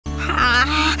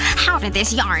did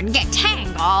this yarn get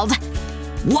tangled?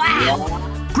 Wow!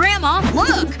 Grandma,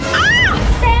 look! Ah!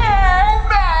 Oh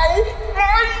no!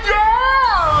 My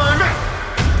yarn!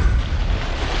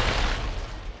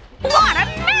 What a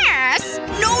mess!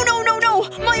 No, no, no, no!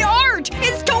 My art!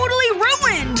 It's totally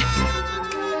ruined!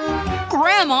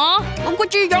 Grandma, look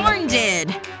what your yarn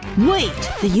did! Wait,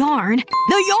 the yarn?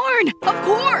 The yarn! Of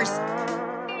course!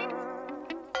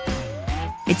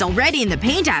 It's already in the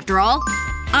paint after all.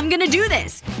 I'm gonna do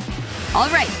this.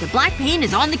 Alright, the black paint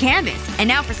is on the canvas. And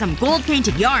now for some gold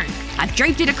painted yarn. I've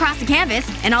draped it across the canvas,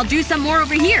 and I'll do some more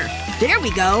over here. There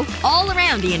we go. All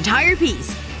around the entire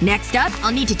piece. Next up,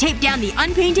 I'll need to tape down the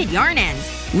unpainted yarn ends.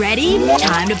 Ready?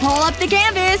 Time to pull up the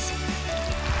canvas!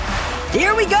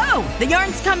 There we go! The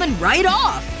yarn's coming right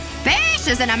off! This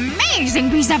is an amazing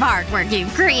piece of artwork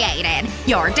you've created.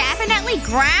 You're definitely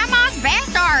Grandma's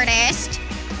best artist.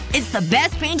 It's the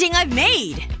best painting I've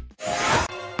made!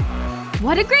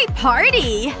 What a great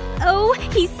party! Oh,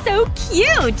 he's so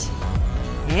cute!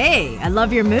 Hey, I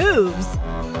love your moves.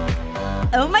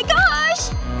 Oh my gosh!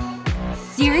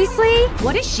 Seriously?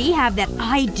 What does she have that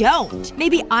I don't?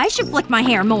 Maybe I should flick my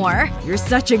hair more. You're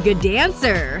such a good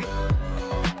dancer.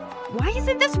 Why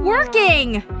isn't this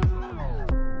working?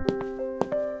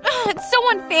 Ugh, it's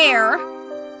so unfair.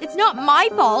 It's not my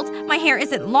fault my hair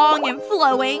isn't long and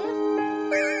flowing.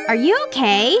 Are you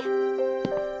okay?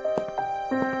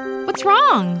 What's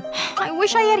wrong? I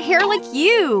wish I had hair like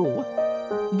you.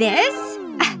 This?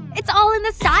 It's all in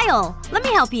the style. Let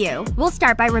me help you. We'll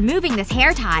start by removing this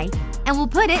hair tie. And we'll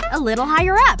put it a little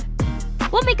higher up.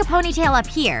 We'll make a ponytail up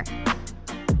here.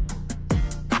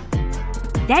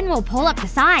 Then we'll pull up the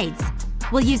sides.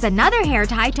 We'll use another hair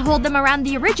tie to hold them around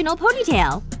the original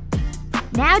ponytail.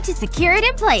 Now to secure it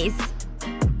in place.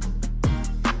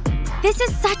 This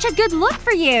is such a good look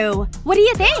for you. What do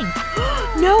you think?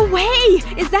 No way!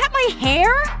 Is that my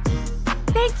hair?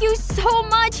 Thank you so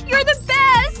much! You're the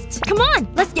best! Come on,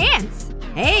 let's dance!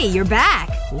 Hey, you're back.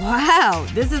 Wow,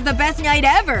 this is the best night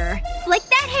ever. Flick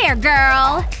that hair,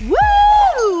 girl!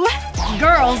 Woo!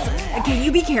 Girls, can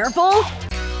you be careful?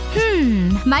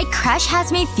 My crush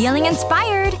has me feeling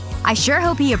inspired. I sure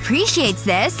hope he appreciates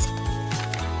this.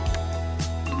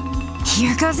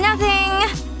 Here goes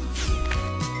nothing.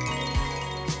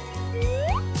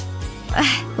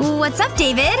 What's up,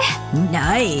 David?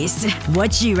 Nice.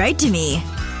 What'd she write to me?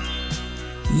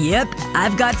 Yep,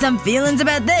 I've got some feelings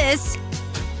about this.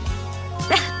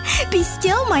 Be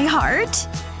still, my heart.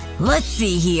 Let's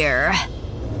see here.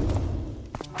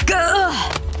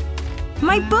 Gah!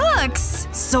 My books!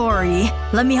 Sorry.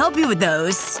 Let me help you with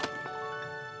those.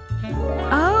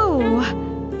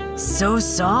 Oh. So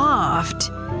soft.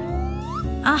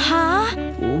 Uh-huh.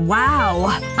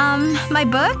 Wow. My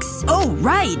books? Oh,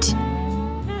 right.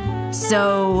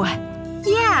 So…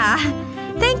 Yeah.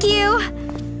 Thank you.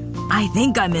 I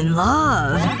think I'm in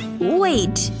love.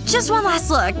 Wait. Just one last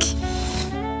look.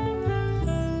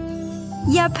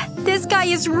 Yep. This guy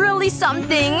is really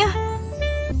something.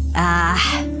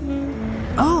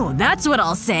 Oh, that's what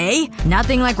I'll say.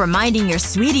 Nothing like reminding your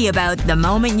sweetie about the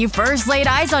moment you first laid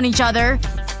eyes on each other.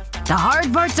 The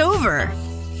hard part's over.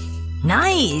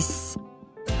 Nice.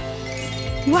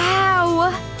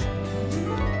 Wow.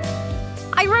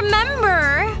 I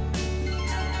remember.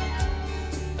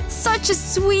 Such a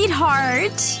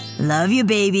sweetheart. Love you,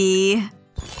 baby.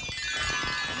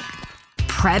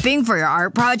 Prepping for your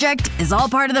art project is all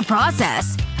part of the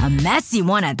process. A messy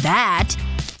one at that.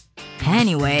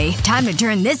 Anyway, time to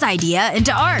turn this idea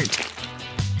into art.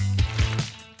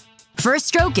 First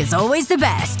stroke is always the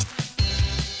best.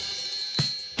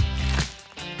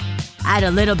 Add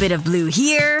a little bit of blue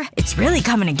here. It's really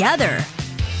coming together.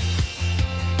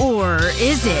 Or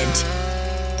is it?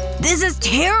 This is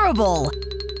terrible!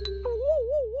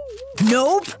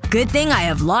 Nope. Good thing I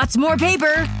have lots more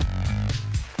paper.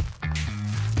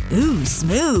 Ooh,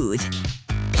 smooth.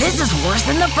 This is worse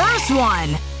than the first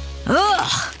one!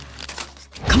 Ugh!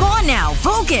 Come on now,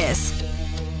 focus!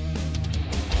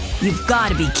 You've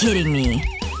gotta be kidding me.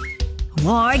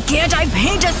 Why can't I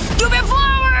paint a stupid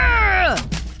flower?!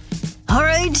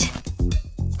 Alright.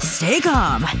 Stay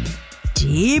calm.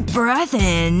 Deep breath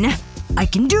in. I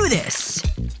can do this.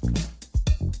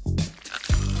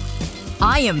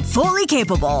 I am fully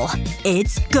capable.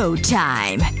 It's go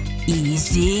time.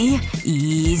 Easy.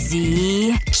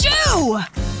 Easy. Shoo!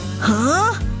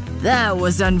 Huh? That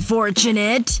was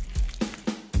unfortunate.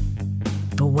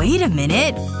 But wait a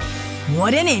minute.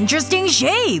 What an interesting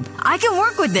shape! I can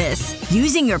work with this!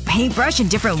 Using your paintbrush in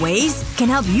different ways can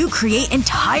help you create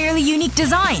entirely unique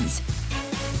designs.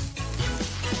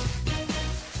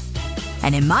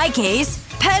 And in my case,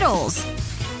 petals!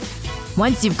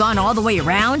 Once you've gone all the way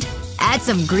around, Add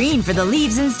some green for the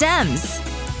leaves and stems.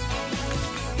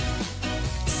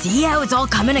 See how it's all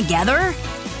coming together?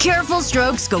 Careful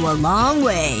strokes go a long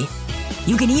way.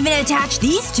 You can even attach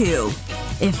these two.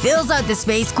 It fills out the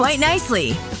space quite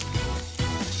nicely.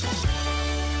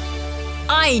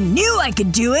 I knew I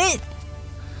could do it!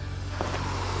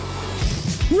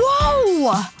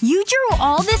 Whoa! You drew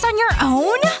all this on your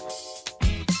own?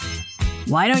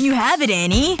 Why don't you have it,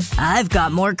 Annie? I've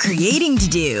got more creating to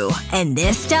do. And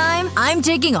this time, I'm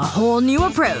taking a whole new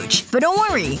approach. But don't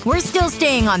worry, we're still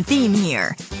staying on theme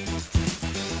here.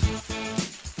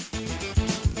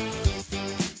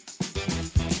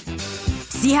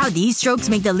 See how these strokes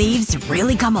make the leaves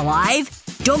really come alive?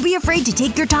 Don't be afraid to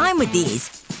take your time with these.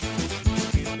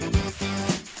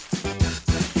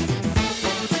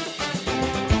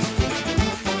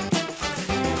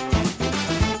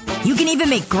 You can even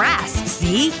make grass,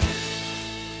 see?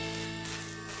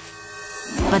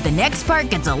 But the next part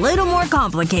gets a little more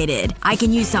complicated. I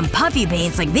can use some puffy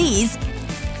paints like these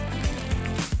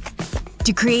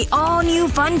to create all new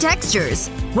fun textures.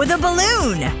 With a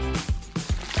balloon!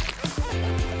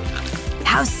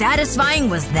 How satisfying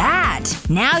was that?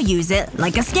 Now use it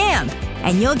like a stamp.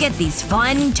 And you'll get these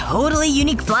fun, totally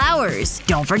unique flowers.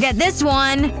 Don't forget this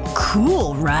one.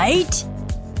 Cool, right?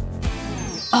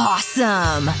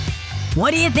 Awesome!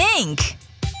 What do you think?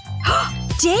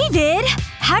 David!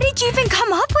 How did you even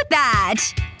come up with that?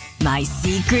 My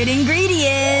secret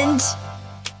ingredient!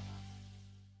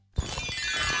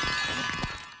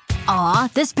 Aw,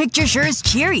 this picture sure is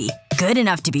cheery. Good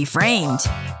enough to be framed.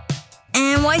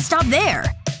 And why stop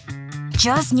there?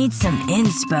 Just need some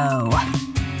inspo.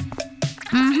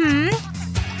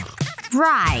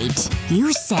 Right.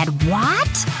 You said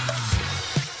what?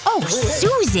 Oh,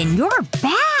 Susan, you're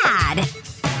bad!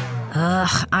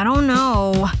 Ugh, I don't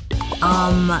know.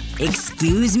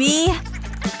 Excuse me?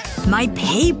 My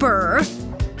paper!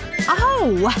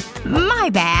 Oh, my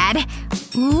bad.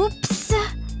 Oops.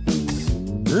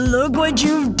 Look what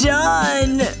you've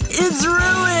done! It's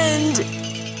ruined!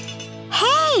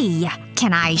 Hey!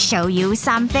 Can I show you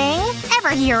something?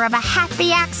 Ever hear of a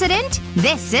happy accident?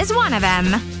 This is one of them.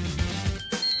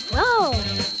 Whoa.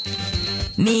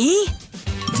 Me?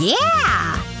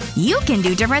 Yeah! You can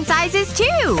do different sizes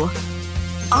too!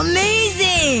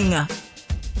 Amazing!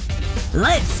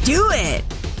 Let's do it!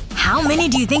 How many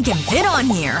do you think can fit on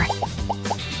here?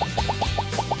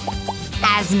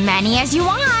 As many as you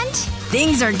want!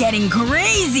 Things are getting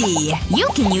crazy! You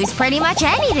can use pretty much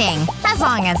anything. As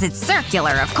long as it's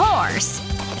circular, of course.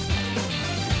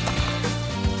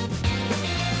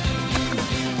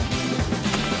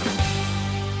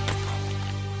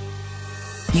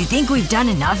 You think we've done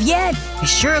enough yet? It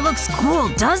sure looks cool,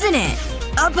 doesn't it?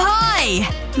 A pie!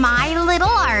 My little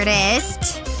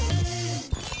artist.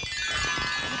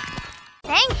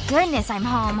 Thank goodness I'm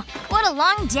home. What a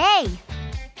long day.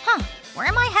 Huh. Where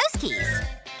are my house keys?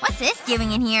 What's this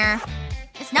doing in here?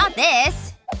 It's not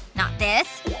this. Not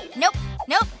this. Nope.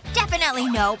 Nope. Definitely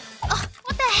nope. Ugh,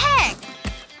 what the heck?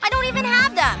 I don't even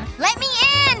have them. Let me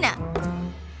in! I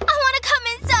wanna come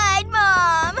inside,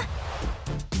 Mom!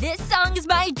 This song's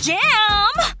my jam!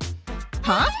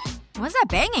 Huh? What's that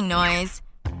banging noise?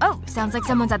 Oh, sounds like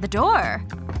someone's at the door.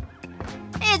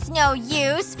 It's no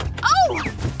use. Oh!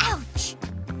 Ouch!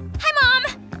 Hi, Mom!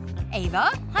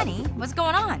 Ava? Honey? What's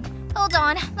going on? Hold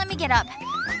on. Let me get up.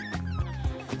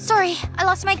 Sorry. I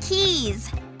lost my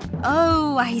keys.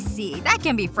 Oh, I see. That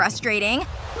can be frustrating.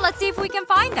 Let's see if we can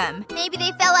find them. Maybe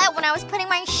they fell out when I was putting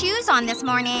my shoes on this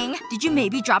morning. Did you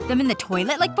maybe drop them in the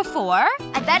toilet like before?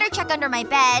 I better check under my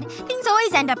bed. Things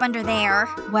always end up under there.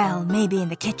 Well, maybe in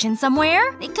the kitchen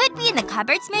somewhere? They could be in the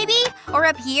cupboards, maybe? Or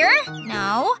up here?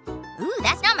 No. Ooh,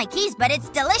 that's not my keys, but it's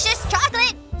delicious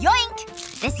chocolate!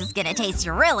 Yoink! This is gonna taste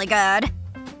really good.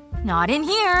 Not in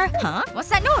here. Huh? What's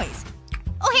that noise?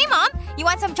 Oh, hey, Mom! You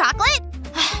want some chocolate?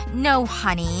 No,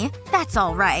 honey. That's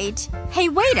alright. Hey,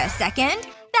 wait a second.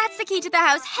 That's the key to the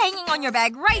house hanging on your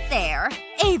bag right there.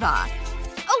 Ava.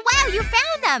 Oh, wow, you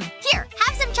found them! Here,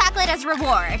 have some chocolate as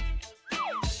reward.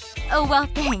 Oh, well,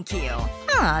 thank you.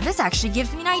 Huh, this actually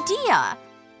gives me an idea.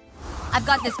 I've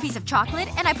got this piece of chocolate,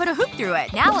 and I put a hoop through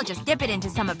it. Now I'll just dip it into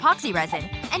some epoxy resin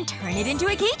and turn it into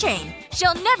a keychain.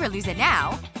 She'll never lose it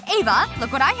now. Ava,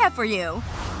 look what I have for you.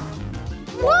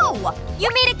 Whoa! You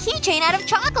made a keychain out of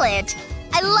chocolate!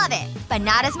 I love it! But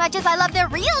not as much as I love the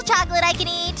real chocolate I can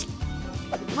eat!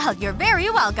 Well, you're very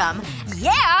welcome.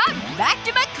 Yeah! Back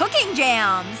to my cooking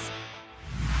jams!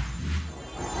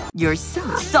 You're so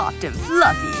soft and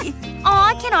fluffy.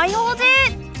 Aw, can I hold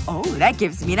it? Oh, that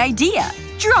gives me an idea.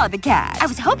 Draw the cat. I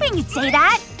was hoping you'd say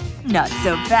that. Not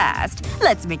so fast.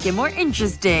 Let's make it more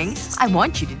interesting. I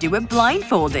want you to do it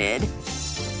blindfolded.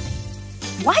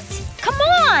 What? Come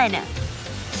on!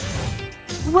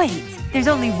 Wait, there's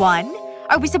only one?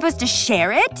 Are we supposed to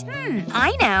share it?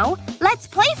 I know. Let's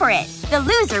play for it. The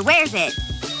loser wears it.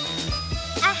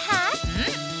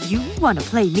 You wanna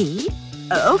play me?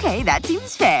 Okay, that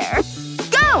seems fair.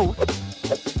 Go!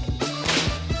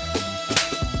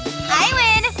 I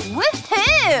win!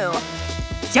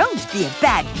 Woohoo! Don't be a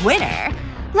bad winner.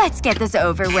 Let's get this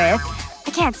over with.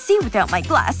 I can't see without my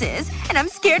glasses, and I'm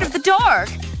scared of the dark.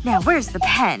 Now where's the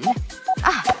pen?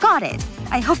 Ah, got it.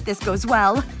 I hope this goes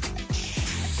well.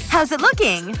 How's it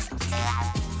looking?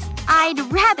 I'd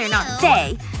rather not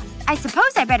say. I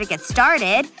suppose I better get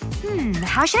started.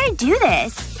 How should I do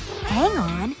this? Hang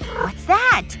on. What's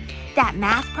that? That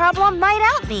math problem might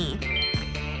help me.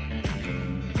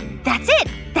 That's it!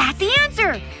 That's the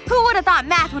answer! Who would have thought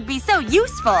math would be so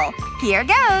useful? Here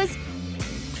goes.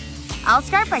 I'll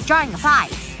start by drawing a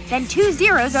 5. Then 2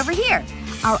 zeros over here.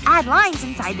 I'll add lines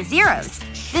inside the zeros.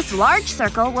 This large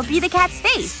circle will be the cat's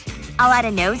face. I'll add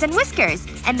a nose and whiskers.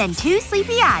 And then 2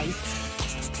 sleepy eyes.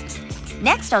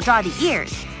 Next I'll draw the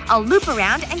ears. I'll loop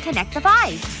around and connect the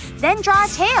 5. Then draw a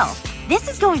tail. This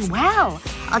is going well.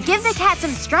 I'll give the cat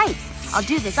some stripes. I'll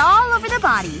do this all over the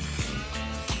body.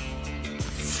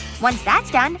 Once that's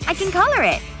done, I can color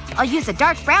it. I'll use a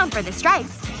dark brown for the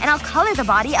stripes, and I'll color the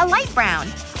body a light brown.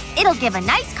 It'll give a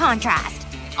nice contrast.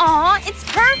 Aw, it's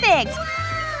perfect!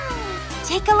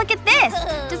 Take a look at this.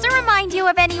 Does it remind you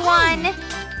of anyone?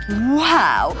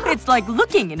 Wow. It's like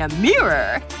looking in a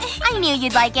mirror. I knew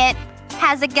you'd like it.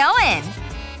 How's it going?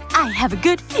 I have a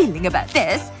good feeling about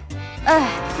this.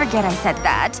 Forget I said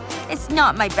that. It's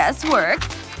not my best work.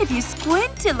 If you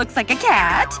squint, it looks like a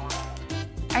cat.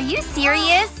 Are you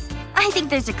serious? I think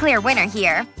there's a clear winner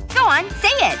here. Go on, say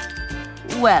it.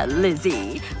 Well,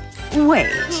 Lizzie. Wait.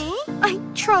 I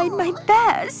tried my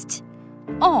best.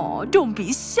 Aw, don't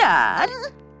be sad.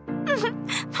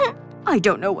 I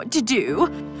don't know what to do.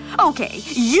 Okay,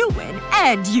 you win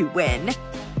and you win.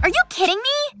 Are you kidding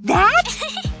me? That?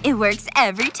 It works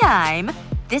every time.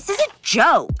 This is a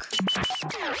joke.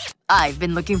 I've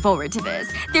been looking forward to this.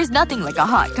 There's nothing like a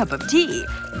hot cup of tea.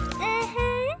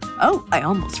 Oh, I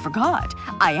almost forgot.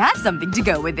 I have something to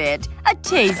go with it. A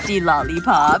tasty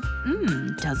lollipop.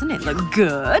 Doesn't it look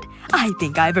good? I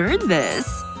think I've earned this.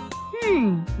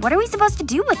 What are we supposed to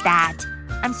do with that?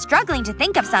 I'm struggling to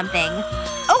think of something.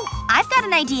 Oh, I've got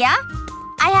an idea.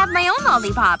 I have my own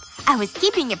lollipop. I was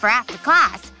keeping it for after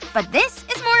class. But this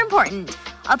is more important.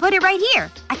 I'll put it right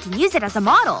here. I can use it as a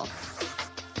model.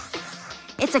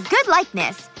 It's a good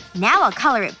likeness. Now I'll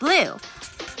color it blue.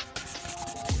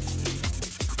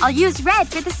 I'll use red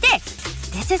for the stick.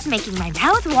 This is making my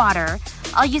mouth water.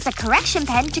 I'll use a correction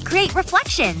pen to create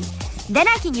reflections. Then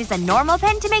I can use a normal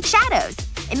pen to make shadows.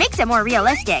 It makes it more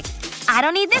realistic. I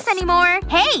don't need this anymore.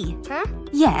 Hey!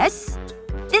 Yes?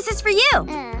 This is for you.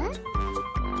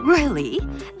 Really?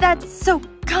 That's so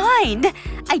kind.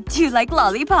 I do like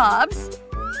lollipops.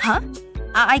 Huh?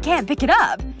 I can't pick it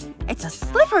up. It's a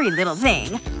slippery little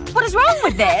thing. What is wrong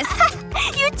with this?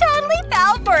 You totally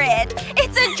fell for it.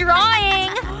 It's a drawing.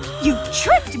 You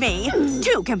tricked me!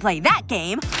 2 can play that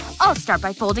game. I'll start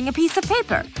by folding a piece of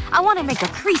paper. I want to make a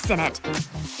crease in it.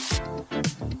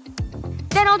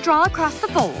 Then I'll draw across the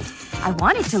fold. I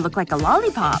want it to look like a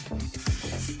lollipop.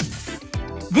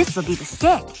 This'll be the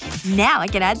stick. Now I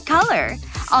can add color.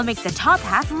 I'll make the top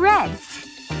half red.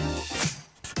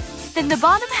 Then the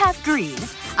bottom half green.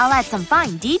 I'll add some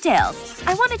fine details.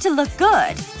 I want it to look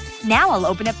good. Now I'll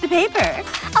open up the paper.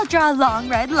 I'll draw a long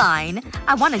red line.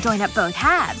 I want to join up both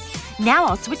halves. Now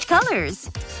I'll switch colors.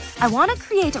 I want to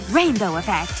create a rainbow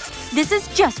effect. This is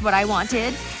just what I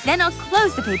wanted. Then I'll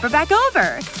close the paper back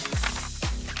over.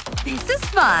 This is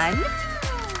fun.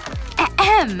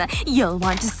 Ahem. You'll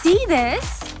want to see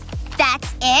this.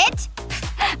 That's it?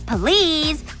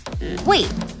 Please.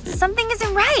 Wait. Something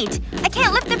isn't right. I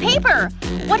can't lift the paper.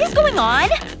 What is going on?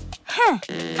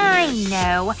 I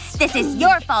know. This is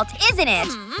your fault, isn't it?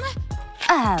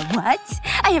 What?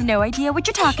 I have no idea what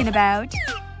you're talking about.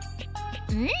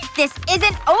 This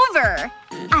isn't over.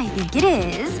 I think it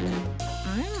is.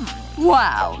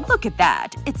 Wow, look at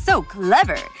that. It's so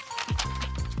clever.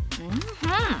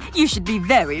 You should be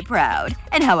very proud.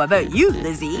 And how about you,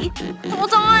 Lizzie?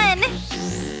 Hold on.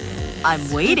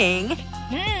 I'm waiting.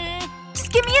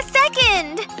 Just give me a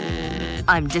second.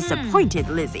 I'm disappointed,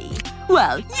 Lizzie.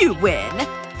 Well, you win.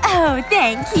 Oh,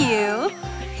 thank you.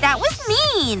 That was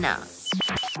mean.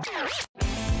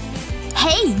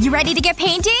 Hey, you ready to get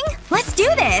painting? Let's do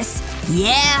this!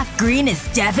 Yeah, green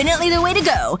is definitely the way to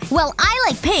go. Well, I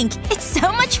like pink. It's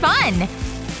so much fun!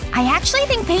 I actually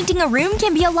think painting a room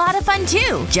can be a lot of fun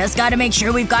too. Just gotta make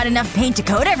sure we've got enough paint to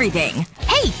coat everything.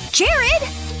 Hey, Jared!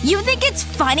 You think it's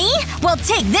funny? Well,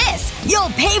 take this! You'll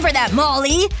pay for that,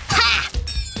 Molly! Ha!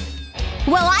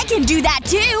 Well, I can do that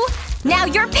too! Now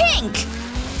you're pink!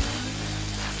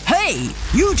 Hey!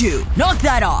 You two! Knock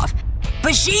that off!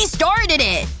 But she started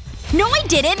it! No, I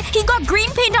didn't! He got green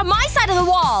paint on my side of the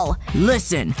wall!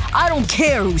 Listen, I don't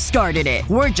care who started it.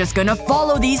 We're just gonna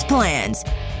follow these plans.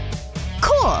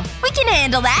 Cool. We can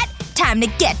handle that. Time to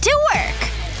get to work.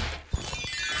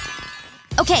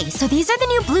 Okay, so these are the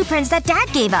new blueprints that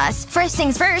Dad gave us. First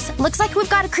things first, looks like we've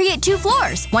got to create 2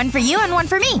 floors. One for you and one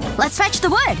for me. Let's fetch the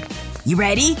wood. You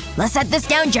ready? Let's set this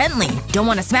down gently. Don't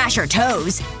want to smash our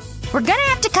toes. We're gonna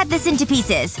have to cut this into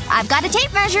pieces. I've got a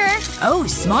tape measure. Oh,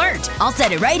 smart. I'll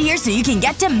set it right here so you can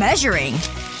get to measuring.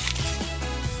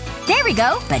 There we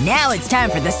go. But now it's time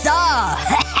for the saw.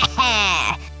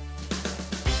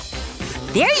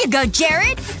 There you go,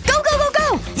 Jared! Go, go, go,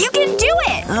 go! You can do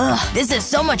it! Ugh, this is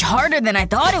so much harder than I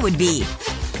thought it would be.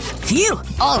 Phew!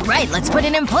 Alright, let's put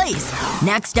it in place.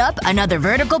 Next up, another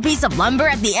vertical piece of lumber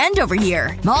at the end over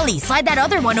here. Molly, slide that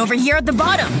other one over here at the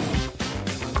bottom.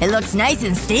 It looks nice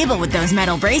and stable with those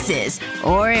metal braces.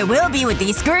 Or it will be with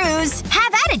these screws.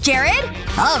 Have at it, Jared!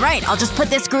 Alright, I'll just put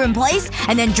this screw in place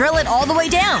and then drill it all the way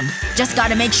down. Just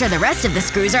gotta make sure the rest of the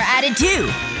screws are added too.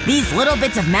 These little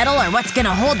bits of metal are what's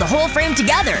gonna hold the whole frame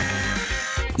together.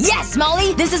 Yes,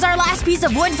 Molly! This is our last piece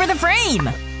of wood for the frame!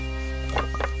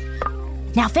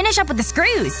 Now finish up with the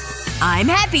screws. I'm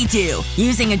happy to.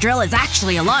 Using a drill is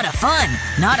actually a lot of fun.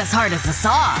 Not as hard as a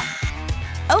saw.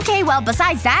 Okay, well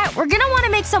besides that, we're gonna want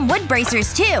to make some wood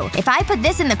bracers too. If I put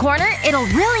this in the corner, it'll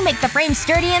really make the frame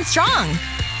sturdy and strong.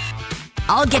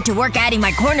 I'll get to work adding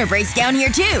my corner brace down here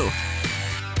too.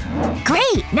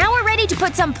 Great! Now we're ready to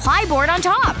put some plyboard on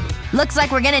top. Looks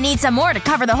like we're gonna need some more to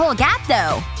cover the whole gap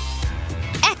though.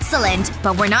 Excellent!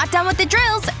 But we're not done with the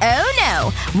drills. Oh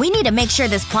no! We need to make sure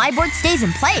this plyboard stays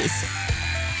in place.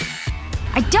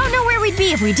 I don't know where we'd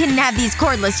be if we didn't have these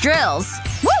cordless drills.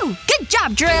 Woo! Good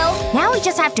job, drill! Now we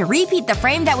just have to repeat the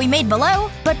frame that we made below,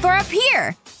 but for up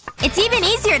here. It's even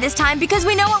easier this time because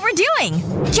we know what we're doing.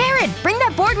 Jared, bring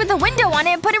that board with the window on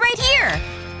it and put it right here.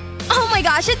 Oh my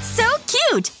gosh, it's so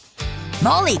cute!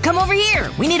 Molly, come over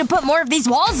here. We need to put more of these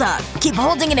walls up. Keep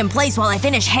holding it in place while I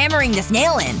finish hammering this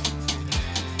nail in.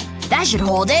 That should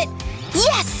hold it.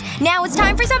 Yes! Now it's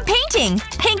time for some painting.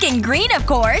 Pink and green, of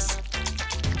course.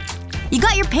 You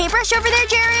got your paintbrush over there,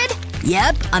 Jared?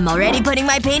 Yep, I'm already putting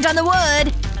my paint on the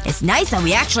wood. It's nice that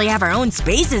we actually have our own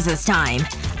spaces this time.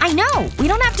 I know! We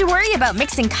don't have to worry about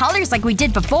mixing colors like we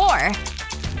did before.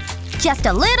 Just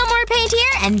a little more paint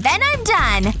here, and then I'm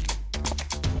done.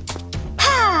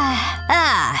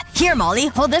 Here, Molly.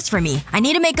 Hold this for me. I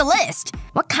need to make a list.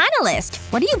 What kind of list?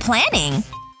 What are you planning?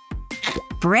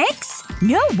 Bricks?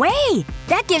 No way!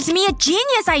 That gives me a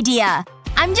genius idea!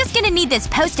 I'm just gonna need this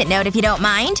post-it note if you don't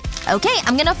mind. Okay,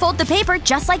 I'm gonna fold the paper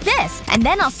just like this. And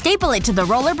then I'll staple it to the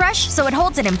roller brush so it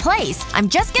holds it in place. I'm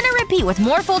just gonna repeat with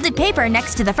more folded paper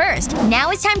next to the first. Now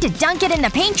it's time to dunk it in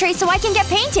the paint tray so I can get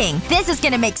painting. This is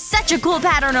gonna make such a cool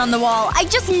pattern on the wall. I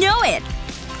just know it!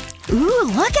 Ooh,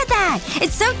 look at that!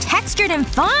 It's so textured and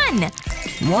fun!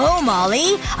 Whoa,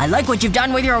 Molly! I like what you've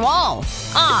done with your wall.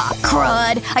 Ah,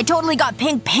 crud. I totally got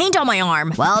pink paint on my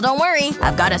arm. Well, don't worry.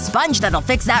 I've got a sponge that'll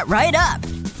fix that right up.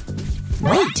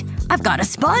 Wait. I've got a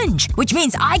sponge! Which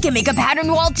means I can make a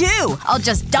pattern wall too! I'll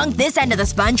just dunk this end of the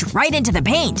sponge right into the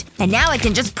paint. And now I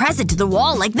can just press it to the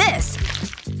wall like this.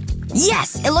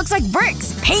 Yes! It looks like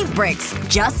bricks! Paint bricks!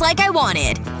 Just like I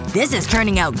wanted. This is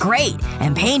turning out great.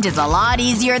 And paint is a lot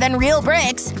easier than real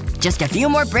bricks. Just a few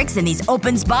more bricks in these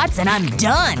open spots and I'm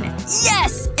done!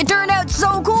 Yes! It turned out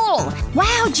so cool!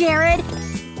 Wow, Jared!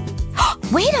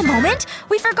 Wait a moment!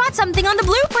 We forgot something on the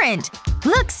blueprint!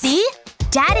 Look, see?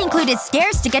 Dad included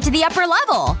stairs to get to the upper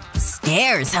level.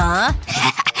 Stairs, huh?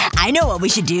 I know what we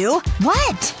should do.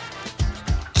 What?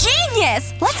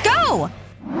 Genius! Let's go!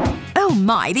 Oh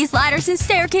my, these ladders and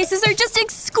staircases are just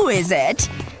exquisite.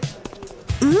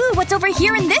 Ooh, what's over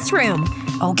here in this room?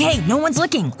 Okay, no one's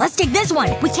looking. Let's take this one.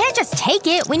 We can't just take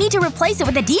it. We need to replace it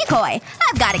with a decoy.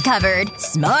 I've got it covered.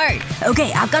 Smart.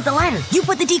 Okay, I've got the ladder. You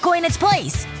put the decoy in its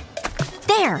place.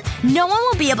 There. No one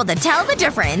will be able to tell the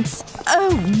difference.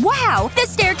 Oh, wow!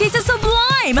 This staircase is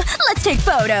sublime! Let's take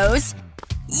photos!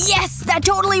 Yes! That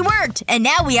totally worked! And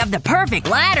now we have the perfect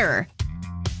ladder!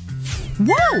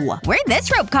 Whoa! Where'd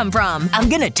this rope come from? I'm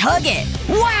gonna tug it!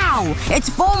 Wow! It's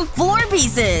foam floor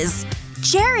pieces!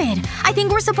 Jared! I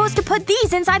think we're supposed to put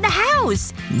these inside the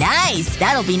house! Nice!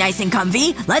 That'll be nice and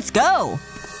comfy. Let's go!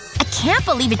 I can't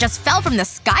believe it just fell from the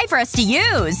sky for us to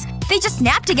use. They just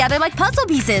snapped together like puzzle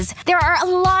pieces. There are a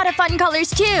lot of fun colors,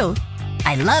 too.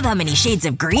 I love how many shades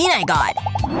of green I got.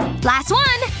 Last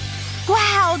one!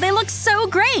 Wow, they look so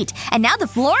great! And now the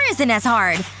floor isn't as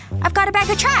hard. I've got a bag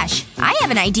of trash. I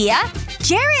have an idea.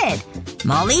 Jared!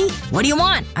 Molly? What do you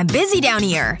want? I'm busy down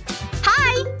here.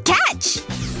 Hi! Catch!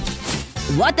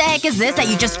 What the heck is this that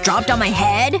you just dropped on my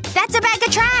head? That's a bag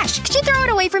of trash! Could you throw it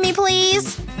away for me,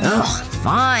 please? Ugh,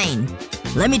 fine.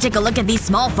 Let me take a look at these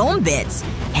small foam bits.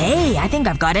 Hey, I think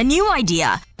I've got a new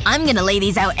idea. I'm gonna lay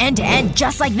these out end to end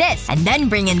just like this, and then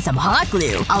bring in some hot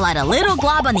glue. I'll add a little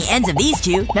glob on the ends of these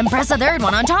two, then press a third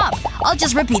one on top. I'll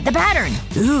just repeat the pattern.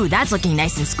 Ooh, that's looking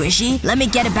nice and squishy. Let me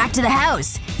get it back to the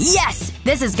house. Yes!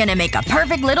 This is gonna make a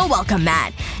perfect little welcome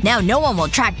mat. Now no one will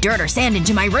track dirt or sand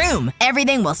into my room.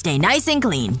 Everything will stay nice and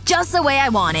clean, just the way I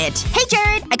want it. Hey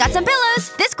Jared! I got some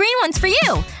pillows! This green one's for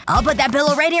you! I'll put that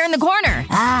pillow right here in the corner.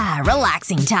 Ah,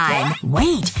 relaxing time.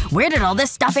 Wait, where did all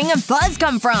this stuffing and fuzz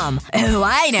come from? Oh,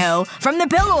 I know. From the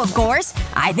pillow, of course.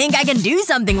 I think I can do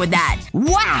something with that.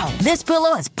 Wow! This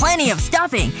pillow has plenty of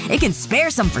stuffing. It can spare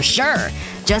some for sure.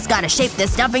 Just gotta shape the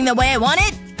stuffing the way I want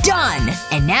it. Done!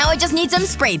 And now I just need some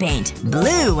spray paint.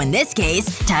 Blue, in this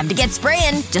case. Time to get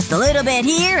spraying. Just a little bit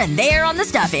here and there on the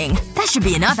stuffing. That should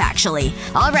be enough, actually.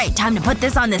 Alright, time to put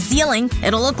this on the ceiling.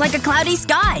 It'll look like a cloudy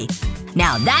sky.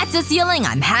 Now that's a ceiling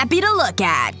I'm happy to look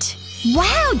at.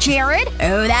 Wow, Jared!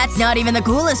 Oh, that's not even the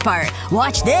coolest part.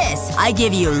 Watch this. I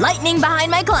give you lightning behind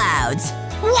my clouds.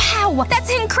 Wow! That's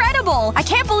incredible! I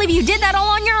can't believe you did that all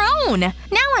on your own!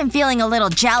 Now I'm feeling a little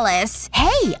jealous.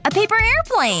 Hey! A paper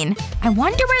airplane! I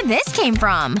wonder where this came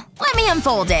from. Let me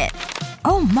unfold it.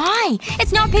 Oh my!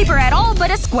 It's not paper at all, but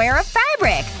a square of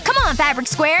fabric! Come on, fabric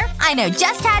square! I know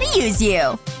just how to use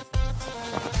you!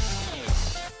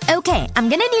 Okay, I'm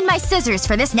gonna need my scissors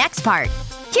for this next part.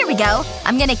 Here we go.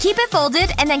 I'm gonna keep it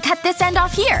folded and then cut this end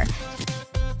off here.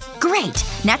 Great!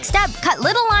 Next up, cut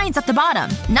little lines at the bottom.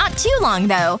 Not too long,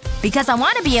 though, because I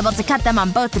want to be able to cut them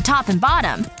on both the top and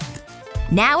bottom.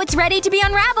 Now it's ready to be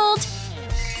unraveled!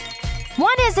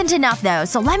 One isn't enough, though,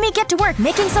 so let me get to work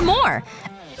making some more.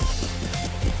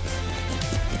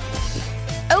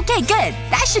 Okay, good.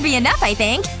 That should be enough, I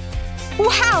think.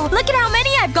 Wow! Look at how many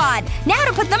I've got! Now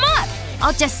to put them up!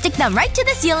 I'll just stick them right to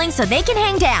the ceiling so they can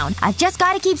hang down. I've just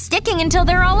gotta keep sticking until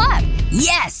they're all up.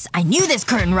 Yes! I knew this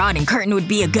curtain rod and curtain would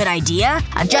be a good idea.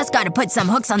 I've just gotta put some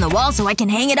hooks on the wall so I can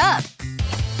hang it up.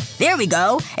 There we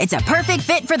go. It's a perfect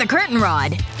fit for the curtain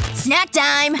rod. Snack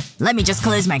time! Let me just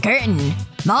close my curtain.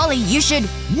 Molly, you should…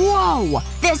 Whoa!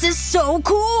 This is so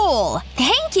cool!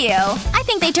 Thank you! I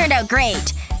think they turned out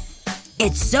great.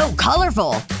 It's so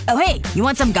colorful. Oh hey, you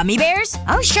want some gummy bears?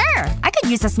 Oh sure. I could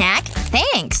use a snack.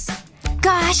 Thanks.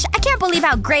 Gosh, I can't believe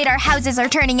how great our houses are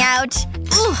turning out.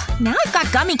 Ugh, now I've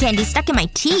got gummy candy stuck in my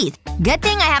teeth. Good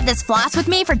thing I have this floss with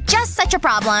me for just such a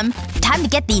problem. Time to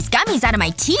get these gummies out of my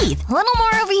teeth. A little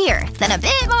more over here, then a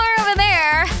bit more over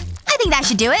there. I think that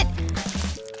should do it.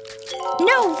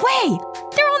 No way!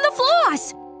 They're on the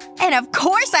floss! And of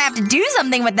course I have to do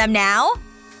something with them now.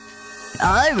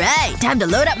 Alright, time to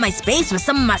load up my space with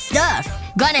some of my stuff.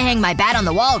 Gonna hang my bat on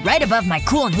the wall right above my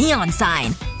cool neon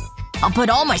sign. I'll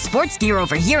put all my sports gear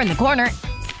over here in the corner.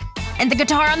 And the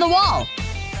guitar on the wall.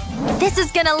 This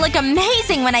is gonna look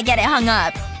amazing when I get it hung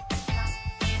up.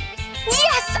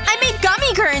 Yes! I made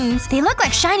gummy curtains! They look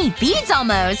like shiny beads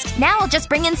almost. Now I'll just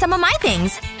bring in some of my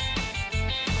things.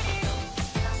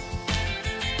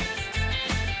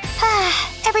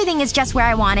 Everything is just where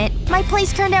I want it. My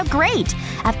place turned out great.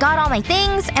 I've got all my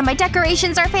things, and my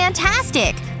decorations are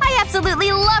fantastic. I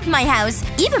absolutely love my house.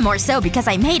 Even more so because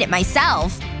I made it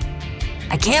myself.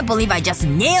 I can't believe I just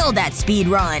nailed that speed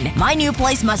run. My new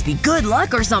place must be good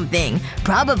luck or something.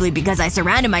 Probably because I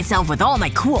surrounded myself with all my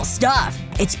cool stuff.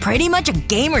 It's pretty much a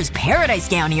gamer's paradise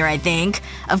down here, I think.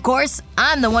 Of course,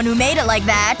 I'm the one who made it like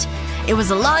that. It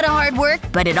was a lot of hard work,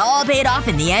 but it all paid off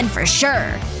in the end for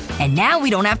sure. And now we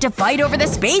don't have to fight over the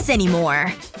space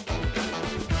anymore.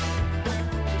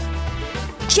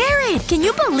 Jared! Can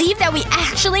you believe that we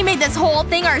actually made this whole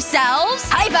thing ourselves?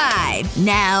 High five!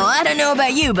 Now, I don't know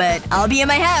about you, but I'll be in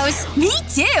my house. Me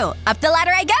too! Up the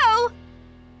ladder I go!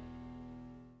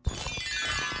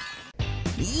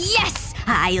 Yes!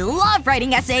 I love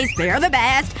writing essays. They're the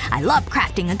best. I love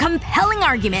crafting a compelling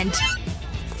argument.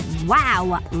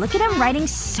 Wow. Look at him writing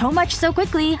so much so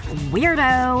quickly.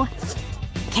 Weirdo.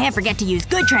 Can't forget to use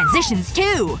good transitions,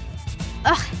 too.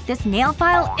 Ugh, this nail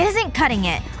file isn't cutting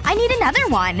it. I need another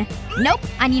one. Nope,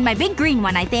 I need my big green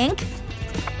one, I think.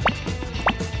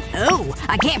 Oh,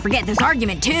 I can't forget this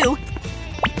argument, too.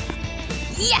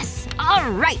 Yes!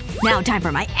 Alright, now time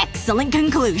for my excellent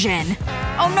conclusion.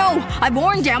 Oh no! I've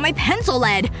worn down my pencil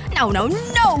lead! No, no,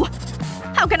 no!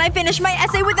 How can I finish my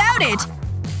essay without it?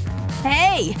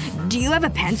 Hey! Do you have a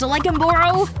pencil I can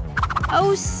borrow?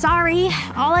 Oh, sorry.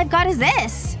 All I've got is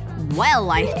this. Well,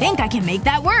 I think I can make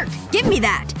that work. Give me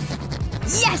that.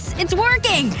 Yes! It's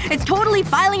working! It's totally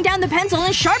filing down the pencil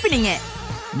and sharpening it.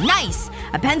 Nice!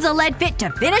 A pencil lead fit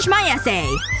to finish my essay.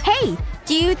 Hey!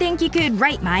 Do you think you could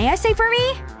write my essay for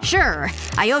me? Sure.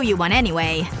 I owe you one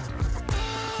anyway.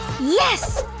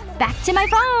 Yes! Back to my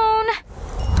phone!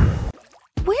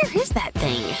 Where is that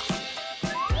thing?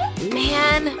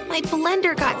 Man, my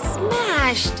blender got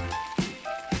smashed.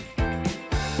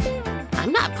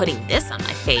 I'm not putting this on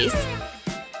my face.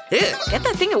 Ugh, get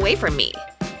that thing away from me.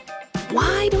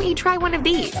 Why don't you try one of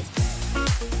these?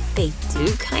 They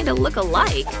do kind of look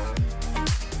alike.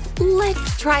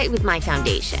 Let's try it with my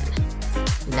foundation.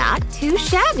 Not too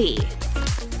shabby.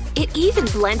 It even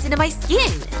blends into my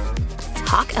skin.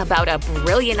 Talk about a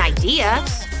brilliant idea,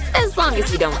 as long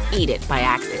as you don't eat it by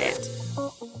accident.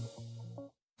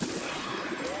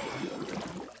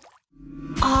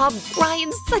 Aw,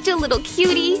 Brian's such a little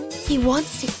cutie. He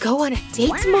wants to go on a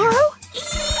date tomorrow?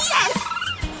 Yes!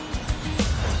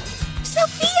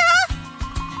 Sophia!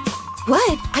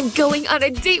 What? I'm going on a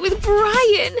date with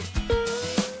Brian!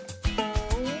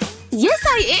 Yes,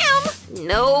 I am!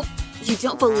 Nope. You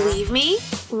don't believe me?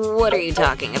 What are you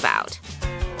talking about?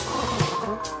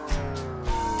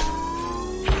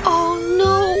 Oh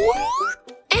no!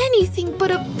 Anything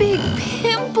but a big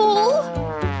pimple!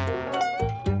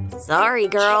 Sorry,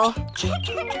 girl.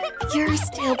 You're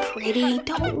still pretty,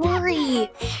 don't worry.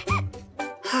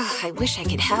 I wish I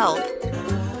could help.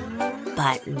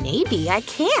 But maybe I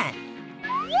can.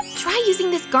 Try using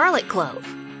this garlic clove.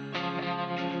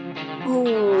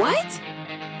 What?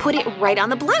 Put it right on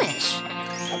the blemish.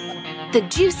 The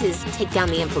juices take down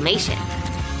the inflammation.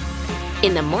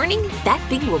 In the morning, that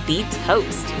thing will be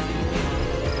toast.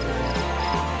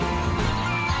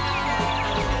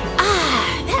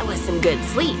 Ah, that was some good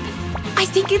sleep. I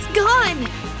think it's gone!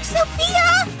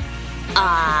 Sophia!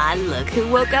 Ah, look who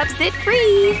woke up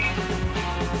scent-free!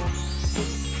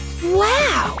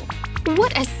 Wow!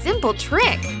 What a simple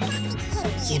trick!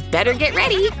 You better get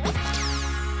ready!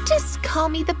 Just call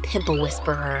me the Pimple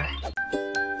Whisperer.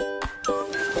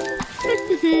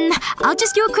 I'll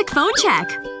just do a quick phone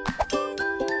check.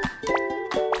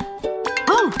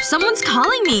 Oh, someone's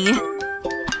calling me.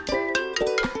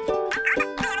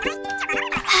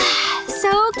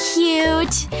 So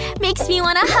cute. Makes me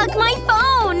want to hug my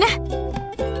phone.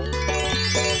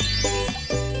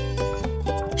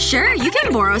 Sure, you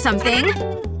can borrow something.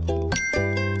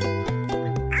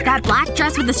 That black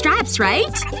dress with the straps,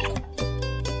 right?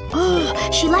 Oh,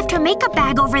 she left her makeup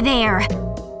bag over there.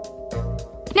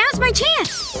 Now's my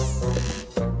chance!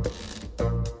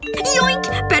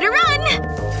 Yoink! Better run!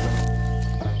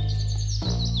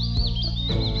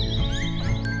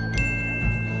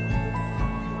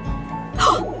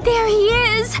 There he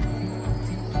is!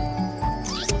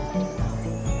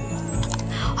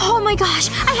 Oh my gosh,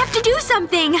 I have to do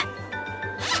something!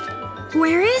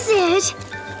 Where is it?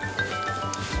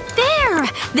 There!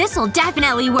 This'll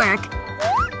definitely work.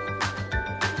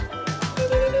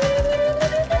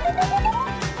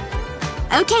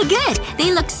 Okay, good.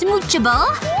 They look smoochable.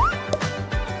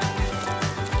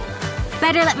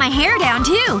 Better let my hair down,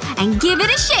 too, and give it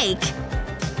a shake.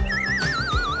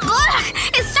 Ugh!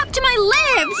 It's stuck to my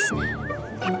lips!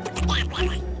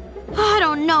 I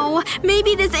don't know.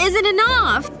 Maybe this isn't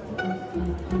enough.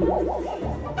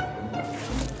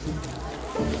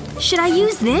 Should I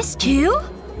use this, too?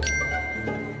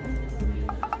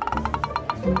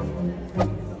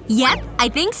 Yep, I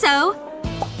think so.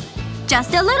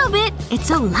 Just a little bit. It's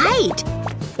so light.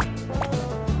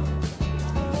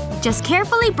 Just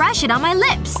carefully brush it on my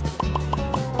lips.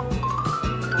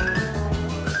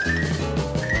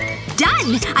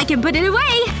 Done! I can put it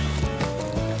away!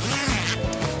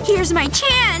 Here's my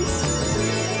chance!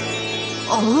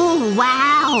 Oh,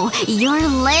 wow! Your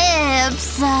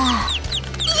lips!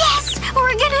 Yes!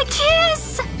 We're gonna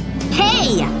kiss!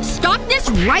 Hey! Stop this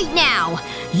right now!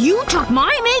 You took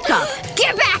my makeup!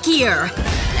 Get back here!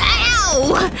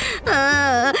 Ow!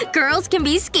 Girls can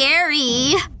be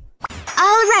scary.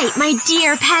 Alright, my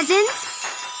dear peasants.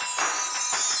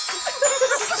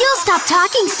 You'll stop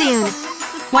talking soon.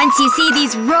 Once you see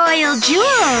these royal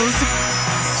jewels.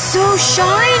 So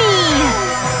shiny!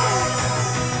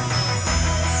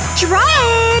 Try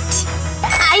it!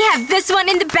 I have this one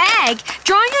in the bag!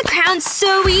 Drawing a crown's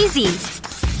so easy.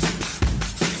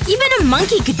 Even a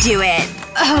monkey could do it.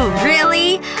 Oh,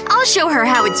 really? I'll show her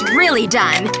how it's really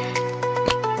done.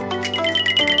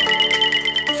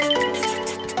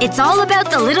 It's all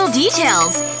about the little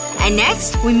details. And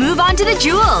next, we move on to the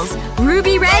jewels.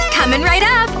 Ruby red coming right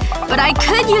up. But I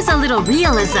could use a little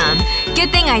realism.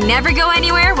 Good thing I never go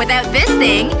anywhere without this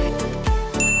thing.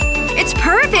 It's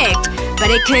perfect! But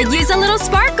it could use a little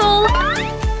sparkle.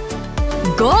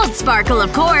 Gold sparkle,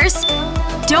 of course.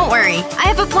 Don't worry, I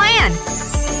have a plan.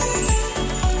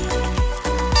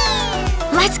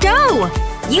 Let's go!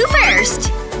 You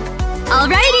first!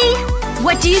 Alrighty!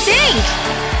 What do you think?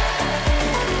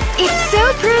 It's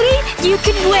so pretty, you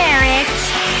could wear it.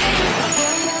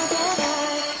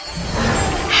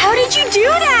 How did you do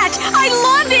that? I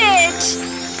love it!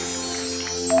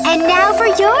 And now for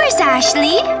yours,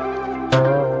 Ashley.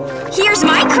 Here's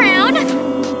my crown.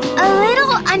 A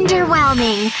little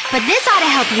underwhelming, but this ought to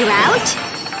help you out.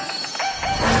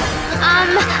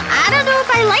 I don't know if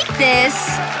I like this.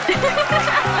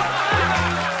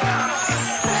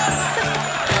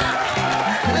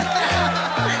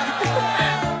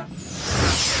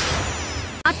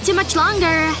 Not too much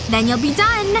longer, then you'll be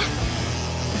done.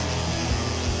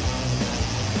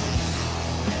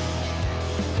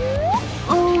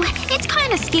 Oh, it's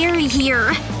kinda scary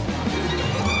here.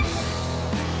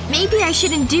 Maybe I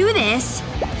shouldn't do this.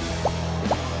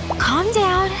 Calm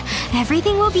down.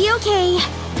 Everything will be okay.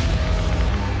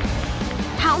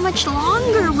 How much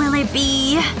longer will it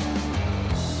be?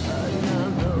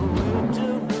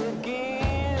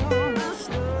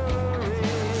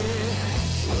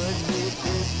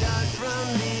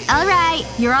 Alright,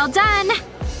 you're all done.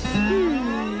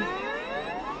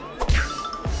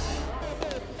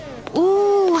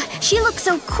 Ooh, she looks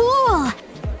so cool.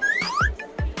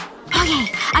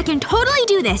 Okay, I can totally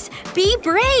do this. Be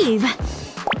brave.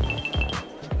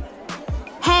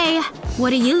 Hey,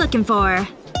 what are you looking for?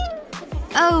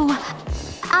 Oh,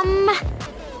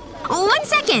 1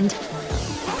 second.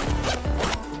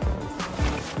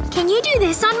 Can you do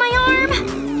this on my arm?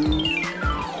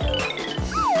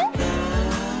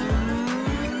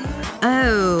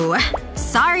 Oh.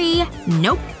 Sorry.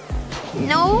 Nope.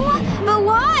 No? But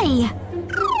why?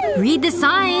 Read the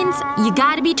signs. You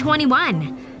gotta be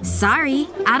 21. Sorry.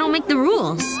 I don't make the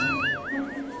rules.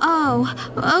 Oh.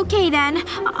 Okay then.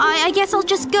 I guess I'll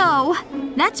just go.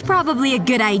 That's probably a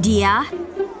good idea.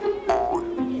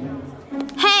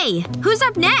 Hey! Who's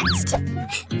up next?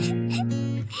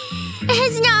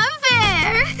 It's not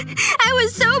fair! I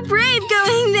was so brave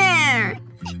going there!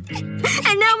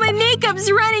 And now my makeup's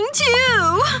running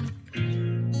too!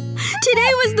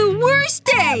 Today was the worst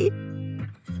day!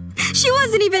 She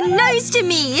wasn't even nice to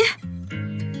me!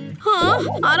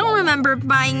 Huh? I don't remember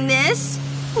buying this.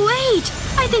 Wait!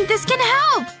 I think this can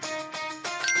help!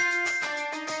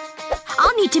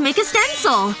 I'll need to make a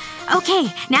stencil.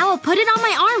 Okay, now I'll put it on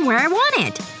my arm where I want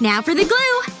it. Now for the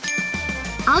glue.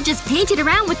 I'll just paint it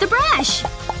around with the brush.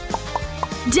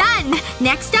 Done!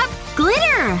 Next up,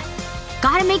 glitter!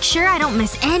 Gotta make sure I don't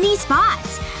miss any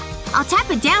spots. I'll tap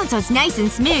it down so it's nice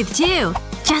and smooth, too.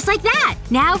 Just like that!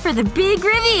 Now for the big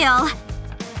reveal.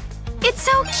 It's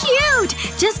so cute!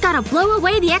 Just gotta blow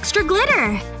away the extra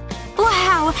glitter.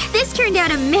 Wow, this turned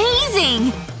out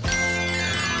amazing!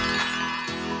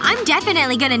 I'm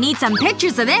definitely gonna need some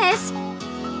pictures of this.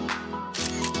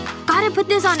 Gotta put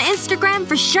this on Instagram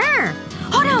for sure.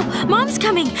 Oh no! Mom's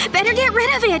coming! Better get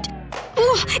rid of it!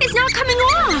 Ooh, it's not coming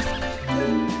off!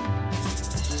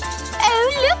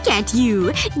 Oh, look at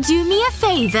you! Do me a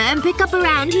favor and pick up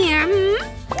around here,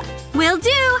 hmm? Will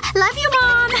do! Love you,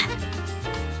 Mom!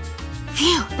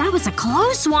 Phew, that was a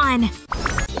close one.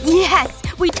 Yes!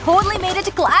 We totally made it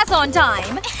to class on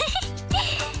time!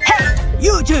 Hey!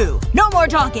 You two! No more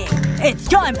talking! It's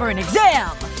time for an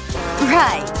exam!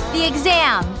 Right. The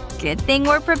exam. Good thing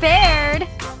we're prepared.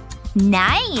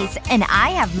 Nice! And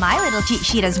I have my little cheat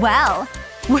sheet as well.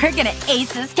 We're gonna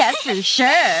ace this test for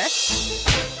sure.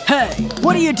 Hey!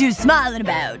 What are you two smiling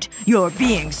about? You're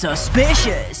being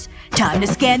suspicious. Time to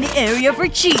scan the area for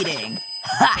cheating.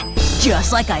 Ha!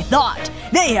 Just like I thought.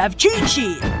 They have cheat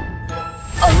sheet!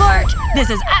 Alert! This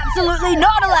is absolutely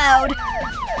not allowed!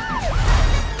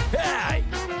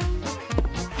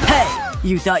 Hey!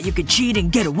 You thought you could cheat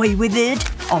and get away with it?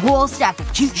 A whole stack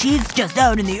of cheat sheets just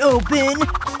out in the open?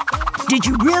 Did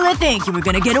you really think you were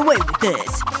gonna get away with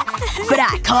this? But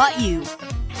I caught you!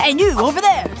 And you, over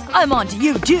there! I'm onto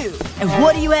you, too! And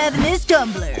what do you have in this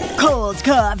tumbler? Cold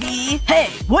coffee? Hey,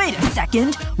 wait a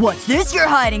second! What's this you're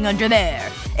hiding under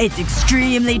there? It's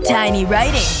extremely tiny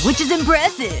writing, which is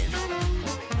impressive.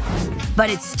 But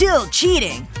it's still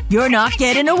cheating. You're not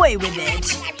getting away with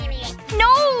it.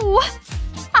 No!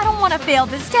 I don't want to fail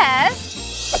this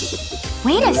test.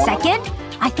 Wait a second.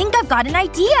 I think I've got an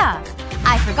idea.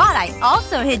 I forgot I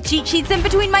also hid cheat sheets in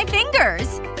between my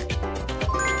fingers.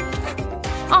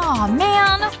 Aw,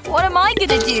 man. What am I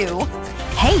gonna do?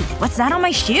 Hey, what's that on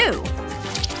my shoe?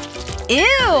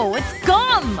 Ew, it's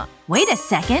gum! Wait a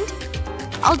second.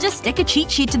 I'll just stick a cheat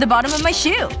sheet to the bottom of my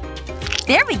shoe.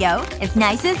 There we go. It's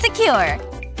nice and secure.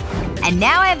 And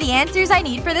now I have the answers I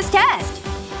need for this test.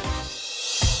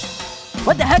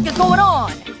 What the heck is going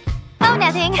on? Oh,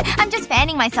 nothing. I'm just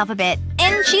fanning myself a bit.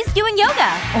 And she's doing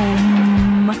yoga.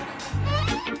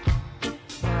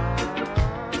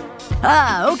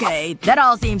 Ah, okay. That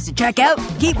all seems to check out.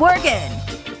 Keep working.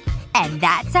 And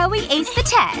that's how we ace the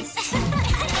test.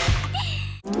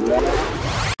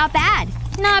 Not bad.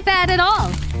 Not bad at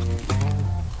all.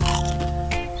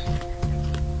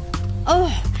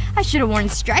 Oh, I should've worn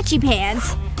stretchy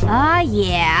pants. Ah,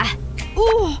 yeah.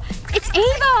 Ooh, it's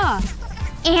Ava!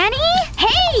 Annie?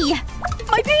 Hey!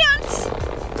 My pants!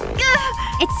 Ugh,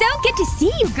 it's so good to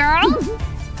see you, girl.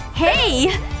 Hey!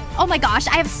 Oh my gosh,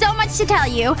 I have so much to tell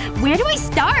you. Where do I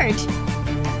start?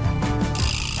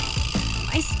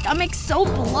 My stomach's so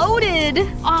bloated.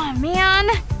 Aw, man.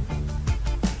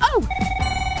 Oh!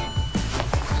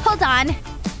 Hold on.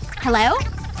 Hello?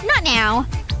 Not now.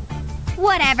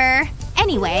 Whatever.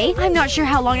 Anyway. I'm not sure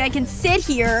how long I can sit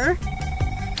here.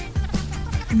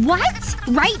 What?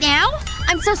 Right now?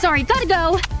 I'm so sorry. Gotta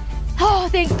go. Oh,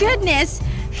 thank goodness.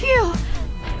 Phew.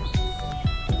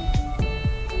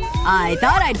 I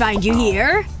thought I'd find you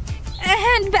here.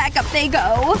 And back up they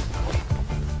go.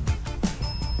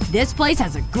 This place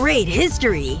has a great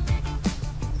history.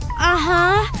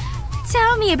 Uh-huh.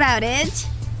 Tell me about it.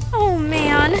 Oh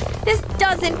man. This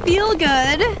doesn't feel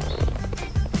good.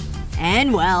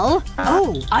 And well…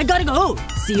 Oh, I gotta go.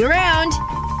 See you around.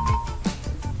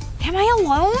 Am I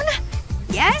alone?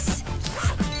 Yes?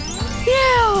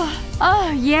 Phew.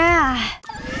 Oh, yeah.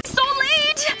 So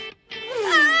late!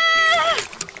 Ah!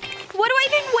 What do I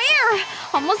even wear?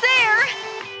 Almost there.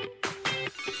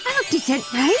 I look decent,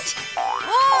 right?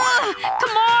 Oh,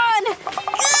 come on!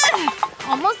 Ugh,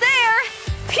 almost there.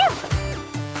 Phew.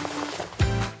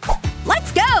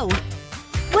 Let's go!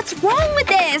 What's wrong with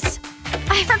this?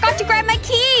 I forgot to grab my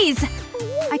keys!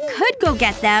 I could go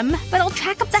get them, but I'll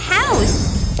track up the house.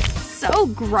 So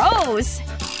gross.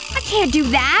 I can't do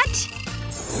that.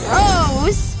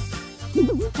 Gross.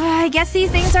 I guess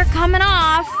these things are coming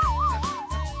off.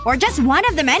 Or just one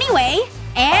of them anyway.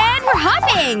 And we're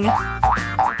hopping!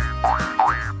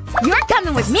 You're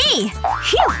coming with me!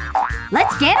 Phew!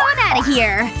 Let's get on out of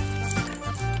here.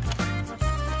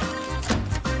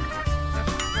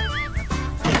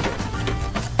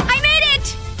 I made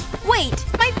it! Wait,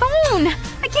 my phone!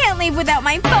 I can't leave without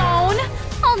my phone.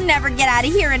 I'll never get out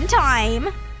of here in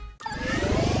time.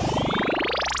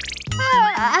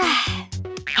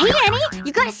 Hey, Annie!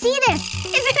 You gotta see this!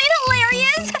 Isn't it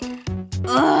hilarious?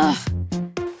 Ugh.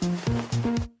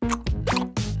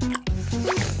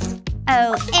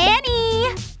 Oh,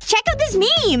 Annie! Check out this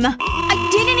meme! I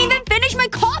didn't even finish my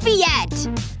coffee yet!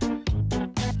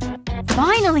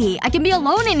 Finally! I can be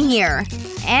alone in here.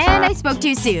 And I spoke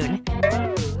too soon.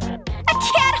 A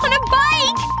cat on a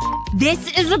bike!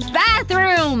 This is a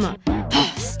bathroom!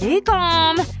 Stay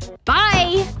calm.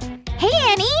 Bye! Hey,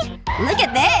 Annie! Look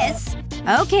at this!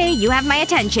 Okay, you have my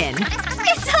attention.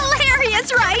 It's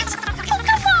hilarious, right? Oh,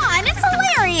 come on! It's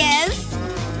hilarious!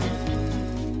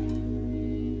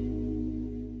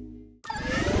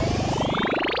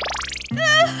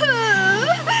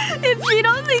 If she'd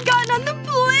only gotten on the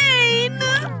plane!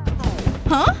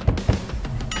 Huh?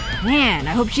 Man,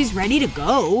 I hope she's ready to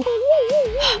go.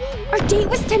 Our date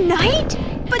was tonight?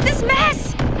 But this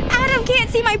mess! Adam can't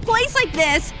see my place like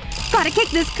this! Gotta kick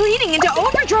this cleaning into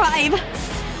overdrive!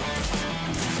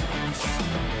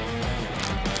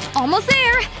 Almost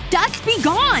there! Dust be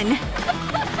gone!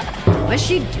 What's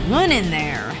she doing in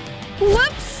there?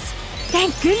 Whoops!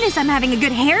 Thank goodness I'm having a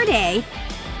good hair day.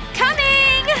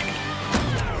 Coming!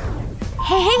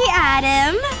 Hey,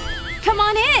 Adam. Come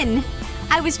on in.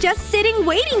 I was just sitting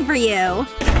waiting for you.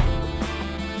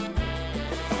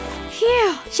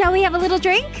 Phew. Shall we have a little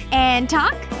drink? And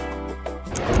talk?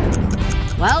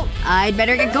 Well, I'd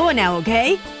better get going now,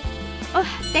 okay? Oh,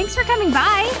 thanks for coming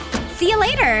by. See you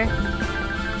later.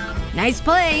 Nice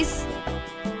place.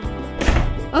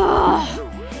 Oh,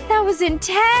 that was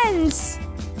intense.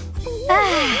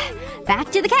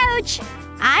 Back to the couch.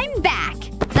 I'm back.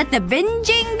 Let the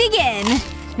binging begin.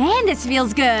 Man, this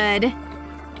feels good.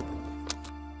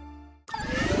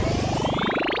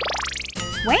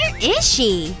 Where is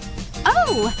she?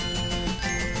 Oh!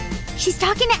 She's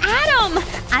talking to Adam!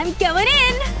 I'm going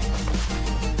in!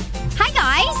 Hi,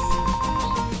 guys!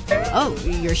 Oh,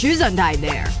 your shoe's untied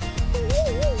there.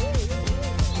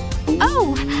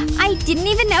 Oh, I didn't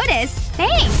even notice.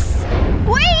 Thanks.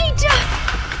 Wait!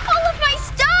 All of my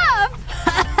stuff!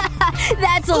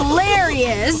 That's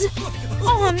hilarious!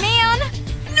 Oh man!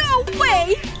 No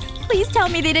way! Please tell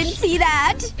me they didn't see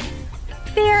that.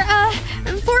 They're,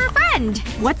 for a friend.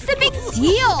 What's the big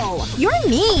deal? You're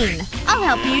mean. I'll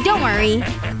help you, don't worry.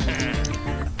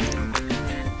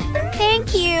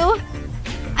 Thank you.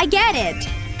 I get it.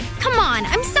 Come on,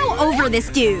 I'm so over this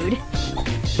dude.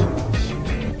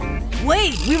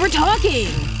 Wait, we were talking!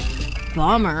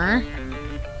 Bummer.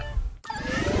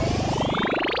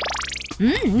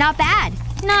 Not bad.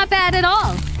 Not bad at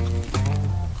all.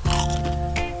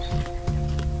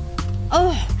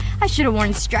 Oh, I should've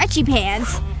worn stretchy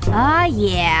pants. Ah,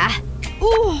 yeah.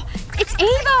 Ooh, it's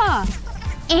Ava!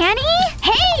 Annie?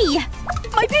 Hey!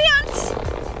 My pants!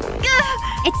 Ugh,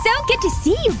 it's so good to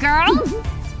see you, girl!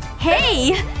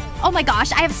 Hey! Oh my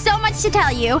gosh, I have so much to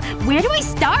tell you. Where do I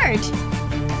start?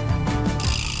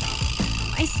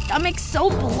 My stomach's so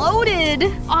bloated.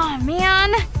 Aw,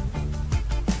 man.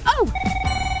 Oh!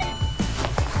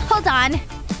 Hold on.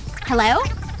 Hello?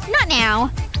 Not now.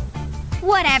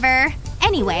 Whatever.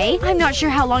 Anyway, I'm not sure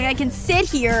how long I can sit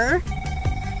here.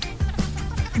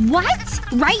 What?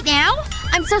 Right now?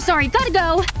 I'm so sorry. Gotta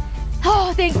go.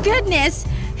 Oh, thank goodness.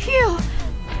 Phew.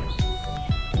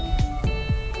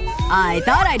 I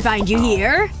thought I'd find you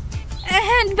here.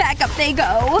 And back up they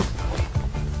go.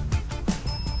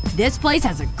 This place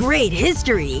has a great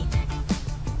history.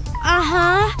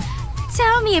 Uh-huh.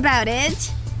 Tell me about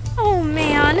it. Oh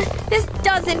man. This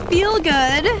doesn't feel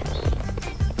good.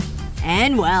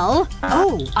 And well…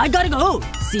 Oh, I gotta go.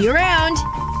 See you around.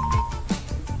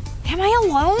 Am I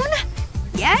alone?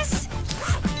 Yes?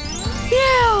 Phew.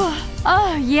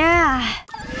 Oh, yeah.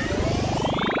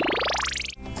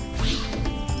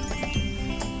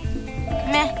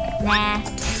 Meh. Nah.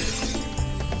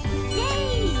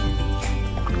 Yay!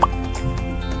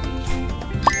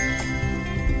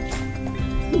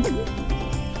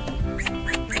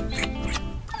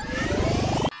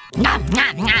 Nom,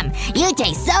 nom, nom. You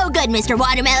taste so good, Mr.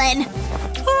 Watermelon.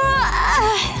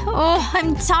 Oh,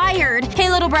 I'm tired. Hey,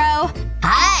 little bro.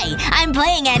 Hi, I'm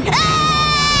playing an…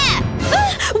 Ah!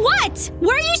 What?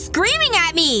 Why are you screaming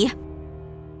at me?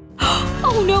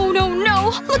 Oh no, no,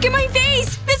 no. Look at my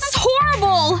face! This is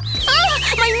horrible! Ah!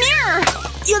 My mirror!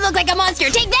 You look like a monster.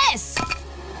 Take this!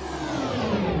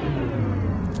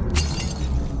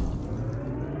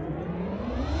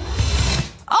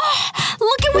 Oh!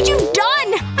 Look at what you've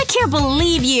done! I can't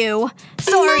believe you.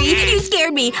 Sorry, you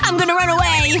scared me. I'm gonna run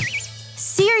away.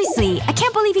 Seriously, I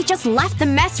can't believe he just left the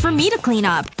mess for me to clean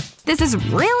up. This is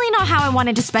really not how I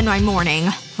wanted to spend my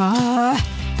morning.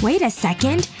 Wait a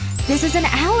second. This is an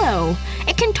aloe.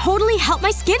 It can totally help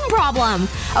my skin problem.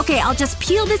 Okay, I'll just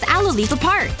peel this aloe leaf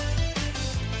apart.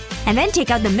 And then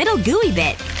take out the middle gooey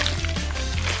bit.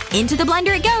 Into the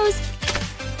blender it goes.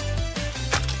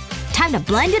 Time to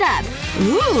blend it up.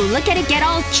 Ooh, look at it get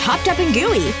all chopped up and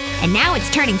gooey. And now it's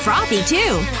turning frothy,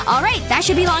 too. Alright, that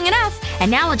should be long enough. And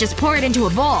now I'll just pour it into a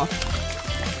bowl.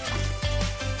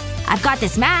 I've got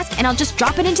this mask, and I'll just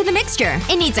drop it into the mixture.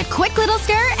 It needs a quick little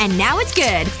stir, and now it's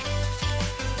good.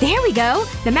 There we go.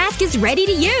 The mask is ready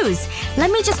to use.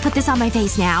 Let me just put this on my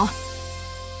face now.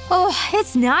 Oh,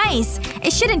 it's nice.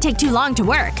 It shouldn't take too long to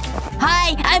work.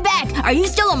 Hi, I'm back. Are you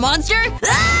still a monster?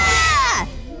 Ah!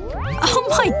 Oh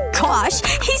my gosh.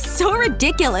 He's so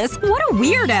ridiculous. What a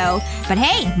weirdo. But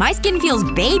hey, my skin feels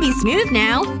baby smooth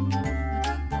now.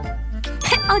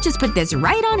 I'll just put this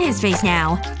right on his face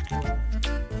now.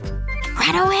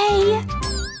 Right away.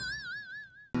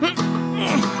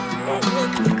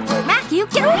 Matthew,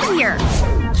 get over here!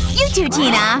 You too,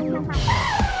 Tina.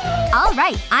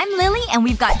 Alright, I'm Lily and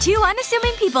we've got two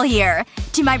unassuming people here.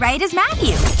 To my right is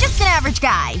Matthew, just an average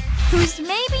guy, who's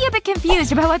maybe a bit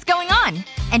confused about what's going on.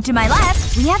 And to my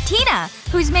left, we have Tina,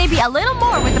 who's maybe a little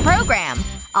more with the program.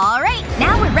 Alright,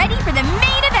 now we're ready for the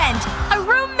main event! A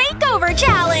room makeover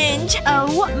challenge!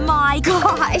 Oh my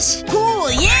gosh.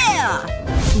 Cool, yeah!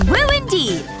 Woo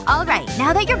indeed! Alright,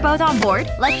 now that you're both on board,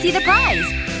 let's see the prize.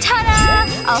 Ta-da!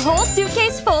 A whole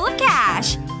suitcase full of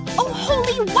cash. Oh,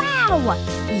 holy wow!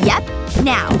 Yep.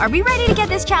 Now, are we ready to get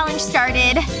this challenge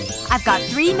started? I've got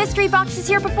 3 mystery boxes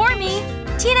here before me.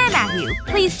 Tina and Matthew,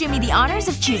 please do me the honors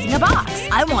of choosing a box.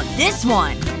 I want this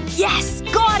one. Yes!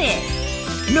 Got it!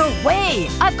 No way!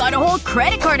 I've got a whole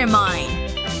credit card in mine.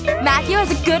 Matthew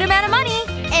has a good amount of money.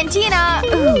 And Tina…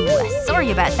 Ooh,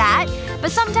 sorry about that.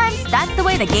 But sometimes that's the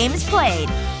way the game is played.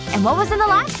 And what was in the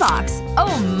last box?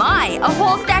 Oh my! A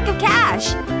whole stack of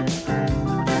cash!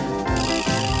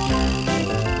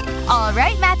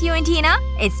 Alright, Matthew and Tina.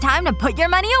 It's time to put your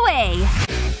money away.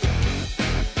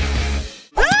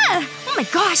 Ah! Oh my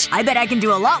gosh! I bet I can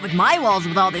do a lot with my walls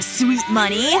with all this sweet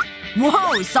money.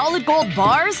 Whoa, solid gold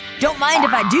bars? Don't mind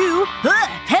if I do. Ugh,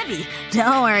 heavy.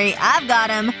 Don't worry, I've got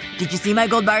them. Did you see my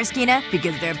gold bars, Tina?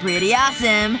 Because they're pretty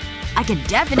awesome. I can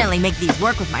definitely make these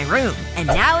work with my room. And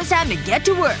now it's time to get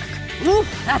to work. Ooh,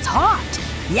 that's hot.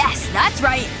 Yes, that's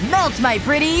right. Melt, my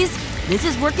pretties. This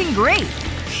is working great.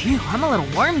 Phew, I'm a little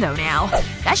warm though now.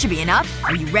 That should be enough.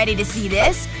 Are you ready to see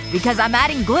this? Because I'm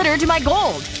adding glitter to my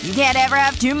gold. You can't ever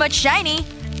have too much shiny.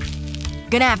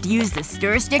 Gonna have to use the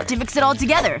stir stick to mix it all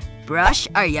together. Brush,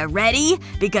 are you ready?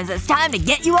 Because it's time to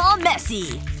get you all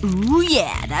messy. Ooh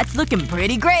yeah, that's looking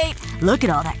pretty great. Look at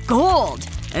all that gold.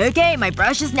 Okay, my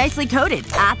brush is nicely coated.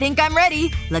 I think I'm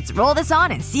ready. Let's roll this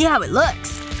on and see how it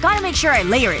looks. Gotta make sure I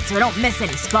layer it so I don't miss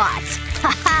any spots.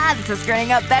 Haha, this is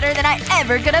turning out better than I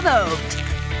ever could have hoped.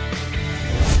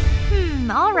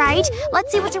 Alright.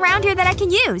 Let's see what's around here that I can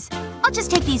use. I'll just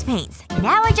take these paints.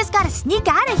 Now I just gotta sneak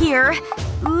out of here.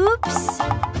 Oops.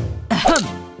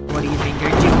 What do you think you're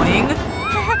doing?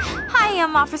 Hi,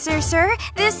 officer, sir.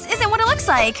 This isn't what it looks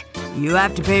like. You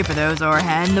have to pay for those or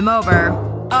hand them over.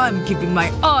 I'm keeping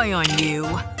my eye on you.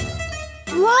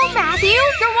 Whoa, Matthew!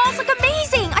 Your walls look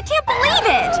amazing! I can't believe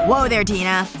it! Whoa there,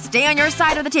 Tina. Stay on your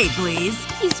side of the tape, please.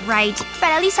 He's right. But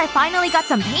at least I finally got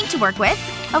some paint to work with.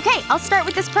 Okay, I'll start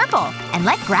with this purple. And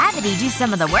let gravity do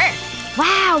some of the work.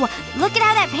 Wow! Look at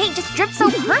how that paint just drips so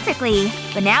perfectly.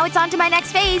 But now it's on to my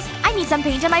next phase. I need some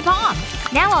paint on my palm.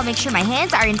 Now I'll make sure my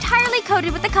hands are entirely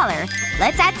coated with the color.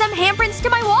 Let's add some handprints to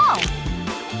my wall.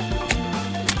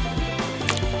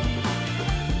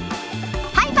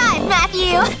 High five,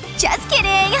 Matthew! Just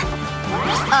kidding!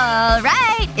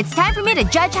 Alright, it's time for me to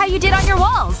judge how you did on your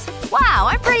walls. Wow,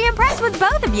 I'm pretty impressed with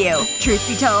both of you. Truth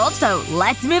be told, so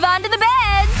let's move on to the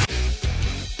beds!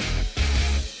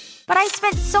 But I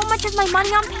spent so much of my money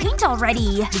on paint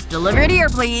already. Just deliver it here,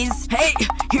 please. Hey,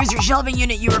 here's your shelving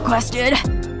unit you requested.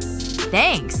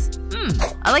 Thanks.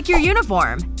 I like your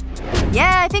uniform.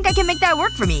 Yeah, I think I can make that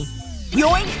work for me.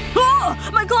 Yoink! Oh!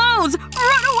 My clothes!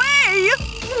 Run away!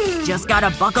 Just gotta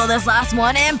buckle this last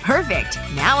one and perfect.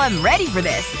 Now I'm ready for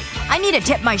this. I need to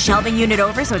tip my shelving unit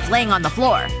over so it's laying on the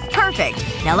floor. Perfect.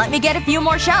 Now let me get a few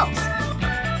more shelves.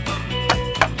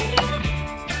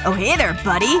 Oh hey there,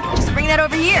 buddy. Just bring that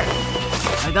over here.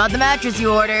 I got the mattress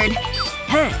you ordered.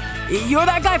 Hey, you're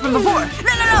that guy from before.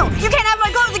 No! You can't have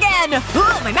my clothes again!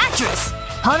 Oh, my mattress!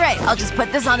 Alright, I'll just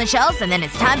put this on the shelves and then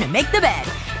it's time to make the bed.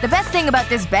 The best thing about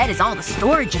this bed is all the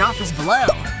storage it offers below.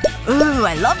 Ooh,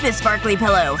 I love this sparkly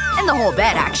pillow. And the whole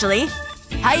bed, actually.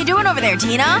 How you doing over there,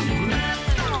 Tina?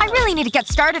 I really need to get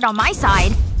started on my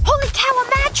side. Holy cow, a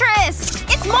mattress!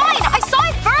 It's mine! I saw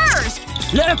it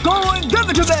first! Let go and give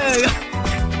it to me!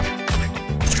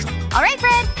 Alright,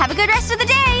 Fred. Have a good rest of the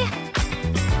day!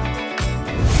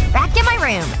 Back in my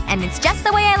room. And it's just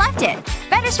the way I left it.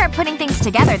 Better start putting things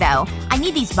together, though. I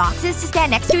need these boxes to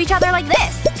stand next to each other like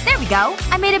this. There we go.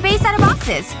 I made a base out of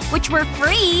boxes. Which were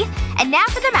free. And now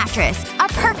for the mattress. A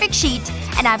perfect sheet.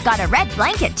 And I've got a red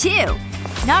blanket, too.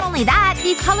 Not only that,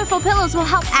 these colorful pillows will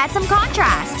help add some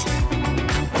contrast.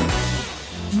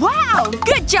 Wow!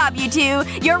 Good job, you two!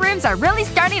 Your rooms are really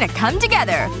starting to come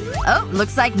together. Oh,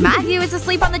 looks like Matthew is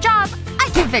asleep on the job. I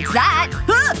can fix that.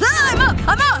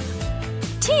 I'm up!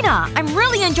 Tina, I'm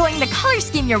really enjoying the color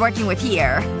scheme you're working with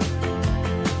here.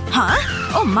 Huh?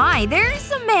 Oh my, there's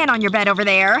a man on your bed over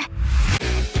there.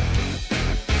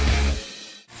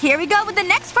 Here we go with the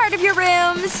next part of your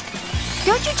rooms.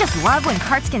 Don't you just love when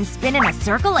carts can spin in a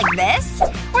circle like this?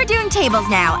 We're doing tables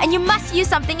now, and you must use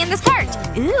something in this cart.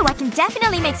 Ooh, I can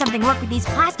definitely make something work with these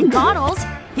plastic bottles.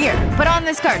 Here, put on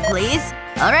this cart, please.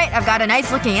 Alright, I've got a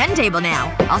nice looking end table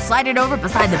now. I'll slide it over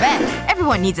beside the bed.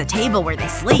 Everyone needs a table where they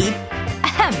sleep.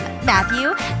 Ahem,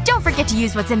 Matthew, don't forget to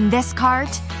use what's in this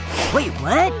cart. Wait,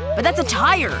 what? But that's a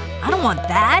tire. I don't want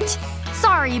that.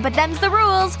 Sorry, but them's the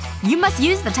rules. You must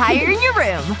use the tire in your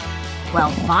room. Well,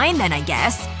 fine then, I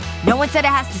guess. No one said it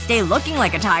has to stay looking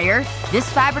like a tire. This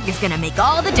fabric is gonna make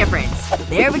all the difference.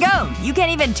 There we go. You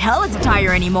can't even tell it's a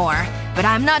tire anymore. But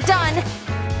I'm not done.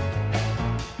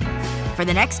 For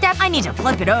the next step, I need to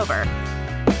flip it over.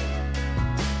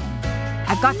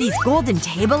 I've got these golden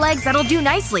table legs that'll do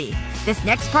nicely. This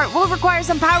next part will require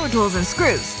some power tools and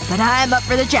screws. But I'm up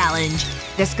for the challenge.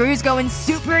 The screws go in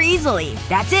super easily.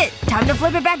 That's it. Time to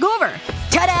flip it back over.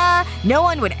 Ta-da! No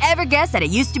one would ever guess that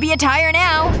it used to be a tire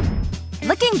now.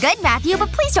 Looking good, Matthew,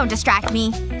 but please don't distract me.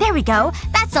 There we go.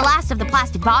 That's the last of the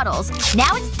plastic bottles.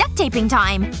 Now it's duct taping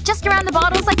time. Just around the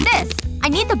bottles like this. I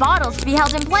need the bottles to be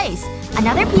held in place.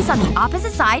 Another piece on the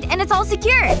opposite side and it's all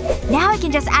secured. Now I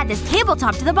can just add this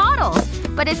tabletop to the bottles.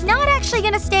 But it's not actually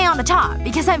gonna stay on the top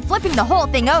because I'm flipping the whole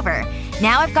thing over.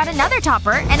 Now I've got another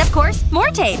topper, and of course, more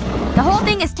tape. The whole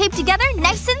thing is taped together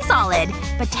nice and solid.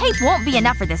 But tape won't be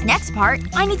enough for this next part.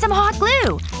 I need some hot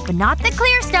glue. But not the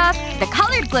clear stuff. The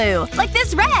colored glue. Like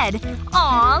this red.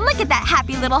 Aw, look at that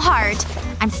happy little heart.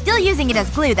 I'm still using it as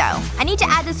glue, though. I need to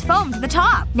add this foam to the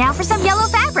top. Now for some yellow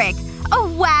fabric.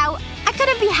 Oh wow. I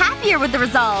couldn't be happier with the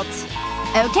result.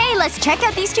 Okay, let's check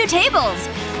out these two tables.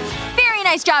 Very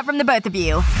nice job from the both of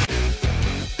you.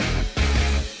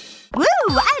 Woo!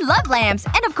 I love lamps!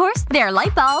 And of course, they're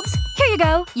light bulbs. Here you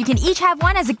go. You can each have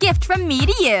one as a gift from me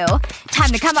to you. Time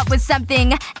to come up with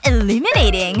something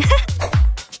illuminating.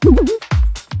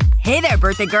 Hey there,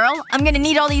 birthday girl. I'm gonna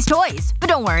need all these toys. But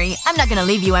don't worry, I'm not gonna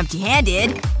leave you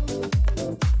empty-handed.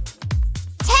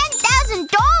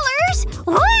 $10,000?!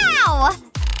 Wow!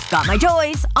 Got my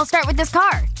toys. I'll start with this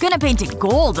car. Gonna paint it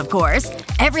gold, of course.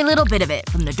 Every little bit of it,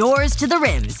 from the doors to the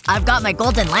rims. I've got my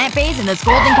golden lamp base and this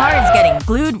golden car is getting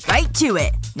glued right to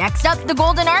it. Next up, the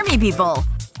golden army people.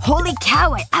 Holy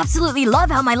cow, I absolutely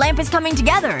love how my lamp is coming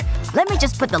together. Let me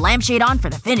just put the lampshade on for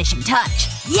the finishing touch.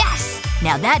 Yes!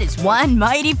 Now that is one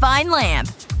mighty fine lamp.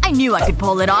 I knew I could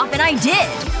pull it off, and I did.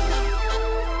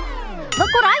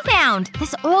 Look what I found!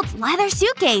 This old leather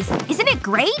suitcase. Isn't it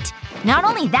great? Not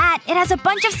only that, it has a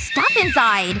bunch of stuff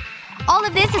inside. All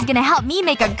of this is gonna help me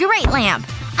make a great lamp.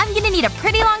 I'm gonna need a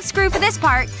pretty long screw for this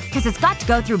part, because it's got to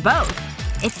go through both.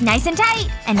 It's nice and tight.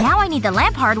 And now I need the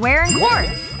lamp hardware and cord.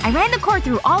 I ran the cord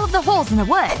through all of the holes in the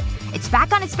wood. It's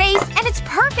back on its base, and it's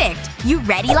perfect! You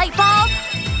ready, light bulb?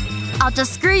 I'll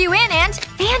just screw you in and…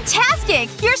 Fantastic!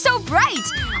 You're so bright!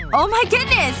 Oh my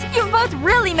goodness! You both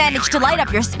really managed to light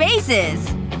up your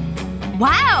spaces!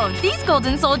 Wow! These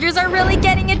golden soldiers are really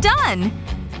getting it done!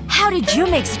 How did you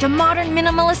make such a modern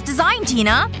minimalist design,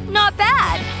 Tina? Not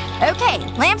bad! Okay,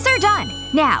 lamps are done.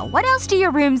 Now, what else do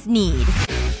your rooms need?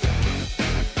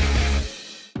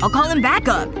 I'll call him back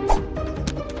up.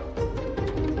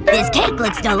 This cake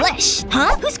looks delish.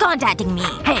 Huh? Who's contacting me?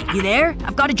 Hey, you there?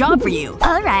 I've got a job for you.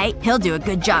 Alright. He'll do a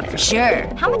good job for sure.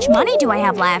 How much money do I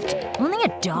have left? Only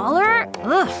 $1?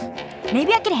 Ugh.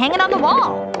 Maybe I could hang it on the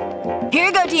wall. Here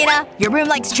you go, Tina. Your room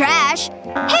likes trash.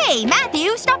 Hey,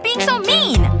 Matthew! Stop being so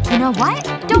mean! You know what?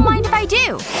 Don't mind if I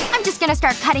do. I'm just gonna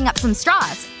start cutting up some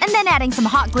straws. And then adding some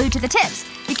hot glue to the tips.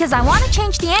 Because I want to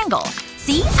change the angle.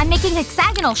 See? I'm making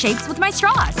hexagonal shapes with my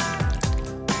straws.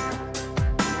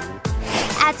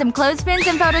 Add some clothespins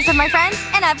and photos of my friends,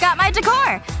 and I've got my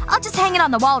decor! I'll just hang it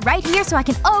on the wall right here so I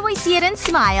can always see it and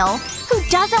smile. Who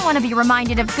doesn't want to be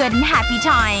reminded of good and happy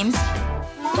times?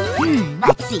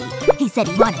 Let's see. He said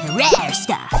he wanted the rare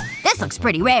stuff. This looks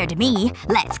pretty rare to me.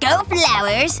 Let's go,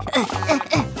 flowers!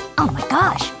 Oh my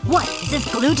gosh. What? Is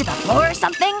this glued to the floor or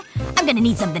something? I'm gonna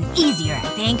need something easier, I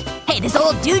think. Hey, this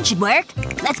old dude should work.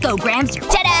 Let's go, Grams.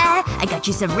 Ta-da! I got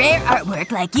you some rare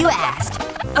artwork like you asked.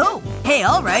 Oh, hey,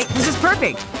 alright. This is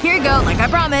perfect. Here you go, like I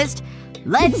promised.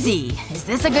 Let's see. Is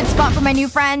this a good spot for my new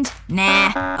friend?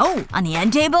 Nah. Oh, on the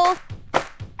end table?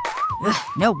 Ugh,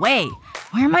 no way.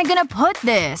 Where am I gonna put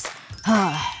this?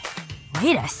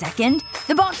 Wait a second.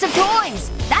 The box of toys!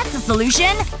 That's the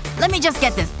solution! Let me just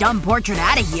get this dumb portrait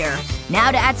out of here.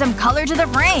 Now to add some color to the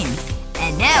frame.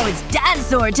 And now it's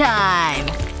dinosaur time!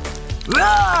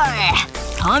 Roar!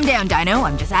 Calm down, Dino.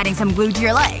 I'm just adding some glue to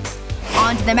your legs.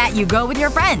 Onto the mat you go with your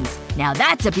friends. Now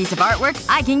that's a piece of artwork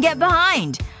I can get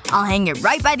behind. I'll hang it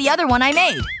right by the other one I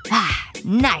made. Ah,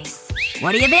 nice.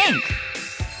 What do you think?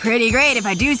 Pretty great if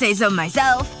I do say so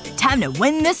myself. Time to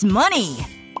win this money!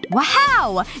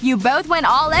 Wow! You both went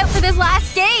all out for this last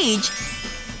stage!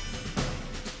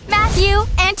 Matthew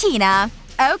and Tina.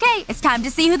 Okay, it's time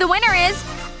to see who the winner is.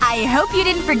 I hope you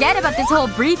didn't forget about this whole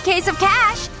briefcase of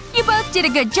cash. You both did a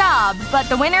good job, but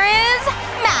the winner is…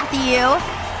 Matthew!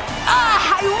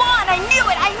 Ah! I won! I knew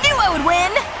it! I knew I would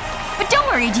win! But don't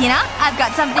worry, Tina. I've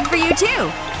got something for you,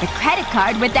 too. The credit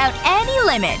card without any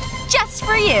limit. Just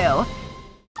for you.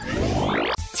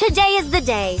 Today is the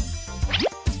day.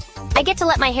 I get to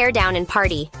let my hair down and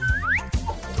party.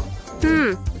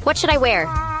 What should I wear?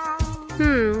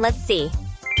 Let's see.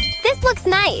 This looks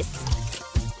nice.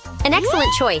 An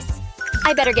excellent choice.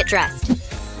 I better get dressed.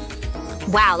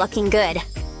 Wow, looking good.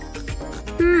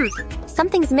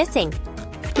 Something's missing.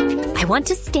 I want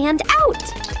to stand out.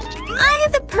 I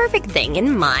have the perfect thing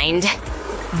in mind.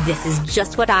 This is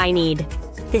just what I need.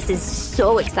 This is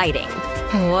so exciting.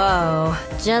 Whoa,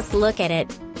 just look at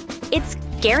it. It's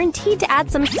guaranteed to add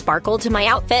some sparkle to my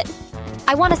outfit.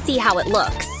 I want to see how it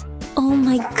looks. Oh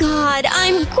my god,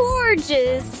 I'm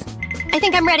gorgeous! I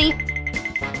think I'm ready.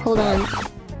 Hold on.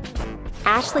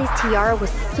 Ashley's tiara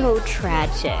was so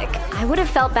tragic. I would have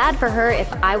felt bad for her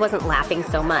if I wasn't laughing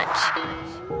so much.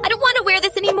 I don't want to wear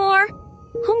this anymore.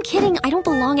 Oh, I'm kidding. I don't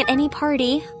belong at any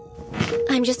party.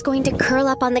 I'm just going to curl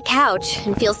up on the couch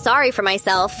and feel sorry for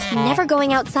myself. Never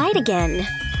going outside again.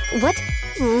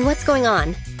 What's going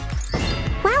on?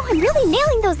 Wow, I'm really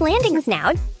nailing those landings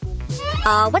now.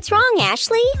 What's wrong,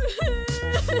 Ashley?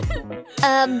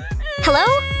 Hello?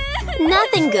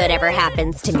 Nothing good ever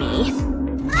happens to me.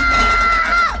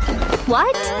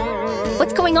 What?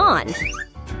 What's going on?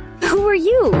 Who are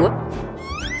you?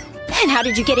 And how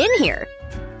did you get in here?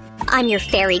 I'm your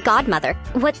fairy godmother.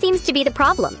 What seems to be the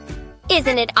problem?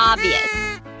 Isn't it obvious?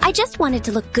 I just wanted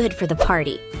to look good for the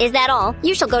party. Is that all?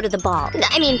 You shall go to the ball.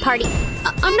 I mean, party.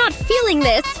 I'm not feeling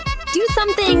this. Do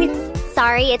something.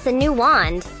 Sorry, it's a new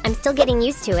wand. I'm still getting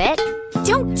used to it.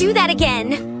 Don't do that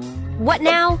again. What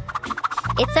now?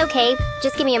 It's okay.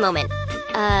 Just give me a moment.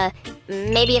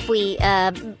 Maybe if we,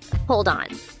 hold on.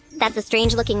 That's a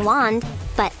strange-looking wand,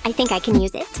 but I think I can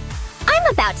use it. I'm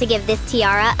about to give this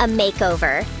tiara a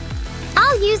makeover.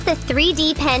 I'll use the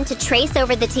 3D pen to trace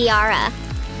over the tiara.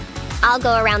 I'll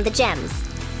go around the gems.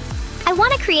 I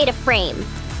want to create a frame.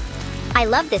 I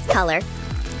love this color.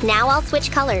 Now I'll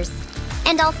switch colors.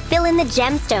 And I'll fill in the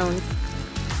gemstones.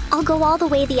 I'll go all the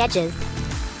way the edges.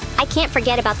 I can't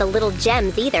forget about the little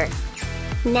gems either.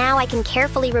 Now I can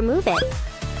carefully remove it.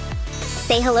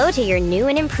 Say hello to your new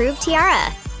and improved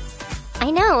tiara. I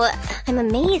know, I'm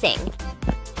amazing.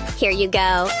 Here you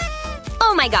go.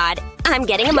 Oh my god, I'm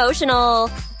getting emotional.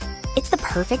 It's the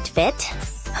perfect fit.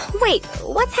 Wait,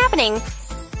 what's happening?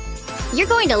 You're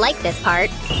going to like this part.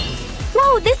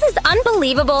 Whoa, this is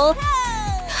unbelievable.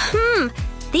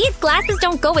 These glasses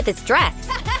don't go with this dress.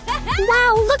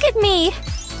 Wow, look at me.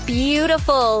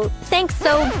 Beautiful. Thanks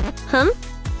so…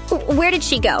 Where did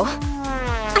she go?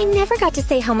 I never got to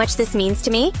say how much this means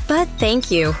to me, but thank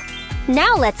you.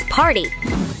 Now let's party.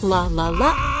 La la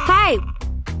la. Hi.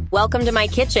 Welcome to my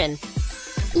kitchen.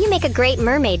 You make a great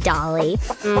mermaid, Dolly.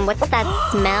 What's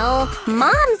that smell?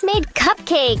 Mom's made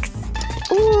cupcakes.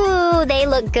 Ooh, they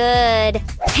look good.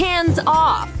 Hands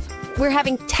off! We're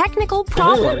having technical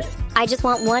problems. I just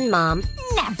want one, Mom.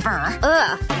 Never.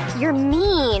 Ugh, you're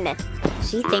mean.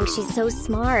 She thinks she's so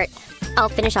smart. I'll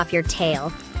finish off your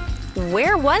tail.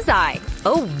 Where was I?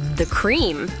 Oh, the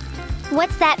cream.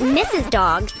 What's that, Mrs.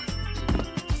 Dog?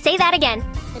 Say that again.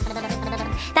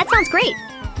 That sounds great.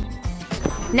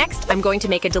 Next, I'm going to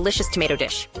make a delicious tomato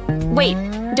dish. Wait,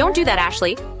 don't do that,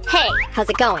 Ashley. Hey, how's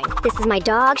it going? This is my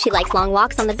dog. She likes long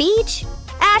walks on the beach.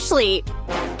 Ashley!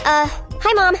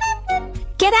 Hi, Mom.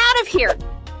 Get out of here!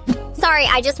 Sorry,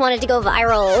 I just wanted to go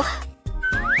viral.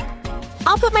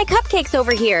 I'll put my cupcakes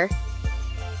over here.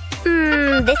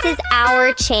 This is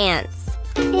our chance.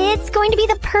 It's going to be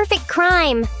the perfect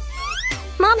crime.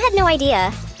 Mom had no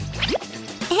idea.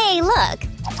 Hey, look.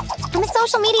 I'm a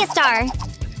social media star.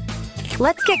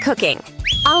 Let's get cooking.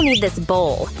 I'll need this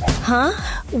bowl. Huh?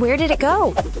 Where did it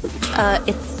go?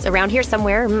 It's around here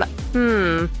somewhere.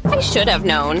 I should have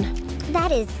known.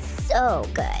 That is so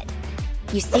good.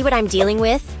 You see what I'm dealing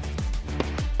with?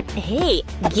 Hey,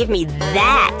 give me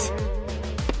that!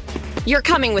 You're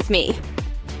coming with me.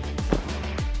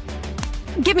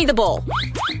 Give me the bowl.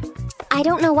 I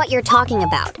don't know what you're talking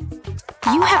about.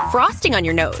 You have frosting on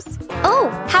your nose. Oh,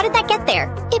 how did that get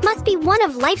there? It must be one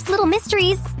of life's little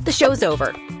mysteries. The show's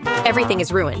over. Everything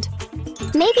is ruined.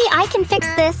 Maybe I can fix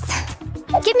this.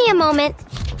 Give me a moment.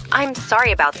 I'm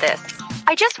sorry about this.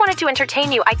 I just wanted to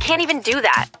entertain you. I can't even do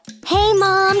that. Hey,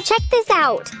 Mom, check this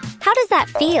out. How does that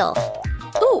feel?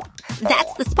 Ooh,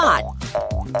 that's the spot.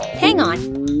 Hang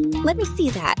on. Let me see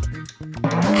that.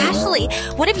 Ashley,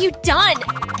 what have you done?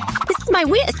 This is my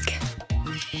whisk.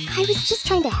 I was just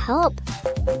trying to help.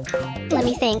 Let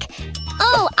me think.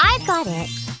 Oh, I've got it.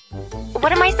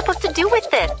 What am I supposed to do with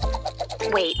this?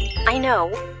 Wait, I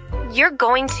know. You're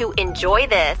going to enjoy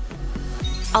this.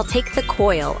 I'll take the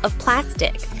coil of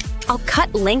plastic. I'll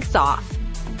cut lengths off.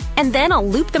 And then I'll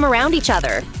loop them around each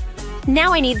other.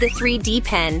 Now I need the 3D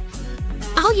pen.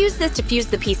 I'll use this to fuse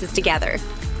the pieces together.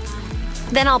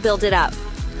 Then I'll build it up.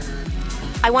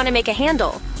 I want to make a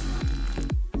handle.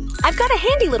 I've got a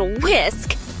handy little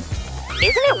whisk.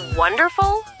 Isn't it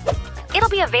wonderful? It'll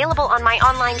be available on my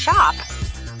online shop.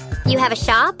 You have a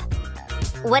shop?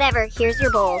 Whatever, here's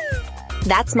your bowl.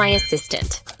 That's my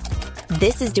assistant.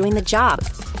 This is doing the job.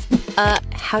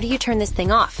 How do you turn this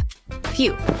thing off?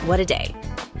 Phew, what a day.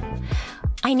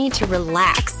 I need to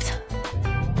relax.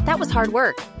 That was hard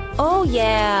work. Oh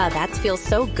yeah, that feels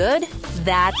so good.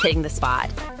 That's hitting the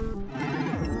spot.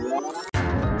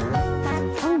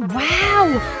 Oh,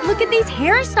 wow! Look at these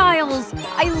hairstyles!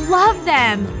 I love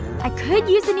them! I could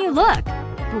use a new look.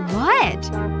 But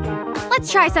what?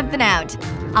 Let's try something out.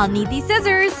 I'll need these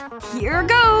scissors. Here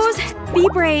goes. Be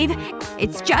brave.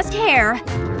 It's just hair.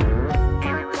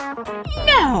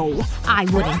 No! I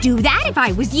wouldn't do that if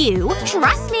I was you.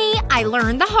 Trust me, I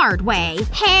learned the hard way.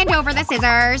 Hand over the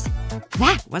scissors.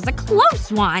 That was a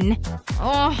close one.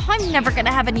 Oh, I'm never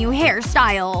gonna have a new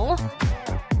hairstyle.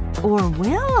 Or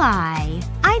will I?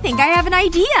 I think I have an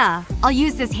idea. I'll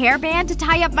use this hairband to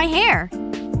tie up my hair.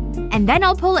 And then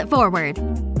I'll pull it forward.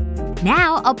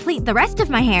 Now I'll pleat the rest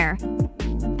of my hair.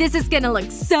 This is gonna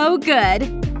look so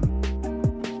good.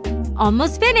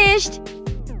 Almost finished.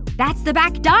 That's the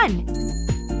back done.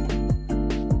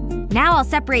 Now I'll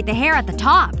separate the hair at the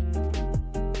top.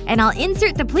 And I'll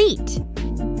insert the pleat.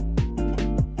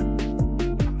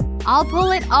 I'll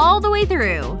pull it all the way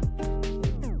through.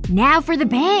 Now for the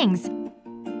bangs.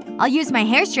 I'll use my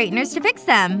hair straighteners to fix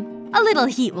them. A little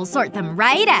heat will sort them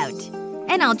right out.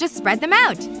 And I'll just spread them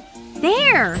out.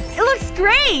 There! It looks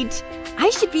great! I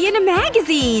should be in a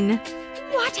magazine!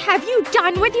 What have you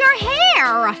done with your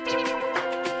hair?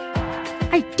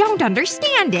 I don't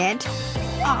understand it.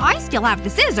 I still have the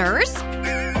scissors.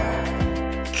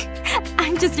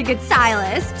 I'm just a good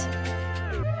stylist.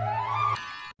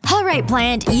 Alright,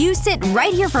 plant. You sit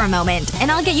right here for a moment,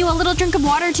 and I'll get you a little drink of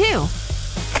water, too.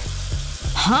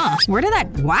 Huh. Where did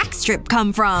that wax strip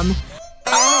come from?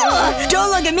 Oh,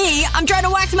 don't look at me! I'm trying to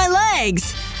wax my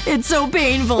legs! It's so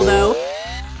painful, though.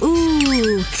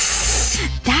 Ooh.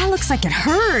 That looks like it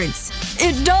hurts.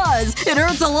 It does! It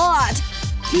hurts a lot!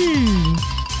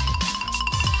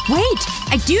 Wait!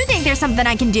 I do think there's something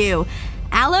I can do.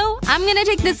 Aloe, I'm gonna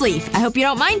take this leaf. I hope you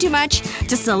don't mind too much.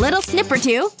 Just a little snip or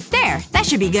two. There. That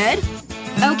should be good.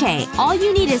 Okay. All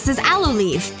you need is this aloe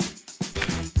leaf.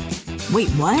 Wait,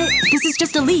 what? This is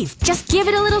just a leaf. Just give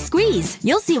it a little squeeze.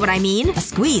 You'll see what I mean. A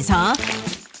squeeze, huh?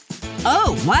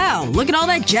 Oh, wow. Look at all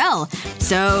that gel.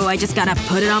 So, I just gotta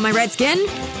put it on my red skin?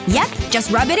 Yep.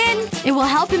 Just rub it in. It will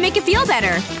help and make it feel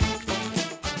better.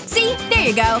 See? There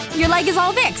you go. Your leg is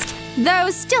all fixed. Though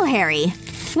still hairy.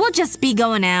 We'll just be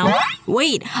going now.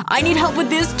 Wait. I need help with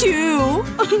this, too.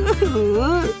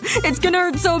 It's gonna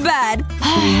hurt so bad.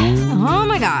 Oh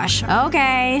my gosh.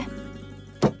 Okay.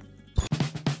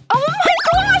 Oh my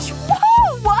gosh!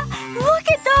 Whoa! Look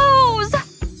at those!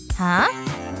 Huh?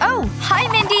 Oh, hi,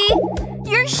 Mindy.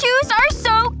 Your shoes are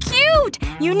so cute!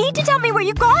 You need to tell me where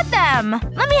you got them.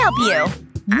 Let me help you.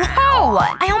 Whoa!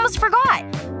 I almost forgot.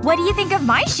 What do you think of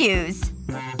my shoes?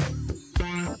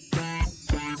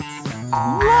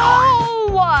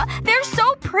 Whoa! They're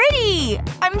so pretty!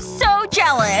 I'm so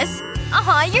jealous.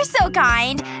 Uh-huh, you're so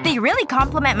kind. They really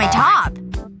compliment my top.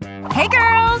 Hey,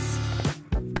 girls!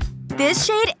 This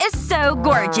shade is so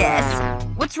gorgeous.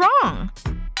 What's wrong?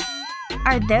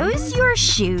 Are those your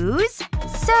shoes?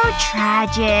 So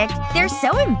tragic. They're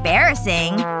so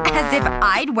embarrassing. As if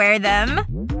I'd wear them.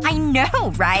 I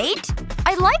know, right?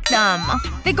 I like them.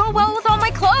 They go well with all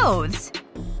my clothes.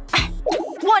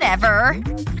 Whatever.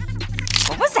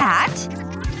 What was that?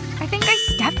 I think I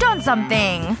stepped on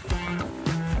something.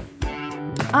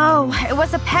 Oh, it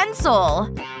was a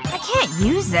pencil. I can't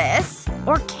use this.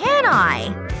 Or can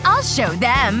I? I'll show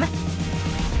them.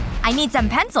 I need some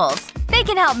pencils. They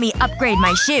can help me upgrade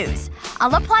my shoes.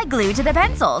 I'll apply glue to the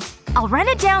pencils. I'll run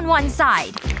it down one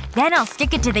side. Then I'll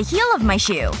stick it to the heel of my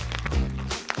shoe.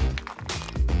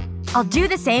 I'll do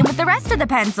the same with the rest of the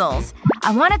pencils.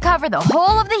 I want to cover the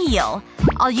whole of the heel.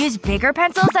 I'll use bigger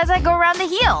pencils as I go around the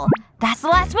heel. That's the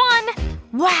last one!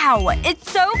 Wow!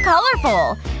 It's so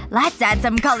colorful! Let's add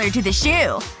some color to the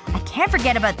shoe. I can't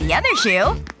forget about the other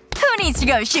shoe. Who needs to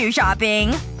go shoe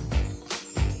shopping?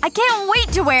 I can't wait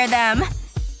to wear them!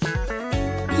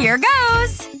 Here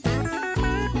goes!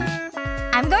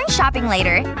 I'm going shopping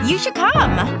later. You should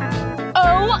come.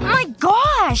 Oh my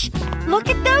gosh! Look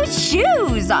at those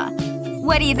shoes!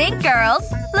 What do you think, girls?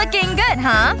 Looking good,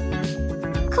 huh?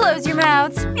 Close your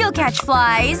mouths. You'll catch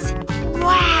flies.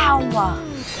 Wow!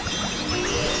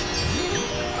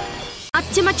 Not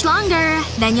too much longer.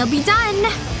 Then you'll be done.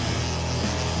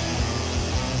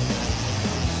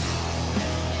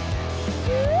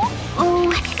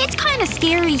 Oh, it's kinda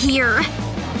scary here.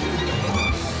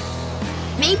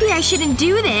 Maybe I shouldn't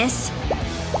do this.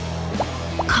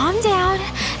 Calm down.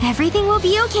 Everything will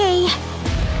be okay.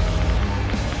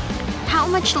 How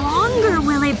much longer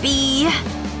will it be?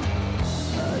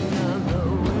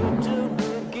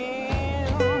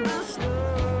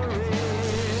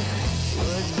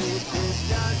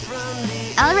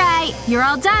 Alright, you're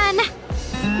all done.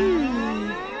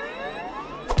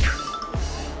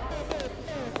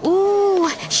 Ooh,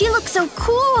 she looks so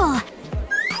cool.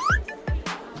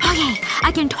 Okay,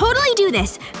 I can totally do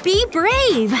this. Be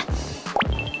brave.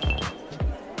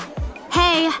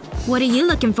 Hey, what are you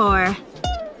looking for?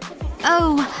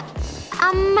 Oh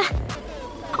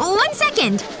 1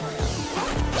 second!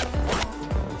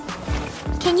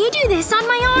 Can you do this on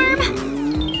my arm?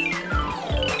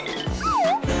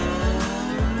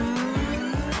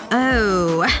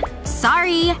 Oh.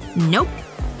 Sorry. Nope.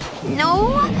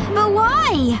 No? But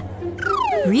why?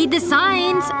 Read the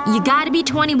signs. You gotta be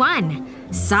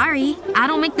 21. Sorry. I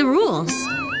don't make the rules.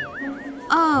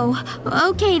 Oh.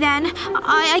 Okay then.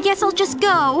 I guess I'll just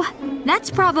go.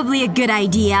 That's probably a good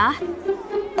idea.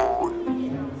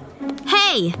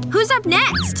 Hey! Who's up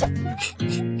next?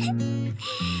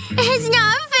 It's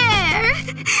not fair!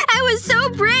 I was so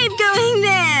brave going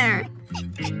there!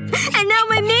 And now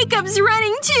my makeup's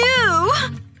running too!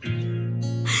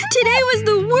 Today was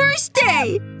the worst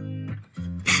day!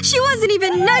 She wasn't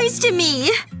even nice to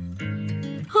me!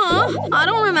 Huh? I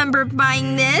don't remember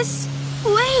buying this.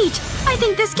 Wait! I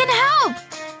think this can help!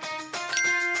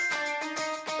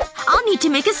 I'll need to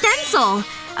make a stencil.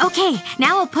 Okay,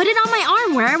 now I'll put it on my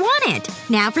arm where I want it.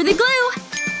 Now for the glue.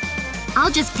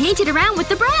 I'll just paint it around with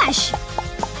the brush.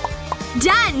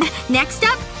 Done! Next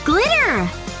up, glitter!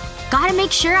 Gotta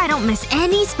make sure I don't miss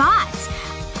any spots.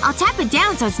 I'll tap it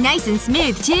down so it's nice and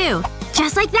smooth, too.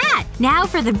 Just like that! Now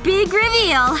for the big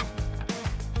reveal!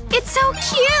 It's so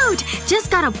cute!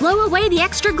 Just gotta blow away the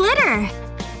extra glitter.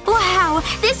 Wow!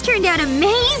 This turned out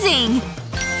amazing!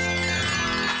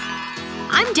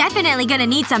 I'm definitely gonna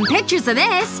need some pictures of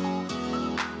this.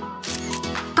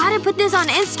 Gotta put this on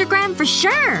Instagram for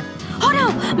sure. Oh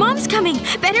no! Mom's coming!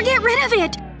 Better get rid of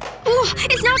it! Ooh,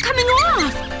 it's not coming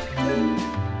off!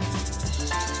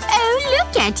 Oh,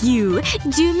 look at you!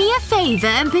 Do me a favor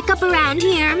and pick up around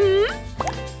here,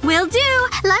 hmm? Will do!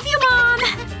 Love you, Mom!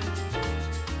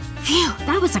 Phew,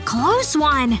 that was a close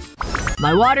one.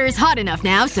 My water is hot enough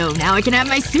now, so now I can have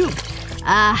my soup.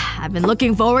 I've been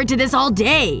looking forward to this all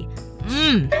day.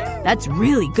 That's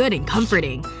really good and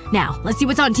comforting. Now, let's see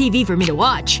what's on TV for me to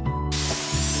watch.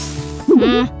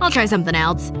 I'll try something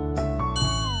else.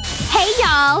 Hey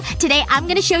y'all! Today I'm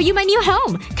gonna show you my new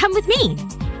home. Come with me.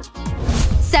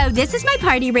 So this is my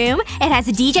party room. It has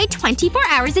a DJ 24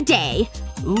 hours a day.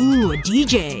 Ooh, a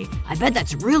DJ. I bet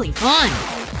that's really fun.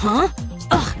 Huh?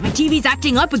 Ugh, my TV's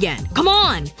acting up again. Come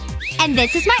on! And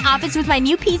this is my office with my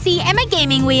new PC and my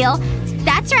gaming wheel.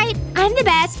 That's right, I'm the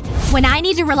best. When I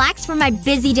need to relax from my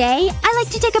busy day, I like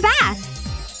to take a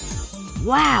bath.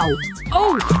 Wow.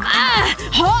 Oh!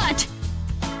 Hot!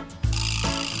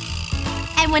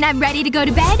 And when I'm ready to go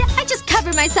to bed, I just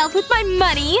cover myself with my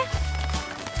money.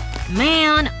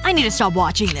 Man, I need to stop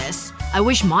watching this. I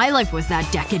wish my life was that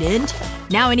decadent.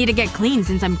 Now I need to get clean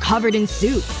since I'm covered in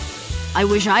soup. I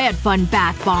wish I had fun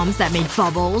bath bombs that made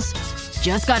bubbles.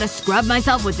 Just gotta scrub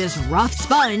myself with this rough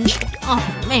sponge.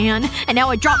 Oh man. And now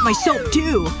I dropped my soap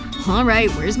too. Alright,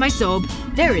 where's my soap?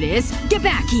 There it is. Get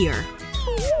back here.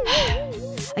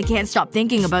 I can't stop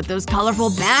thinking about those colorful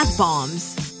bath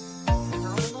bombs.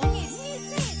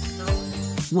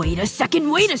 Wait a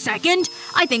second.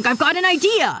 I think I've got an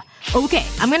idea! Okay,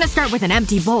 I'm gonna start with an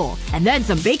empty bowl. And then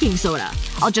some baking soda.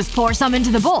 I'll just pour some into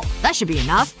the bowl. That should be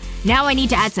enough. Now I need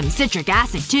to add some citric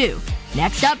acid too.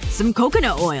 Next up, some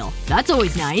coconut oil. That's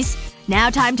always nice. Now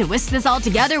time to whisk this all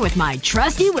together with my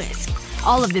trusty whisk.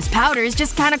 All of this powder is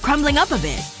just kinda crumbling up a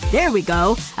bit. There we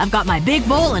go. I've got my big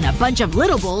bowl and a bunch of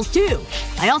little bowls too.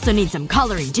 I also need some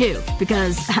coloring too,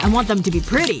 because I want them to be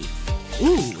pretty.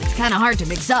 Ooh, it's kinda hard to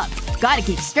mix up. Gotta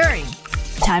keep stirring.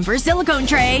 Time for a silicone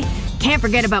tray. Can't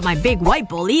forget about my big white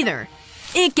bowl either.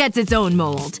 It gets its own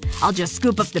mold. I'll just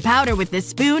scoop up the powder with this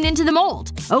spoon into the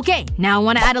mold. Okay, now I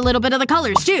want to add a little bit of the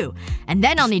colors too. And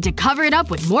then I'll need to cover it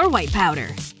up with more white powder.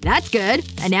 That's good.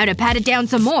 And now to pat it down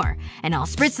some more. And I'll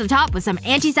spritz the top with some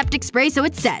antiseptic spray so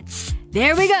it sets.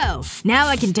 There we go. Now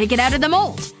I can take it out of the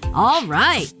mold.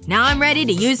 Alright. Now I'm ready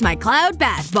to use my cloud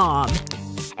bath bomb.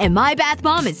 And my bath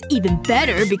bomb is even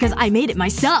better because I made it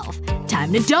myself.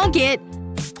 Time to dunk it.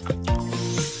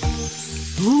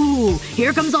 Ooh,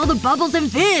 here comes all the bubbles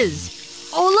and fizz!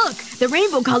 Oh look! The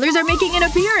rainbow colors are making an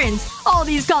appearance! All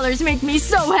these colors make me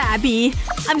so happy!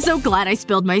 I'm so glad I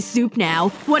spilled my soup now.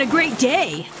 What a great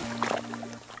day!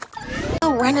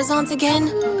 Oh, Renaissance again?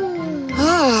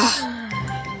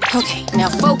 Okay, now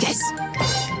focus.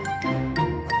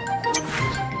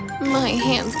 My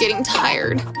hand's getting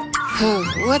tired.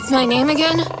 What's my name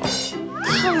again?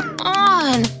 Come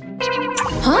on!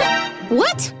 Huh?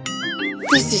 What?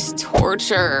 This is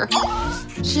torture.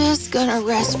 Just gonna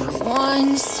rest for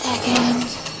 1 second.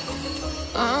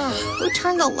 Who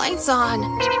turned the lights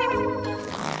on?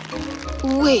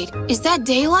 Wait, is that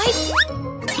daylight?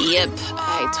 Yep,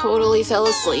 I totally fell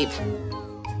asleep.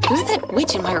 Who's that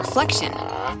witch in my reflection?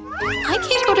 I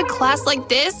can't go to class like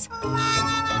this.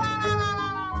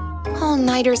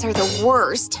 All-nighters are the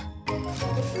worst.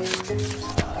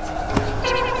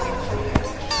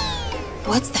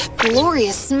 What's that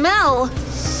glorious smell?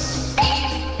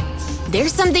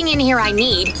 There's something in here I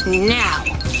need now.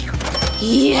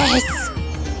 Yes!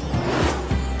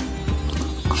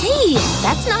 Hey,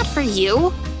 that's not for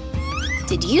you.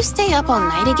 Did you stay up all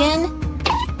night again?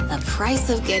 The price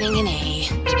of getting an A.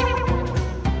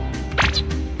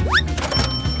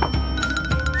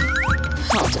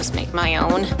 I'll just make my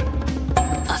own.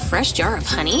 A fresh jar of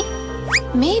honey?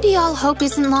 Maybe all hope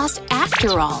isn't lost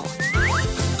after all.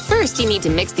 First, you need to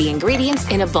mix the ingredients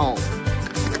in a bowl.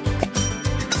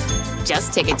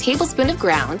 Just take a tablespoon of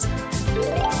grounds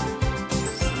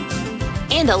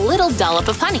and a little dollop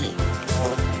of honey.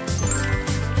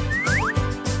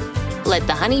 Let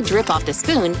the honey drip off the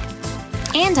spoon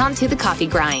and onto the coffee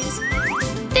grinds.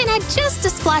 Then add just a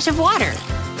splash of water.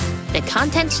 The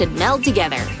contents should meld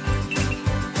together.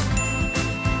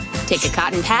 Take a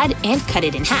cotton pad and cut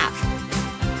it in half.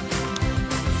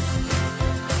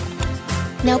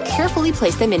 Now carefully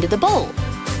place them into the bowl.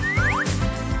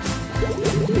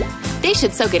 They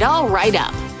should soak it all right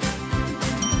up.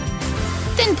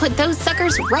 Then put those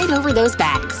suckers right over those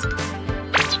bags.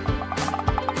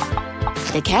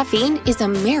 The caffeine is a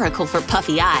miracle for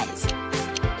puffy eyes.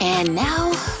 And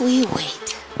now we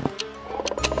wait.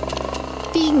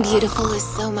 Being beautiful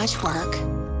is so much work.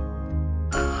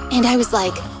 And I was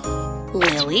like,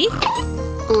 Lily?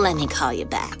 Let me call you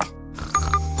back.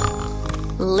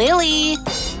 Lily!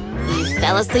 You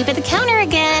fell asleep at the counter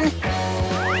again!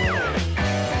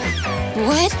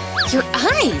 What? Your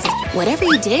eyes! Whatever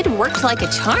you did worked like a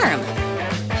charm.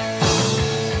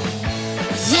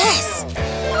 Yes!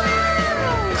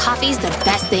 Coffee's the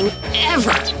best thing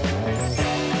ever!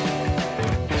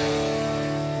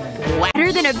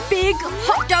 Better than a big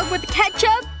hot dog with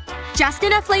ketchup? Just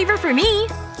enough flavor for me.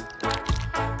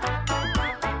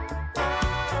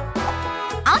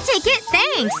 I'll take it,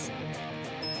 thanks.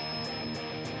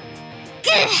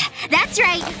 Gah, that's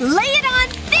right, lay it on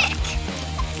thick!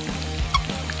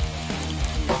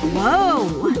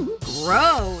 Whoa.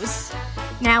 Gross.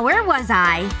 Now where was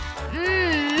I?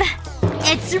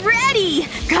 It's ready!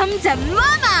 Come to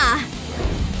mama!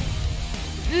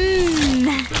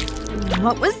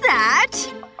 What was that?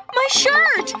 My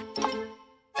shirt!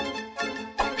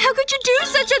 How could you do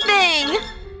such a thing?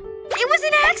 It was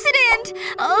an accident!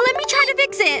 Let me try to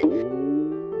fix it.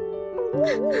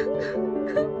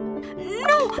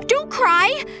 No, don't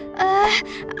cry!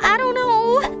 I don't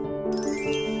know…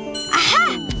 Aha!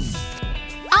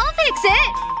 I'll fix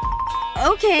it!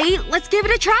 Okay, let's give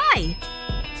it a try.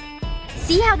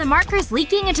 See how the marker's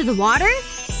leaking into the water?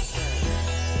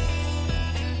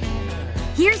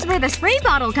 Here's where the spray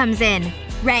bottle comes in.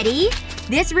 Ready?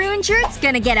 This ruined shirt's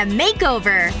gonna get a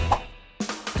makeover.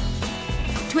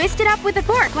 Twist it up with a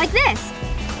fork like this.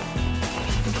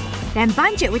 Then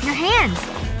bunch it with your hands.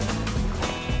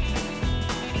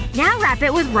 Now wrap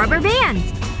it with rubber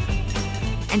bands.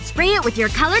 And spray it with your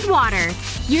colored water.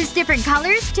 Use different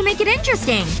colors to make it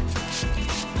interesting.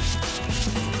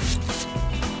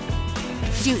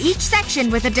 Do each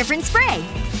section with a different spray.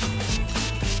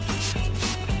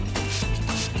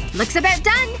 Looks about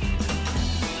done.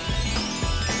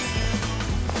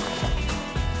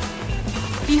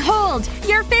 Behold,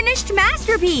 your finished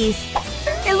masterpiece!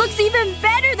 It looks even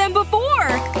better than before!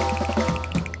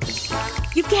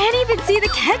 You can't even see the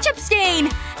ketchup stain!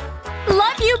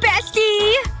 Love you,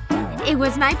 bestie! It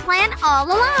was my plan all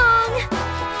along!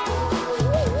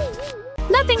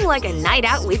 Nothing like a night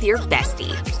out with your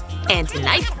bestie. And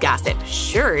tonight's gossip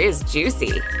sure is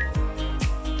juicy.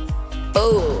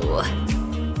 Oh.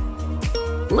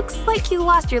 Looks like you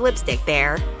lost your lipstick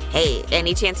there. Hey,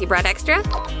 any chance you brought extra?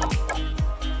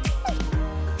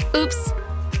 Oops.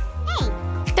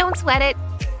 Hey, don't sweat it.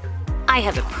 I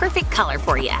have a perfect color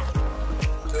for ya.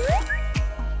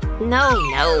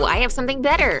 No, I have something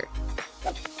better.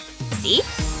 See?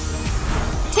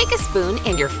 Take a spoon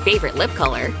and your favorite lip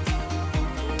color.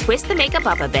 Twist the makeup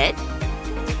up a bit.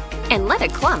 And let a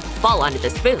clump fall onto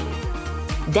the spoon.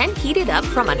 Then heat it up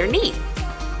from underneath.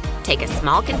 Take a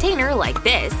small container like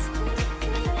this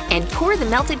and pour the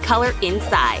melted color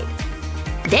inside.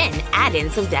 Then add in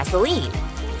some Vaseline.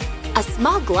 A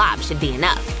small glob should be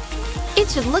enough. It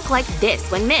should look like this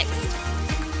when mixed.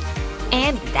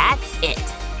 And that's it.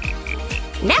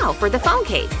 Now for the phone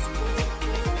case.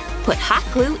 Put hot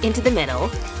glue into the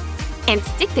middle and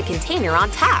stick the container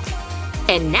on top.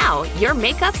 And now your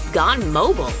makeup's gone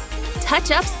mobile.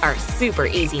 Touch-ups are super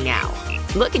easy now.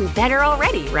 Looking better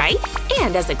already, right?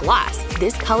 And as a gloss,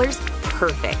 this color's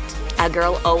perfect. A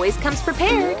girl always comes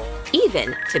prepared.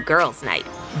 Even to girls' night.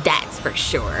 That's for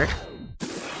sure.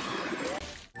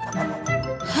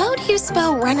 How do you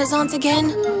spell Renaissance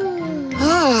again?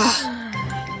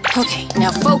 Okay,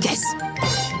 now focus.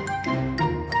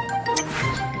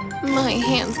 My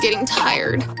hand's getting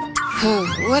tired.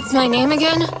 What's my name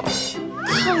again?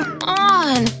 Come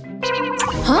on!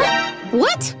 Huh?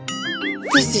 What?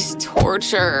 This is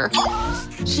torture.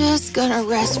 Just gonna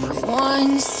rest for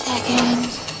 1 second.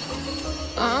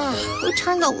 Who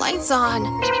turned the lights on?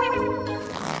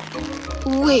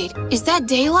 Wait, is that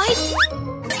daylight?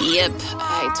 Yep,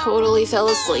 I totally fell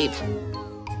asleep.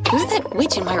 Who's that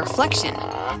witch in my reflection?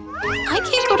 I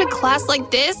can't go to class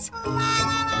like this.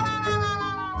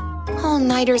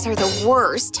 All-nighters are the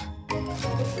worst.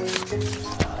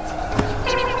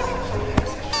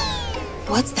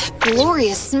 What's that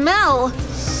glorious smell?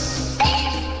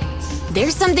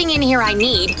 There's something in here I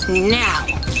need, now.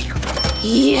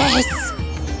 Yes!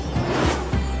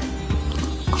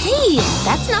 Hey,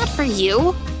 that's not for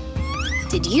you.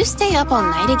 Did you stay up all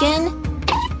night again?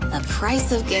 The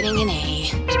price of getting an A.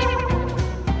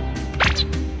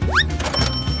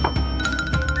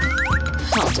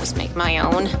 I'll just make my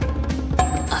own.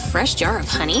 A fresh jar of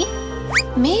honey?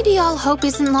 Maybe all hope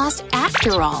isn't lost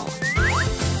after all.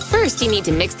 First, you need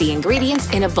to mix the ingredients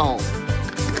in a bowl.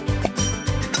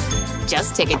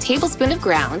 Just take a tablespoon of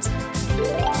grounds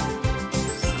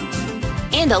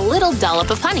and a little dollop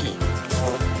of honey.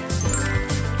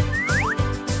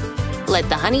 Let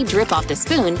the honey drip off the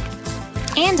spoon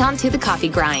and onto the coffee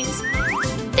grinds.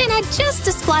 Then add just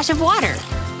a splash of water.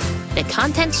 The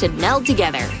contents should meld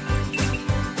together.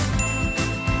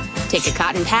 Take a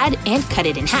cotton pad and cut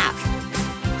it in half.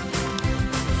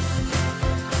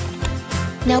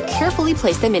 Now carefully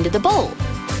place them into the bowl.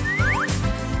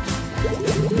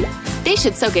 They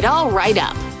should soak it all right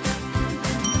up.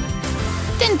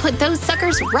 Then put those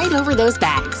suckers right over those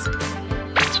bags.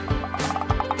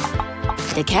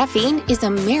 The caffeine is a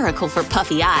miracle for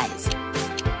puffy eyes.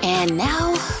 And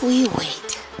now we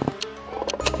wait.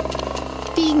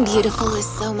 Being beautiful is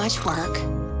so much work.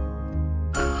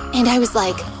 And I was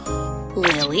like,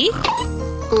 Lily?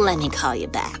 Let me call you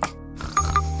back.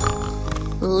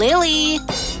 Lily!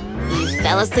 You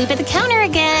fell asleep at the counter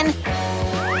again!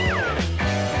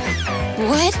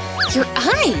 What? Your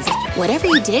eyes! Whatever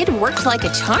you did worked like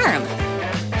a charm.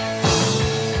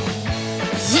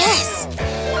 Yes!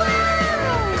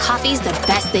 Coffee's the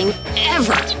best thing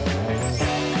ever!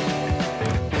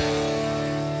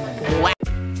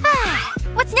 Wow.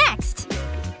 What's next?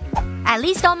 At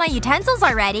least all my utensils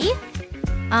are ready.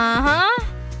 Uh-huh.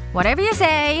 Whatever you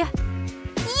say.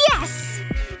 Yes!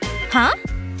 Huh?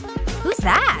 Who's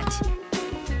that?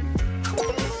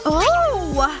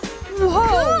 Oh! Whoa!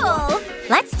 Cool!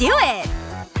 Let's do it!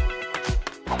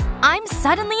 I'm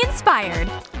suddenly inspired.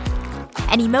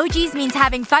 And emojis means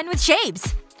having fun with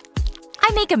shapes.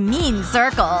 I make a mean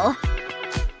circle.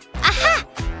 Aha!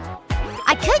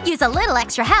 I could use a little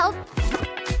extra help.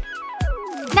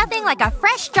 Nothing like a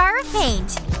fresh jar of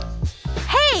paint.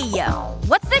 Hey!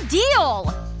 What's the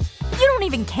deal? You don't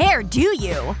even care, do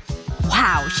you?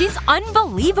 Wow, she's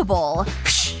unbelievable.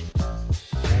 Psh.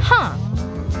 Huh.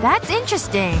 That's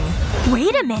interesting.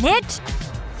 Wait a minute.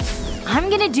 I'm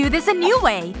gonna do this a new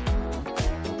way.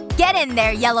 Get in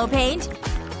there, yellow paint.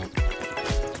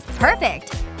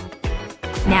 Perfect.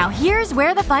 Now here's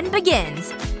where the fun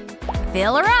begins.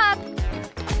 Fill her up.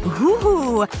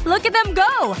 Ooh, look at them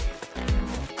go!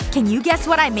 Can you guess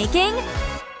what I'm making?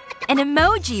 An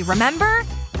emoji, remember?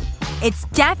 It's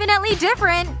definitely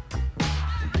different.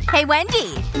 Hey,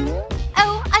 Wendy.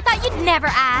 Oh, I thought you'd never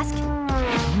ask.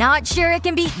 Not sure it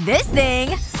can beat this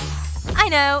thing. I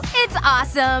know, it's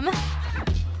awesome.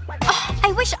 Oh,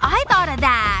 I wish I thought of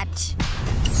that.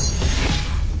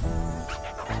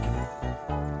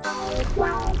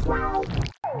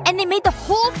 And they made the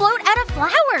whole float out of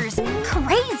flowers.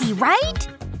 Crazy, right?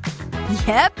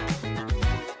 Yep.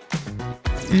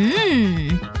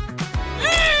 Mmm.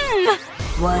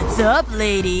 What's up,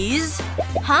 ladies?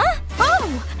 Huh?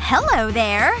 Oh, hello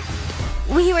there.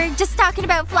 We were just talking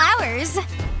about flowers.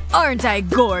 Aren't I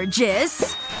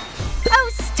gorgeous?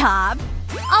 Oh, stop.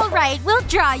 Alright, we'll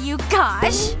draw you,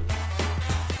 gosh.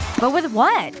 But with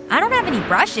what? I don't have any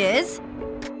brushes.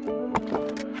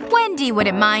 Wendy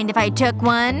wouldn't mind if I took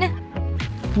one.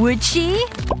 Would she?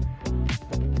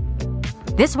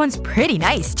 This one's pretty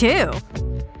nice, too.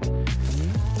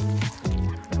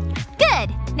 Good.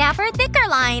 Now for a thicker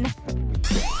line.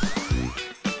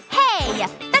 Hey!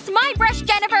 That's my brush,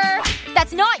 Jennifer!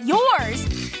 That's not yours!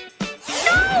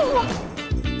 No!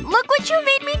 Look what you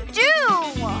made me do!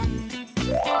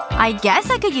 I guess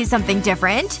I could use something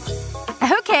different.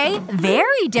 Okay,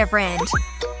 very different.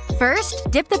 First,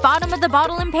 dip the bottom of the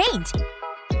bottle in paint.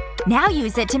 Now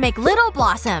use it to make little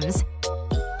blossoms.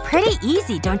 Pretty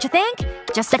easy, don't you think?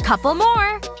 Just a couple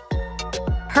more.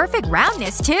 perfect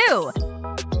roundness, too.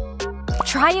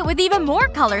 Try it with even more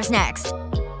colors next.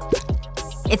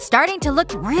 It's starting to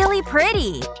look really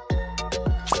pretty.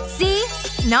 See?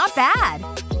 Not bad.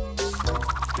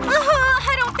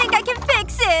 I don't think I can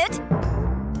fix it.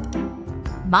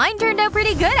 Mine turned out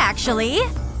pretty good, actually.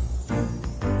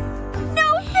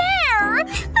 No fair!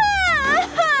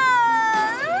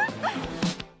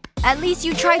 At least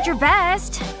you tried your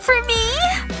best. For me?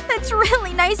 That's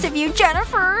really nice of you,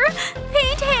 Jennifer.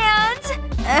 Paint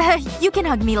hands. You can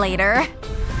hug me later.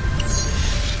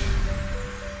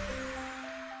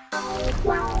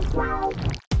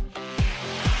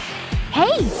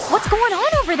 Hey! What's going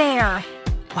on over there?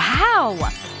 Wow!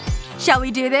 Shall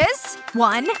we do this?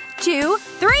 1, 2,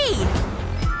 3!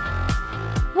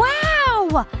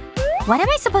 Wow! What am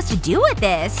I supposed to do with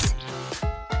this?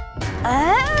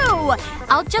 Oh!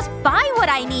 I'll just buy what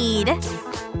I need.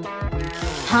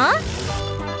 Huh?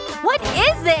 What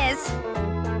is this?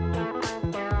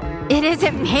 It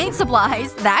isn't paint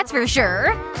supplies, that's for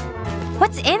sure.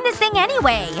 What's in this thing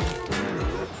anyway?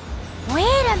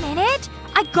 Wait a minute!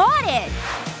 I got it!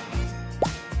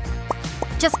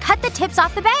 Just cut the tips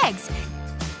off the bags.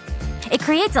 It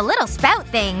creates a little spout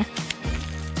thing.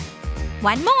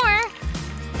 One more.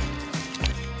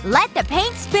 Let the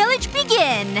paint spillage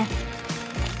begin.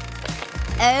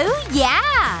 Oh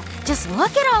yeah! Just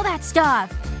look at all that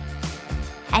stuff.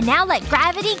 And now let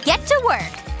gravity get to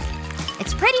work.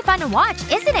 It's pretty fun to watch,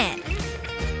 isn't it?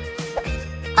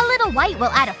 A little white will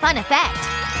add a fun effect.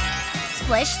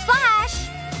 Splish splash!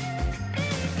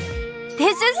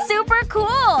 This is super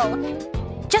cool!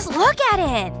 Just look at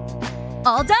it!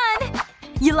 All done!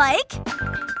 You like?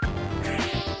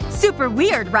 Super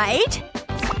weird, right?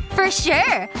 For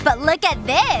sure! But look at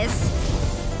this!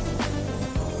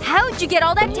 How'd you get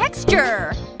all that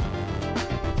texture?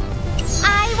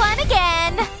 I won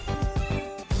again!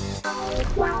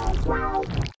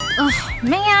 Ugh,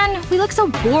 man. We look so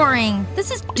boring. This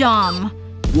is dumb.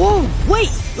 Whoa, wait!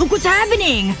 Look what's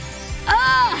happening!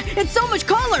 Ah! It's so much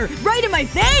color! Right in my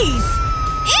face!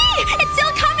 Eee! It's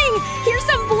still coming! Here's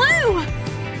some blue!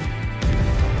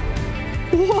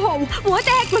 Whoa! What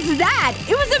the heck was that?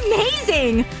 It was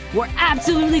amazing! We're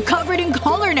absolutely covered in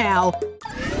color now!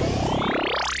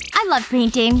 I love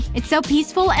painting. It's so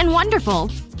peaceful and wonderful.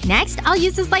 Next, I'll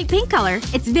use this light pink color.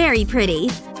 It's very pretty.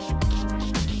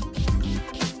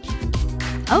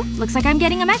 Oh, looks like I'm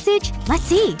getting a message. Let's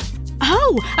see.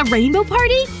 Oh! A rainbow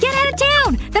party? Get out of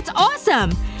town! That's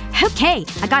awesome! Okay,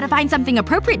 I gotta find something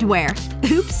appropriate to wear.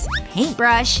 Oops.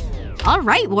 Paintbrush.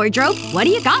 Alright, wardrobe. What do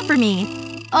you got for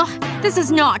me? Ugh, this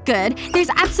is not good. There's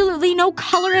absolutely no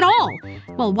color at all.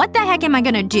 Well, what the heck am I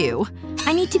gonna do?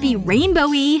 I need to be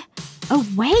rainbowy. Oh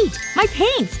wait! My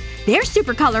paints! They're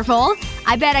super colorful.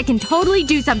 I bet I can totally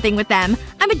do something with them.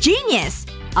 I'm a genius!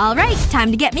 Alright,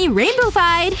 time to get me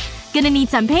rainbow-fied. Gonna need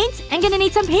some paints and gonna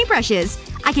need some paintbrushes.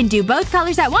 I can do both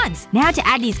colors at once. Now to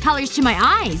add these colors to my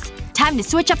eyes. Time to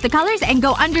switch up the colors and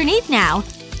go underneath now.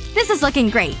 This is looking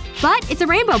great. But it's a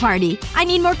rainbow party. I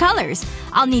need more colors.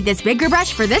 I'll need this bigger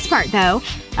brush for this part, though.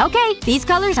 Okay, these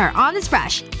colors are on this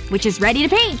brush. Which is ready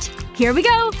to paint. Here we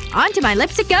go. Onto my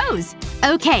lips it goes.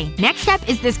 Okay, next step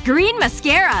is this green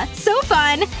mascara. So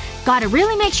fun! Gotta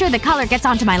really make sure the color gets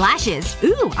onto my lashes.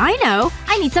 Ooh, I know.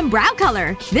 I need some brow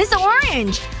color. This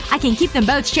orange! I can keep them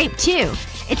both shaped, too.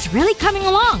 It's really coming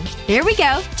along. There we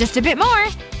go. Just a bit more.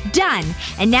 Done.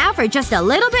 And now for just a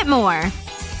little bit more.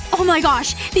 Oh my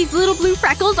gosh. These little blue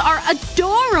freckles are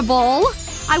adorable!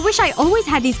 I wish I always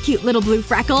had these cute little blue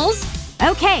freckles.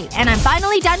 Okay, and I'm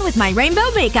finally done with my rainbow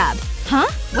makeup. Huh?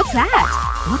 What's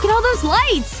that? Look at all those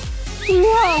lights!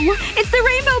 Whoa! It's the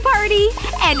rainbow party!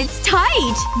 And it's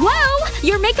tight! Whoa!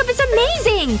 Your makeup is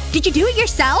amazing! Did you do it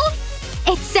yourself?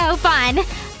 It's so fun!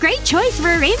 Great choice for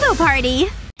a rainbow party!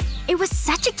 It was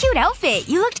such a cute outfit.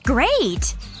 You looked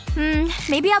great.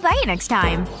 Maybe I'll buy it next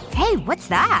time. Hey, what's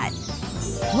that?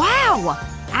 Wow!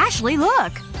 Ashley,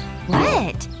 look!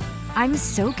 What? I'm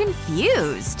so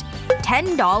confused.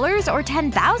 $10 or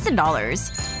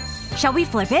 $10,000? Shall we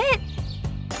flip it?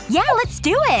 Yeah, let's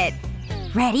do it!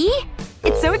 Ready?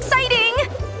 It's so exciting!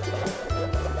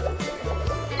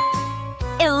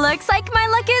 It looks like my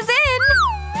luck is in!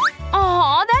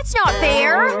 Aw, that's not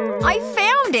fair! I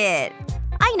found it!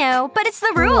 I know, but it's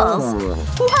the rules.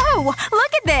 Whoa!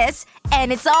 Look at this!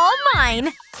 And it's all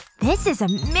mine! This is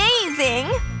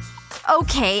amazing!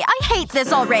 Okay, I hate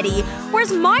this already.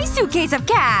 Where's my suitcase of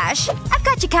cash? I've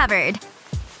got you covered.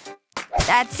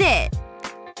 That's it.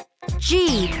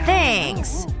 Gee,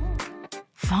 thanks.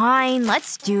 Fine,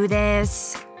 let's do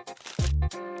this.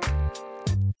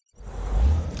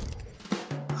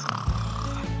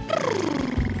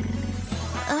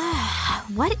 Ugh,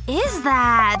 What is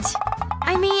that?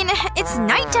 I mean, it's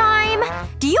nighttime!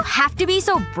 Do you have to be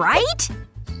so bright?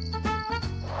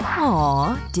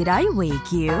 Aw, did I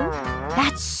wake you?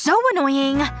 That's so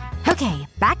annoying! Okay,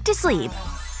 back to sleep.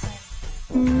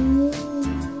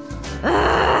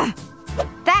 Ugh!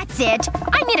 That's it!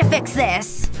 I need to fix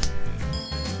this!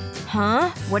 Huh?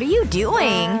 What are you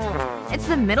doing? It's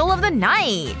the middle of the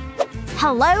night.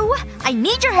 Hello? I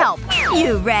need your help!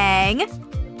 You rang!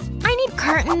 I need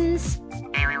curtains.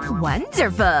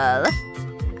 Wonderful.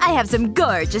 I have some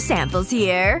gorgeous samples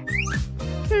here.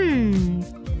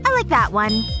 I like that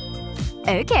one.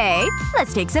 Okay,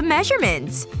 let's take some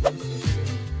measurements.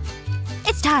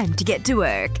 It's time to get to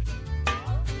work.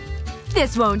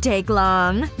 This won't take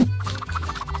long.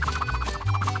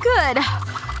 Good.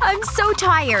 I'm so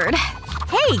tired.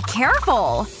 Hey,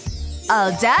 careful!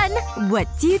 All done. What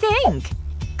do you think?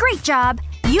 Great job.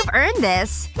 You've earned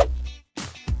this.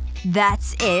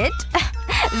 That's it?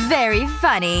 Very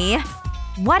funny.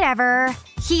 Whatever.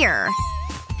 Here.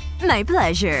 My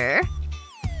pleasure.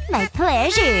 My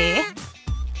pleasure.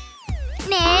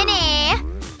 Nanny.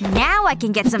 Now I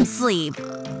can get some sleep.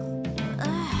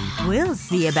 We'll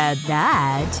see about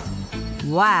that.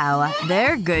 Wow,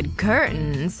 they're good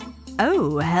curtains.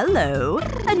 Oh, hello.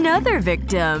 Another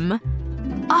victim.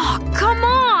 Oh, come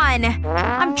on!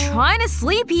 I'm trying to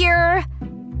sleep here.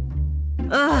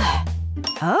 Ugh.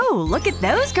 Oh, look at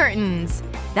those curtains.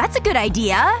 That's a good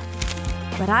idea.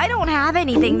 But I don't have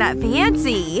anything that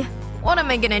fancy. What am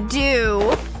I gonna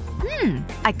do?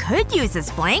 I could use this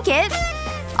blanket.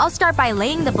 I'll start by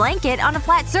laying the blanket on a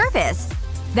flat surface.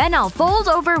 Then I'll fold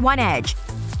over one edge.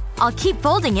 I'll keep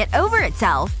folding it over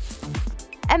itself.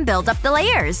 And build up the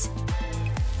layers.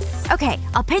 Okay,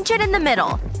 I'll pinch it in the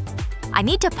middle. I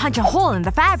need to punch a hole in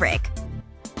the fabric.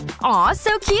 Aw,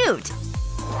 so cute!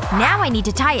 Now I need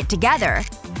to tie it together.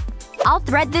 I'll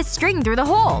thread this string through the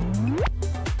hole.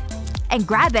 And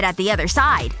grab it at the other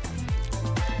side.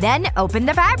 Then open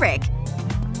the fabric.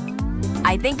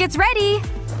 I think it's ready.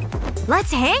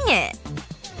 Let's hang it.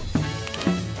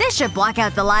 This should block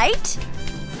out the light.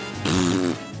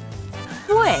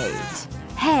 Wait.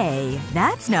 Hey,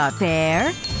 that's not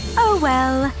fair. Oh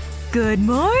well. Good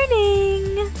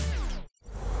morning.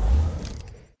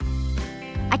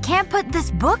 I can't put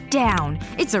this book down.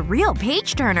 It's a real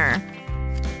page-turner.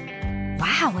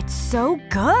 Wow, it's so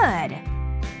good.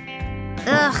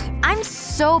 Ugh, I'm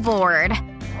so bored.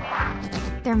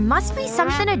 There must be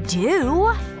something to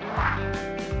do.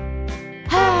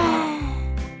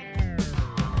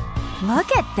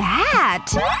 Look at that!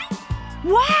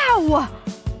 Wow!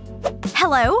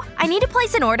 Hello? I need to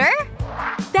place an order?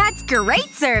 That's great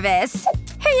service!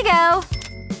 Here you go!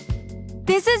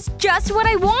 This is just what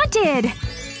I wanted!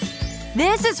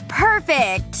 This is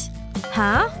perfect!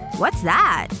 Huh? What's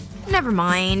that? Never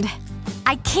mind.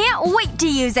 I can't wait to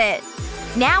use it!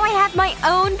 Now I have my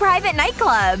own private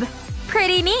nightclub!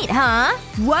 Pretty neat, huh?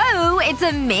 Whoa, it's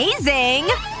amazing!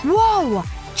 Whoa!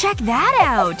 Check that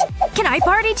out! Can I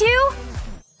party too?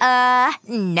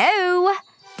 No.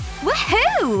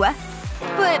 Woohoo!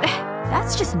 But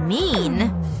that's just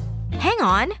mean. Hang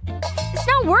on. It's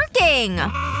not working!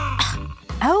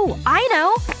 Oh, I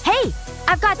know! Hey!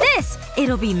 I've got this!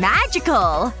 It'll be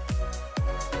magical!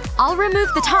 I'll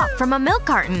remove the top from a milk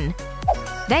carton.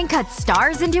 Then cut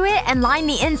stars into it and line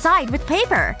the inside with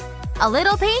paper. A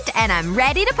little paint and I'm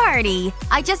ready to party!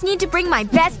 I just need to bring my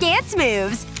best dance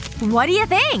moves! What do you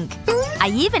think?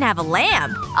 I even have a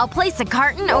lamp. I'll place a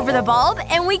carton over the bulb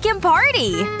and we can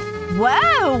party!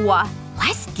 Whoa!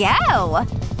 Let's go!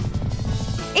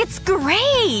 It's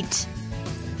great!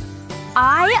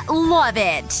 I love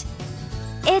it!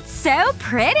 It's so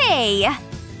pretty!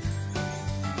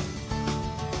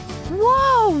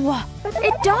 Whoa!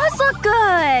 It does look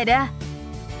good!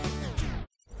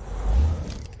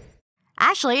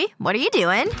 Ashley, what are you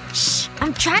doing? Shh!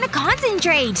 I'm trying to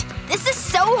concentrate! This is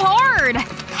so hard!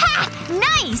 Ha!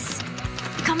 Nice!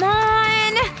 Come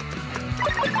on!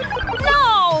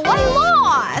 No! I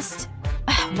lost!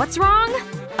 What's wrong?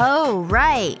 Oh,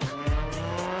 right.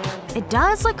 It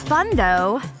does look fun,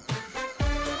 though.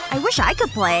 I wish I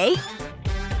could play.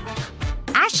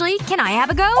 Ashley, can I have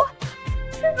a go?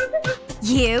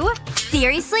 You?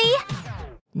 Seriously?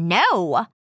 No.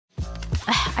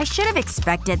 I should have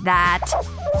expected that.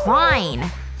 Fine.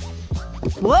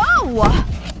 Whoa!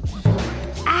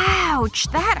 Ouch,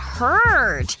 that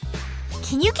hurt.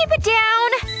 Can you keep it down?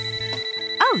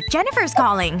 Oh, Jennifer's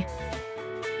calling.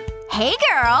 Hey,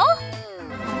 girl!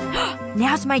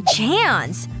 Now's my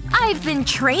chance. I've been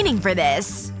training for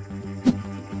this.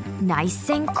 Nice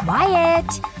and quiet.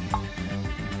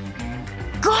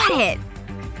 Got it!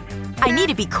 I need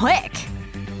to be quick.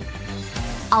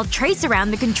 I'll trace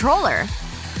around the controller.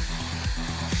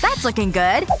 That's looking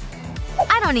good.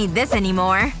 I don't need this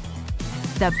anymore.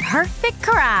 The perfect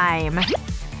crime.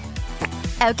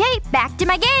 Okay, back to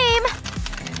my game!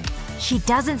 She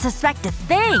doesn't suspect a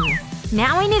thing.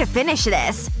 Now I need to finish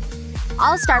this.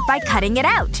 I'll start by cutting it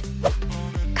out.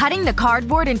 Cutting the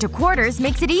cardboard into quarters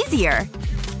makes it easier.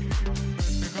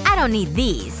 I don't need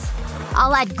these.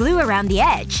 I'll add glue around the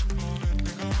edge.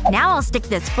 Now I'll stick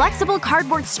this flexible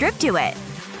cardboard strip to it.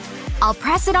 I'll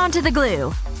press it onto the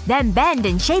glue. Then bend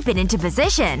and shape it into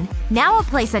position. Now I'll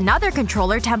place another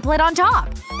controller template on top.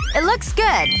 It looks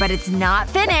good, but it's not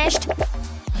finished.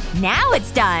 Now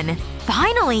it's done!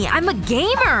 Finally, I'm a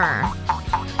gamer!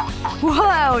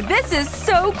 Whoa, this is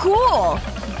so cool!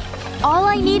 All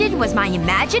I needed was my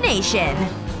imagination.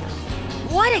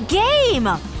 What a game!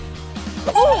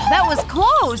 Oh, that was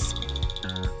close!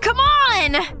 Come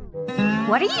on!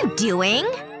 What are you doing?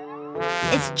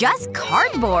 It's just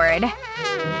cardboard.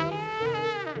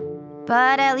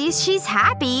 But at least she's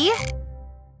happy.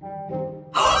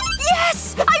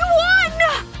 Yes! I won!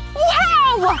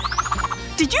 Wow!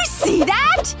 Did you see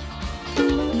that?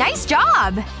 Nice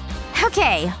job!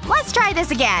 Okay, let's try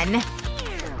this again.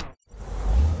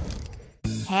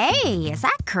 Hey, is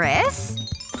that Chris?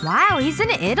 Wow, he's in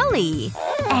Italy.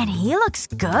 And he looks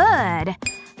good.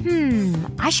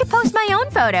 I should post my own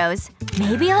photos.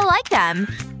 Maybe he'll like them.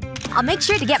 I'll make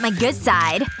sure to get my good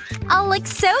side. I'll look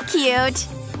so cute.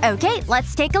 Okay,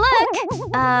 let's take a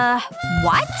look.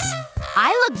 What?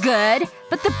 I look good,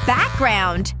 but the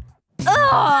background.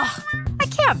 Ugh! I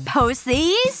can't post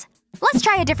these. Let's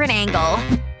try a different angle.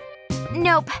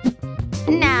 Nope.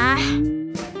 Nah.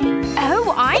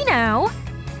 Oh, I know.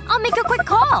 I'll make a quick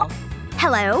call.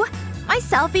 Hello? My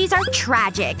selfies are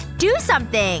tragic. Do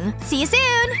something. See you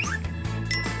soon.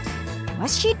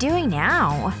 What's she doing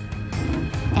now?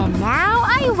 And now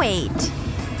I wait.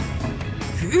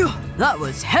 Phew, that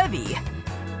was heavy.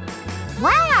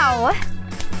 Wow!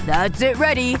 That's it,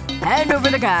 ready. Hand over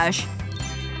the cash.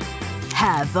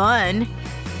 Have fun.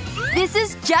 This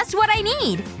is just what I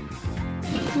need.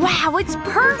 Wow, it's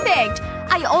perfect!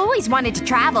 I always wanted to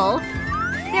travel.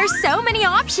 There's so many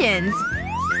options.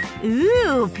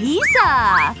 Ooh,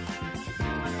 pizza!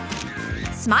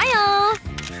 Smile!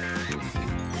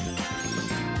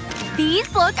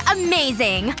 These look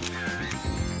amazing!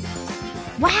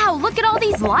 Wow, look at all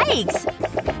these likes!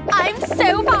 I'm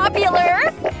so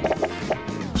popular!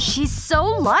 She's so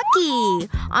lucky!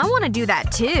 I want to do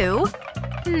that too.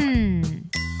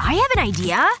 I have an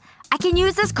idea. I can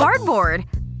use this cardboard.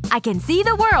 I can see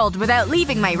the world without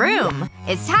leaving my room.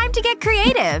 It's time to get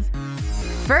creative.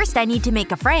 First I need to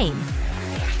make a frame.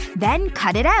 Then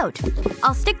cut it out.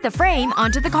 I'll stick the frame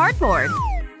onto the cardboard.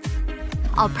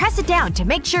 I'll press it down to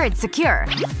make sure it's secure.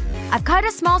 I've cut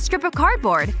a small strip of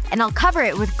cardboard, and I'll cover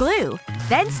it with glue.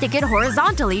 Then stick it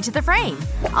horizontally to the frame.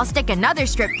 I'll stick another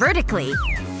strip vertically.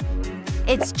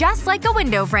 It's just like a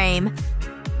window frame.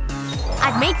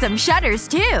 I've made some shutters,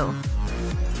 too.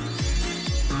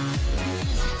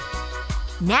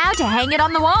 Now to hang it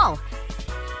on the wall.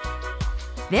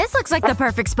 This looks like the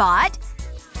perfect spot.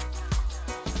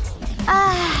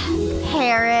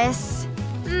 Paris.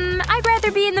 I'd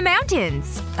rather be in the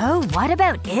mountains. Oh, what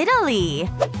about Italy?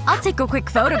 I'll take a quick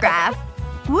photograph.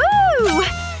 Woo!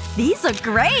 These look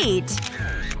great!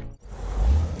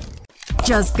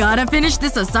 Just gotta finish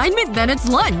this assignment, then it's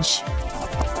lunch.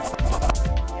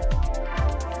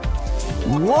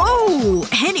 Whoa!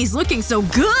 Annie's looking so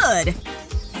good!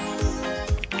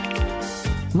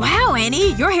 Wow,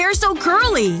 Annie! Your hair's so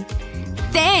curly!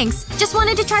 Thanks. Just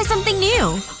wanted to try something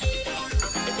new.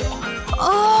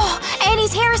 Oh!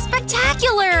 Annie's hair is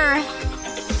spectacular!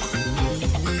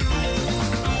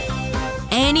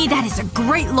 Annie, that is a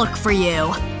great look for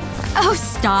you. Oh,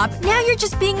 stop. Now you're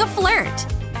just being a flirt.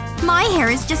 My hair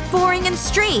is just boring and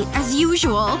straight, as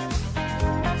usual.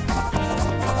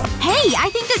 Hey, I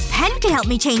think this pen can help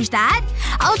me change that.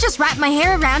 I'll just wrap my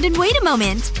hair around and wait a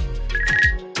moment.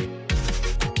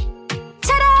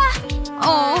 Ta-da!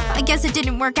 Oh, I guess it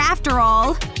didn't work after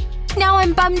all. Now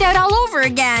I'm bummed out all over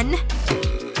again.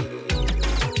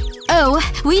 Oh,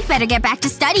 we'd better get back to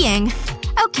studying.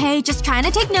 Okay, just trying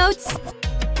to take notes.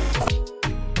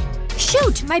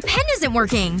 Shoot! My pen isn't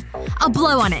working. I'll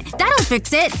blow on it. That'll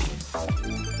fix it.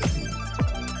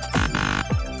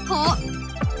 Oh.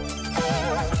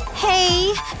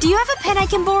 Hey, do you have a pen I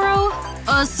can borrow?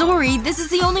 Sorry. This is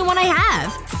the only one I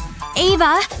have.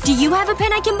 Ava, do you have a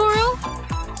pen I can borrow?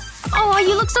 Oh,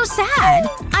 you look so sad.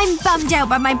 I'm bummed out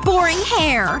by my boring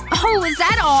hair. Oh, is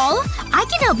that all? I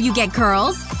can help you get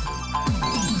curls.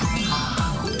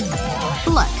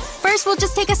 Look, for First, we'll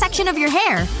just take a section of your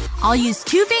hair. I'll use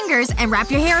 2 fingers and wrap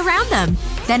your hair around them.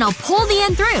 Then I'll pull the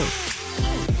end through.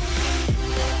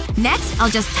 Next, I'll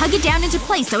just tug it down into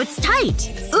place so it's tight.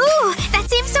 Ooh, that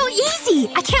seems so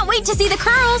easy! I can't wait to see the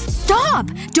curls! Stop!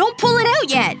 Don't pull it out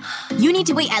yet! You need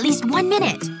to wait at least 1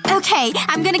 minute. Okay,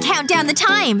 I'm gonna count down the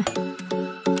time.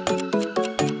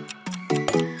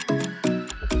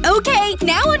 Okay,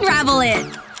 now unravel it!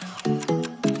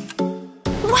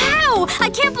 Wow! I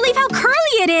can't believe how curly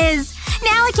it is!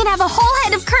 Now I can have a whole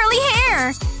head of curly hair!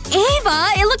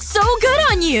 Ava, it looks so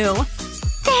good on you!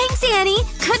 Thanks, Annie!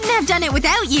 Couldn't have done it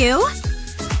without you!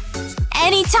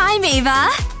 Anytime, Ava!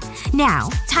 Now,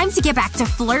 time to get back to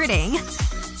flirting.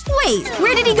 Wait,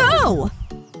 where did he go?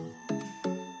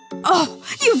 Oh,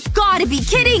 you've gotta be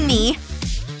kidding me!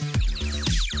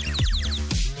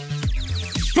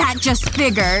 That just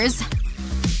figures.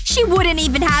 She wouldn't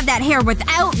even have that hair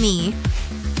without me.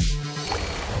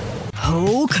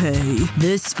 Okay,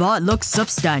 this spot looks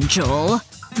substantial.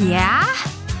 Yeah?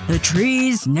 The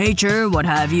trees, nature, what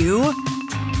have you.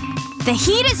 The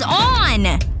heat is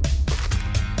on!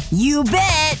 You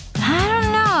bet! I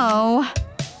don't know.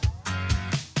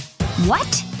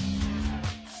 What?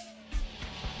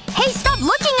 Hey, stop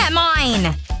looking at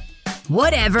mine!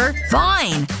 Whatever.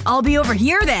 Fine. I'll be over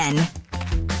here then.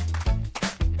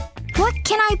 What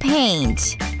can I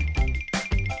paint?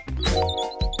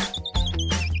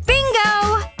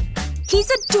 Bingo! He's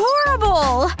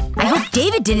adorable! I hope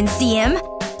David didn't see him.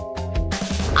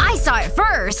 I saw it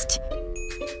first.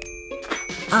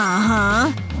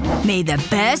 Uh-huh. May the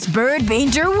best bird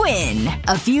painter win.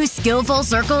 A few skillful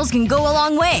circles can go a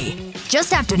long way.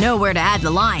 Just have to know where to add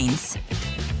the lines.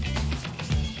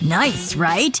 Nice,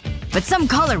 right? But some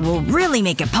color will really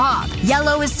make it pop.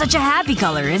 Yellow is such a happy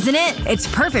color, isn't it? It's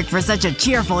perfect for such a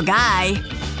cheerful guy.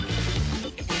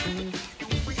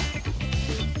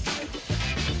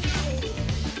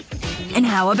 And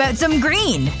how about some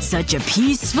green? Such a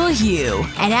peaceful hue.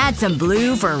 And add some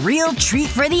blue for a real treat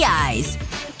for the eyes.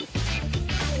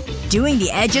 Doing the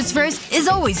edges first is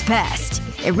always best.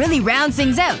 It really rounds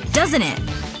things out, doesn't it?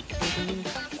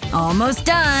 Almost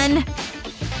done.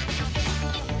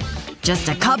 Just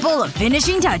a couple of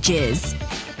finishing touches.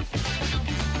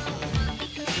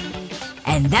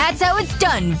 And that's how it's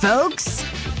done, folks.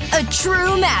 A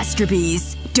true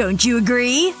masterpiece. Don't you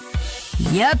agree?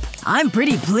 Yep, I'm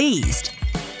pretty pleased.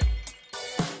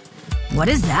 What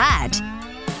is that?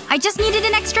 I just needed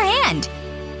an extra hand.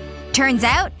 Turns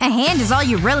out, a hand is all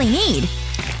you really need.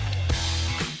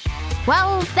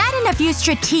 Well, that and a few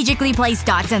strategically placed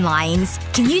dots and lines.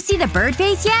 Can you see the bird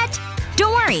face yet?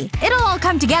 Don't worry, it'll all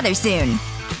come together soon.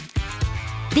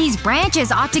 These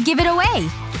branches ought to give it away.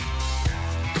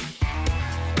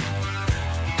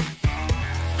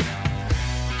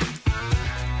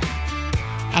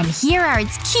 And here are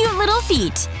its cute little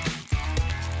feet.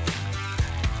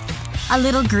 A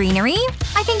little greenery?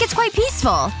 I think it's quite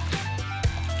peaceful.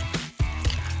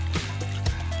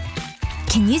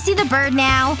 Can you see the bird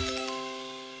now?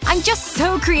 I'm just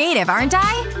so creative, aren't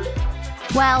I?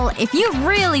 Well, if you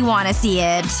really want to see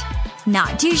it,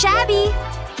 not too shabby.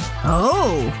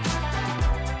 Oh.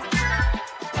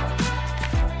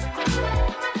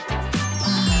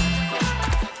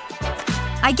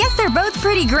 I guess they're both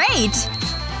pretty great.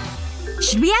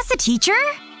 Should we ask the teacher?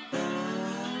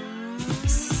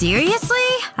 Seriously?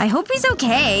 I hope he's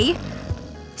okay.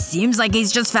 Seems like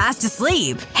he's just fast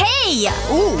asleep. Hey!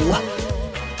 Ooh.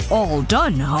 All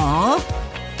done, huh?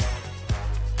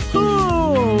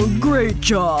 Oh, great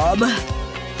job.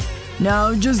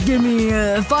 Now just give me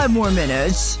 5 more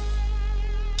minutes.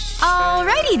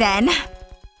 Alrighty then.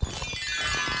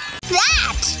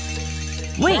 That!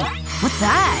 Wait, what's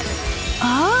that?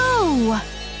 Oh!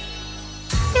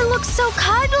 It looks so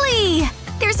cuddly!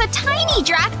 There's a tiny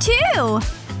giraffe, too!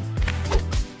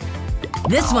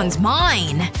 This one's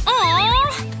mine.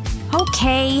 Aww!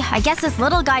 Okay, I guess this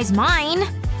little guy's mine.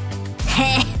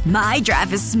 Heh, my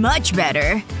giraffe is much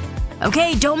better.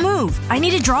 Okay, don't move. I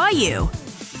need to draw you.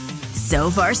 So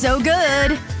far so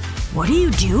good. What are you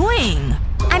doing?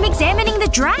 I'm examining the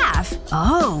giraffe.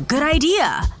 Oh, good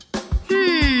idea.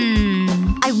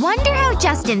 I wonder how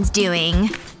Justin's doing.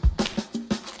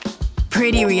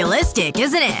 Pretty realistic,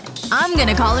 isn't it? I'm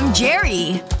gonna call him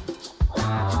Jerry.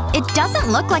 It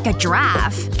doesn't look like a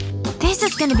giraffe. This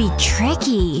is gonna be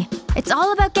tricky. It's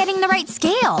all about getting the right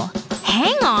scale.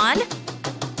 Hang on!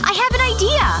 I have an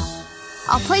idea!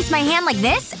 I'll place my hand like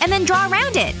this and then draw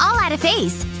around it. I'll add a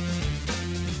face.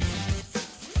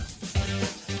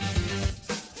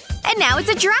 And now it's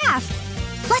a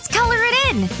giraffe! Let's color it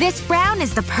in! This brown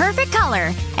is the perfect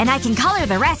color. And I can color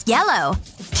the rest yellow.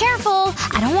 Careful!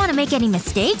 I don't want to make any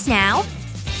mistakes now.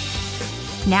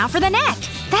 Now for the neck.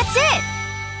 That's it!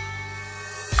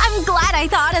 I'm glad I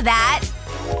thought of that.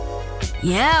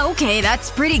 Yeah, okay,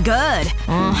 that's pretty good.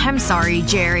 I'm sorry,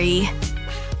 Jerry.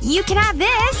 You can have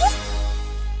this!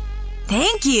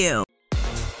 Thank you!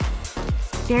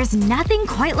 There's nothing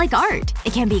quite like art.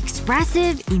 It can be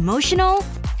expressive, emotional,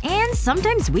 and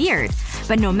sometimes weird.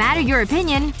 But no matter your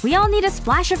opinion, we all need a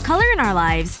splash of color in our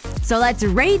lives. So let's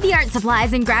raid the art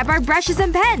supplies and grab our brushes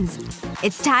and pens.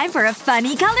 It's time for a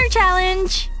funny color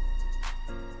challenge!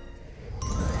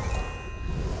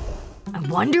 I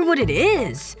wonder what it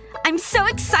is. I'm so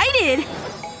excited!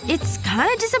 It's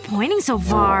kinda disappointing so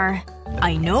far.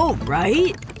 I know,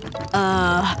 right?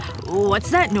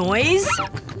 What's that noise?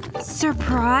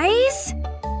 Surprise?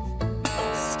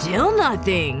 Still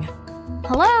nothing.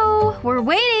 Hello? We're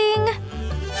waiting.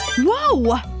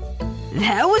 Whoa!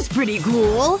 That was pretty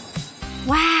cool.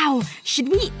 Wow. Should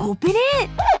we open it?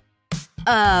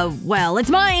 Well, it's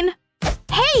mine.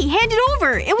 Hey, hand it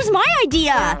over! It was my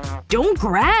idea! Don't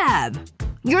grab.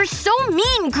 You're so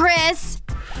mean, Chris!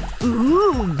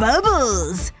 Ooh,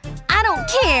 bubbles! I don't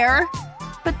care.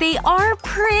 But they are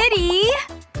pretty.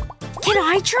 Can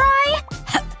I try?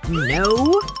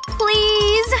 No.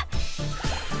 Please?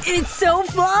 It's so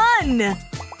fun!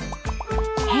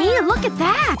 Hey, look at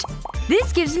that!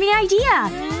 This gives me an idea!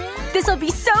 This'll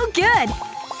be so good!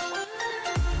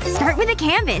 Start with a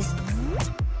canvas.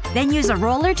 Then use a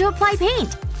roller to apply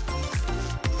paint.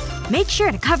 Make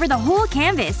sure to cover the whole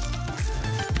canvas.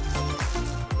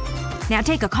 Now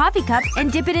take a coffee cup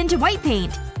and dip it into white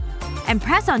paint. And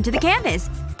press onto the canvas.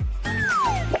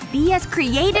 Be as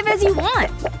creative as you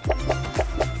want.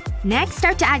 Next,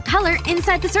 start to add color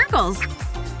inside the circles.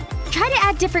 Try to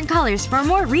add different colors for a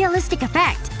more realistic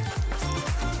effect.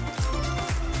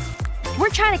 We're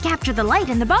trying to capture the light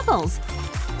in the bubbles.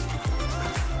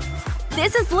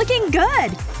 This is looking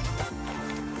good!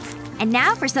 And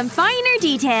now for some finer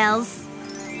details.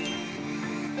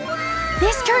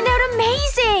 This turned out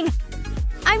amazing!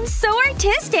 I'm so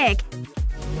artistic!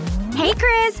 Hey,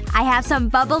 Chris! I have some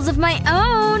bubbles of my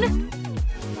own!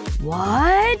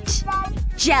 What?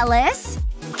 Jealous?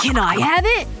 Can I have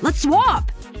it? Let's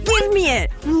swap! Give me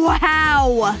it!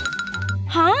 Wow!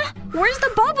 Huh? Where's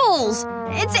the bubbles?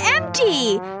 It's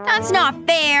empty! That's not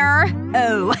fair!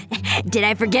 Oh. Did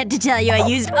I forget to tell you I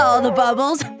used all the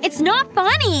bubbles? It's not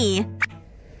funny!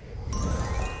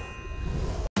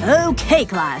 Okay,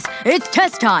 class. It's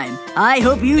test time. I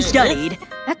hope you studied.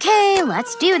 Okay,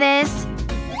 let's do this.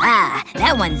 Ah,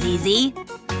 that one's easy.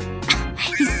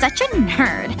 He's such a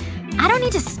nerd. I don't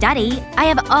need to study. I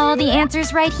have all the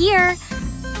answers right here.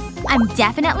 I'm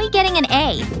definitely getting an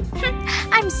A.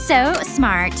 I'm so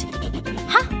smart.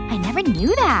 Huh, I never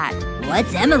knew that.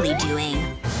 What's Emily doing?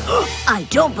 I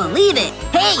don't believe it!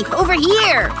 Hey, over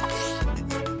here!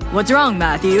 What's wrong,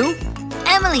 Matthew?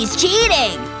 Emily's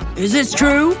cheating! Is this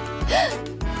true?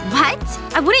 What?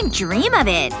 I wouldn't dream of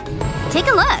it. Take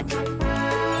a look.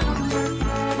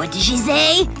 What did she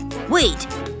say? Wait.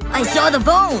 I saw the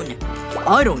phone!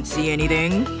 I don't see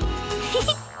anything.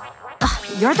 Ugh,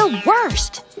 you're the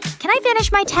worst. Can I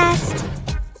finish my test?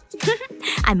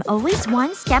 I'm always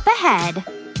one step ahead.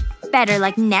 Better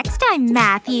luck next time,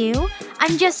 Matthew.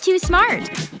 I'm just too smart.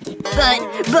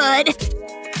 But…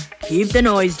 Keep the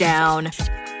noise down.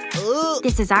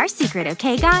 This is our secret,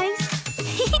 okay, guys?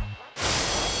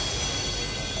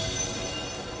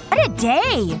 What a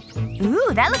day!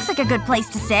 Ooh, that looks like a good place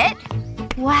to sit.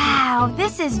 Wow,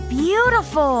 this is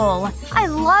beautiful! I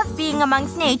love being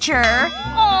amongst nature.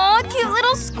 Aw, cute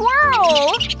little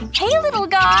squirrel! Hey, little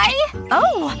guy!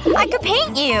 Oh, I could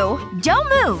paint you! Don't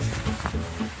move!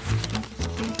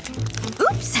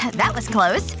 Oops, that was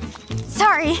close.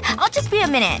 Sorry, I'll just be a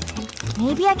minute.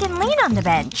 Maybe I can lean on the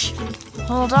bench.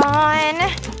 Hold on.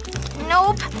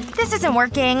 Nope, this isn't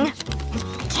working.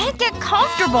 I can't get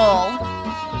comfortable.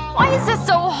 Why is this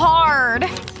so hard?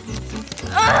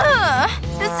 Ugh!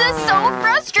 This is so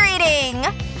frustrating!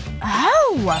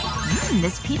 Oh!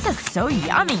 This pizza's so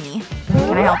yummy.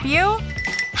 Can I help you?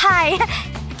 Hi.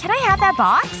 Can I have that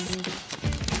box?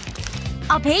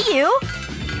 I'll pay you.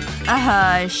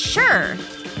 Sure.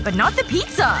 But not the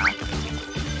pizza.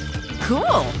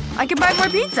 Cool. I can buy more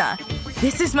pizza.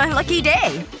 This is my lucky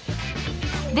day.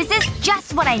 This is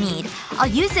just what I need. I'll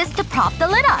use this to prop the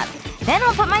lid up. Then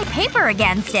I'll put my paper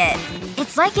against it.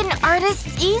 It's like an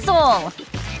artist's easel.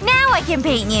 Now I can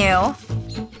paint you.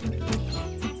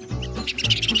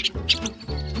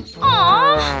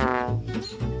 Aww.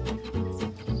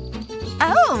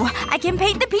 Oh, I can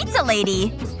paint the pizza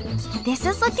lady. This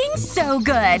is looking so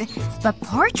good. But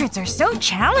portraits are so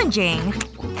challenging.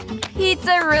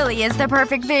 Pizza really is the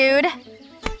perfect food.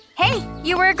 Hey,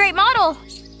 you were a great model.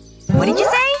 What did you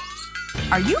say?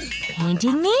 Are you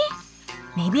painting me?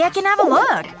 Maybe I can have a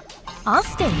look. I'll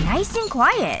stay nice and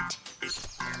quiet.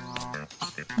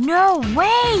 No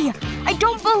way! I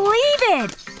don't believe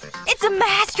it! It's a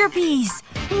masterpiece!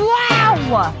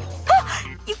 Wow!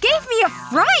 You gave me a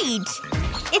fright!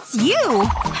 It's you!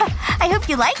 I hope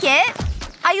you like it.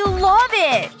 I love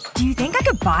it! Do you think I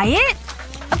could buy it?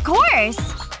 Of course!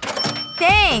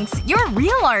 Thanks. You're a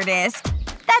real artist.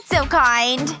 That's so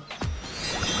kind.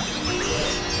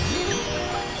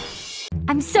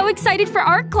 I'm so excited for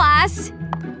art class!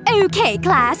 Okay,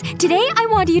 class. Today I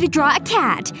want you to draw a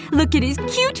cat. Look at his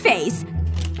cute face.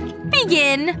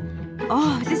 Begin!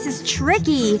 Oh, this is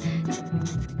tricky.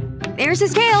 There's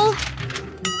his tail.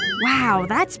 Wow,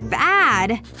 that's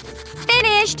bad.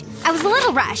 Finished! I was a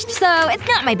little rushed, so it's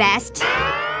not my best.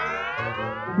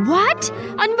 What?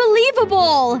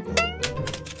 Unbelievable!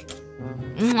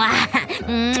 Mwah.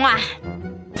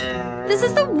 Mwah. This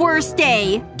is the worst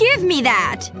day. Give me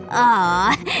that.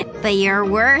 Aw, but you're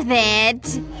worth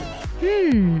it.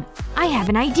 I have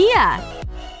an idea.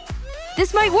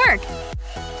 This might work.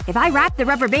 If I wrap the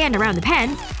rubber band around the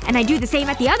pens, and I do the same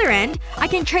at the other end, I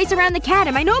can trace around the cat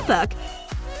in my notebook.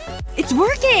 It's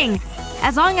working!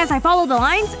 As long as I follow the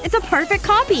lines, it's a perfect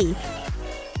copy.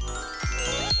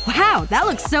 Wow, that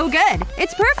looks so good.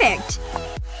 It's perfect.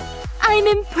 I'm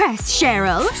impressed,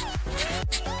 Cheryl.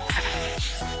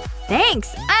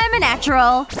 Thanks. I'm a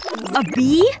natural. A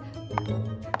B?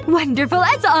 Wonderful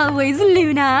as always,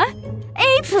 Luna.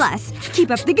 A+.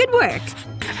 Keep up the good work.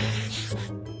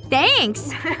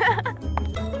 Thanks.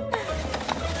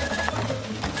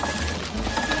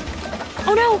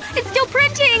 Oh no! It's still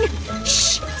printing!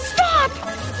 Shh! Stop!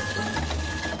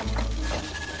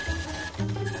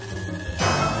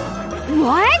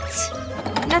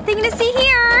 What? Nothing to see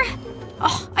here.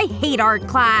 Oh, I hate art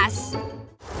class.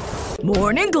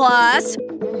 Morning, class.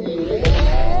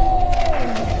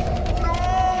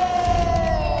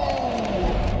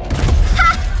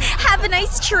 Have a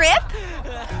nice trip?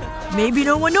 Maybe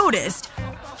no one noticed.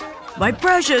 My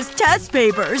precious test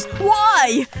papers.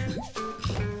 Why?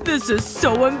 This is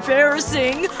so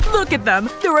embarrassing. Look at them.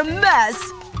 They're a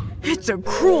mess. It's a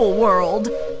cruel world.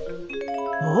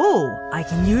 Oh, I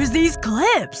can use these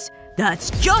clips. That's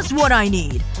just what I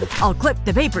need. I'll clip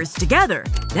the papers together.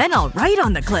 Then I'll write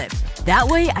on the clip. That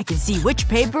way I can see which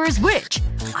paper is which.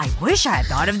 I wish I had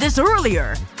thought of this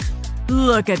earlier.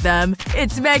 Look at them.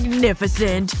 It's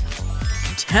magnificent.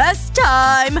 Test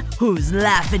time! Who's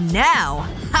laughing now?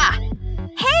 Ha!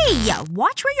 Hey!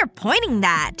 Watch where you're pointing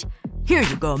that. Here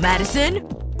you go, Madison.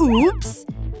 Oops.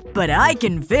 But I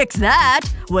can fix that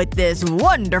with this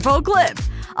wonderful clip.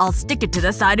 I'll stick it to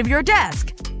the side of your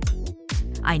desk.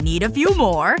 I need a few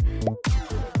more.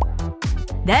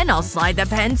 Then I'll slide the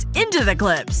pens into the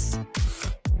clips.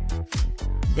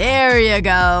 There you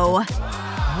go.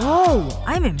 Whoa,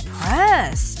 I'm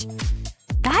impressed.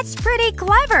 That's pretty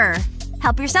clever.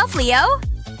 Help yourself, Leo.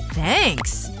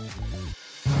 Thanks.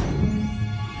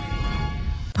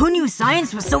 Who knew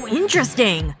science was so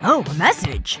interesting? Oh, a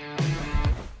message.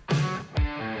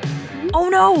 Oh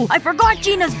no! I forgot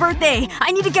Gina's birthday!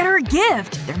 I need to get her a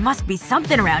gift! There must be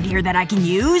something around here that I can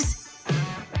use.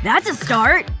 That's a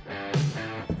start.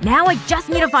 Now I just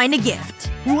need to find a gift.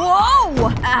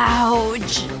 Whoa!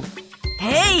 Ouch.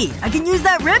 Hey! I can use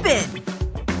that ribbon!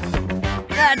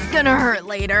 That's gonna hurt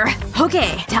later.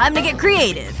 Okay, time to get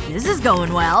creative. This is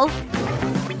going well.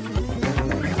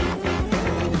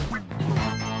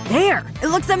 There! It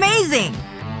looks amazing!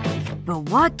 But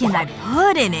what can I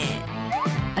put in it?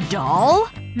 A doll?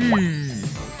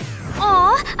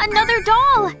 Aw, another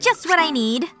doll! Just what I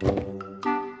need.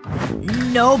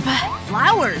 Nope.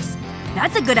 Flowers.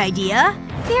 That's a good idea.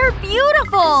 They're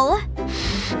beautiful!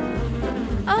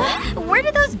 Where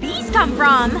did those bees come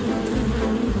from?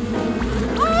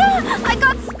 I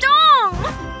got stung!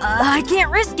 I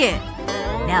can't risk it.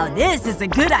 Now this is a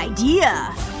good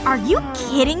idea. Are you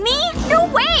kidding me? No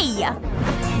way!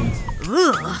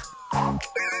 Ugh.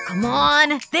 Come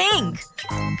on, think.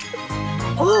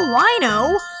 Oh, I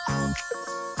know.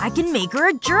 I can make her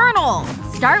a journal.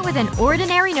 Start with an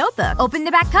ordinary notebook. Open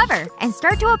the back cover and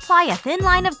start to apply a thin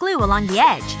line of glue along the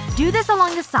edge. Do this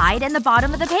along the side and the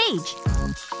bottom of the page.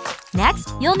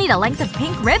 Next, you'll need a length of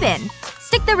pink ribbon.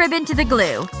 Stick the ribbon to the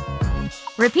glue.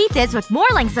 Repeat this with more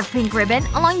lengths of pink ribbon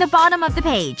along the bottom of the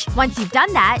page. Once you've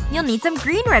done that, you'll need some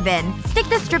green ribbon. Stick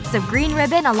the strips of green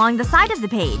ribbon along the side of the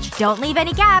page. Don't leave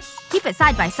any gaps. Keep it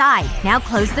side by side. Now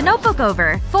close the notebook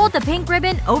over. Fold the pink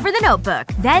ribbon over the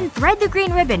notebook. Then thread the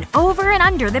green ribbon over and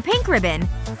under the pink ribbon.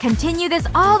 Continue this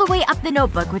all the way up the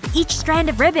notebook with each strand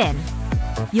of ribbon.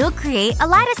 You'll create a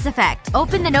lattice effect.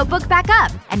 Open the notebook back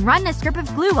up and run a strip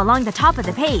of glue along the top of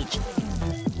the page.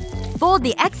 Fold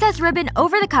the excess ribbon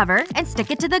over the cover and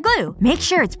stick it to the glue. Make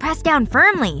sure it's pressed down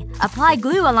firmly. Apply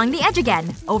glue along the edge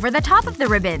again, over the top of the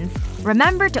ribbons.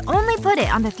 Remember to only put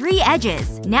it on the 3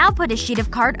 edges. Now put a sheet of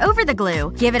card over the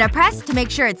glue. Give it a press to make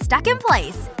sure it's stuck in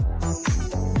place.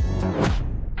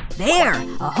 There!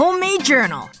 A homemade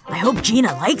journal. I hope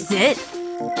Gina likes it.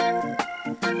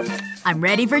 I'm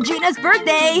ready for Gina's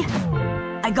birthday!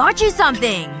 I got you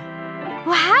something!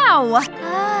 Wow!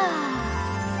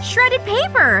 Shredded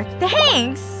paper!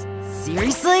 Thanks!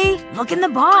 Seriously? Look in the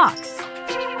box.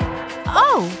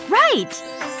 Oh, right!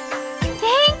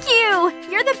 Thank you!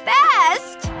 You're the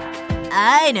best!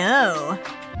 I know.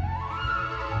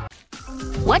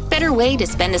 What better way to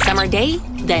spend a summer day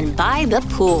than by the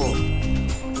pool?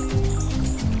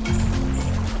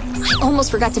 I almost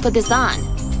forgot to put this on.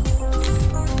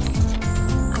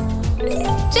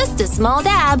 Just a small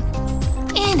dab.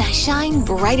 And I shine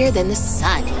brighter than the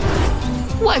sun.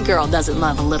 What girl doesn't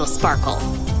love a little sparkle?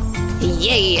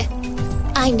 Yay!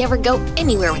 I never go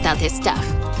anywhere without this stuff.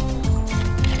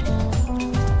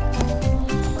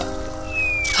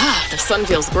 Ah, the sun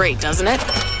feels great, doesn't it?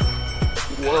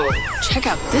 Whoa, check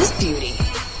out this beauty.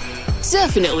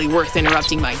 Definitely worth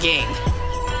interrupting my game.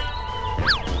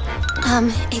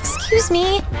 Excuse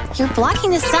me? You're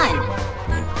blocking the sun.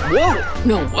 Whoa,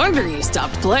 no wonder you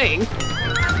stopped playing.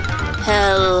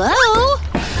 Hello?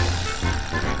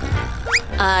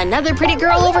 Another pretty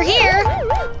girl over here.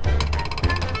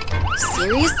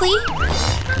 Seriously?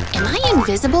 Am I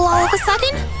invisible all of a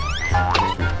sudden?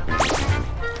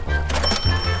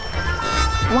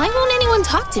 Why won't anyone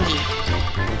talk to me?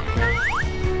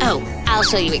 Oh, I'll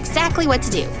show you exactly what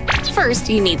to do. First,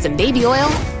 you need some baby oil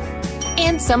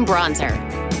and some bronzer.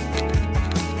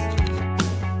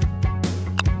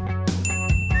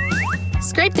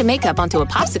 Scrape the makeup onto a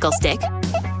popsicle stick.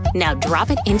 Now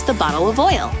drop it into the bottle of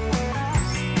oil.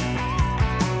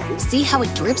 See how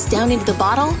it drips down into the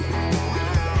bottle?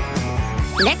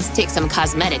 Next, take some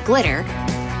cosmetic glitter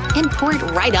and pour it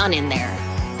right on in there.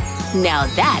 Now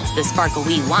that's the sparkle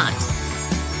we want.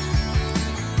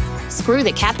 Screw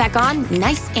the cap back on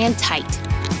nice and tight.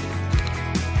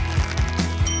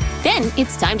 Then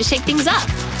it's time to shake things up.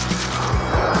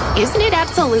 Isn't it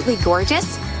absolutely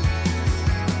gorgeous?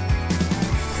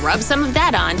 Rub some of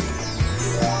that on,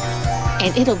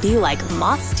 and it'll be like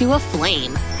moths to a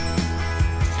flame.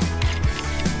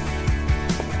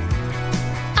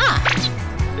 Ah!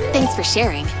 Thanks for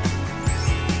sharing.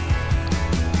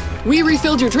 We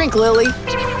refilled your drink, Lily.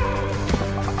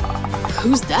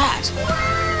 Who's that?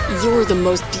 You're the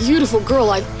most beautiful girl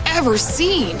I've ever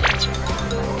seen.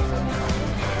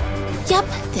 Yep,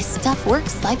 this stuff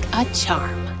works like a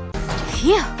charm.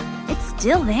 Phew. It's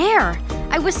still there.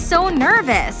 I was so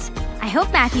nervous. I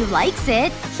hope Matthew likes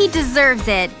it. He deserves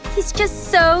it. He's just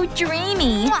so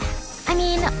dreamy. I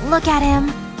mean, look at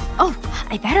him. Oh,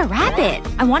 I better wrap it.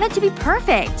 I want it to be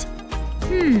perfect.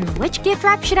 Which gift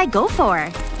wrap should I go for?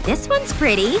 This one's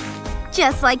pretty.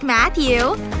 Just like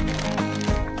Matthew.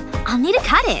 I'll need to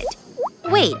cut it.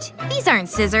 Wait, these aren't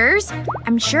scissors.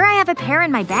 I'm sure I have a pair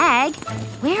in my bag.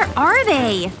 Where are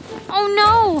they? Oh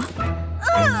no!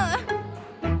 Ugh.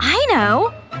 I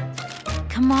know!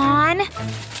 Come on.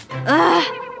 Ugh.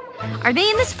 Are they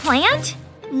in this plant?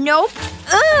 Nope.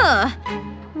 Ugh.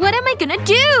 What am I gonna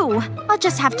do? I'll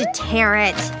just have to tear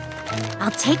it.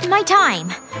 I'll take my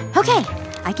time. Okay,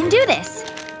 I can do this.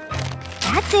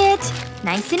 That's it.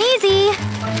 Nice and easy.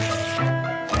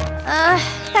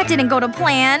 That didn't go to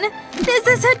plan. This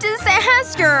is a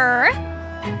disaster!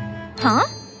 Huh?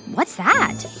 What's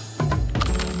that?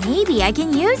 Maybe I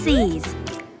can use these.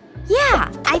 Yeah,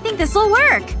 I think this'll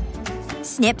work.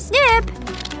 Snip, snip.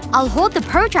 I'll hold the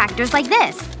protractors like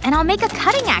this, and I'll make a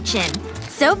cutting action.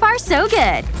 So far, so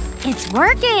good. It's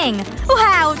working!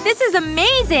 Wow, this is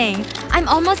amazing! I'm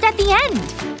almost at the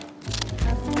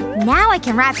end. Now I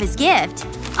can wrap his gift.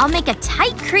 I'll make a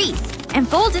tight crease and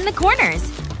fold in the corners.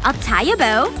 I'll tie a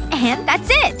bow, and that's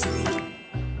it!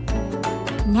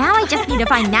 Now I just need to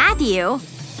find Matthew.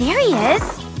 There he is.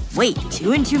 Wait,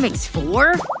 2 and 2 makes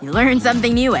 4? You learn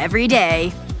something new every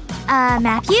day.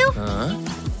 Matthew? Huh?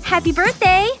 Happy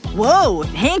birthday! Whoa!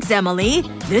 Thanks, Emily!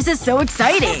 This is so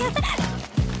exciting!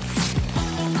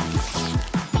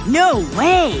 No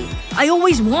way! I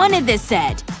always wanted this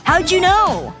set! How'd you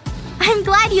know? I'm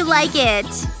glad you like it.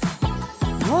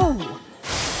 Whoa.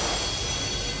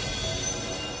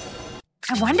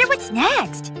 I wonder what's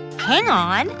next. Hang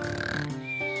on.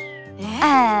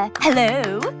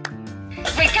 Hello?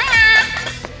 Wake up!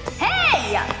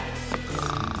 Hey!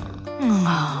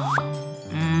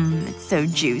 It's so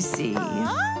juicy.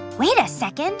 Wait a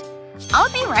second.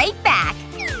 I'll be right back.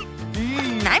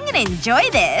 I'm gonna enjoy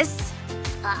this.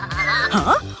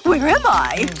 Huh? Where am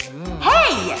I?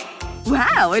 Hey!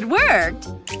 Wow, it worked!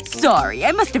 Sorry,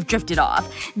 I must have drifted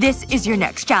off. This is your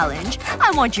next challenge.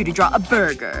 I want you to draw a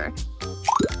burger.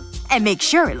 And make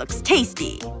sure it looks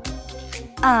tasty.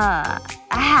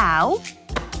 How?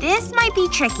 This might be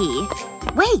tricky.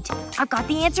 Wait, I've got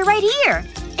the answer right here.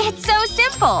 It's so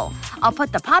simple. I'll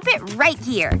put the puppet right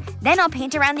here. Then I'll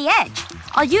paint around the edge.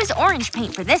 I'll use orange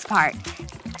paint for this part.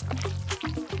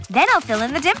 Then I'll fill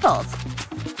in the dimples.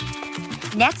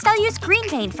 Next, I'll use green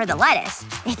paint for the lettuce.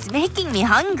 It's making me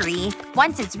hungry.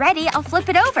 Once it's ready, I'll flip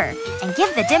it over and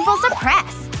give the dimples a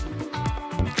press.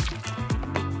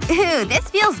 Ooh, this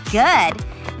feels good.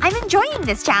 I'm enjoying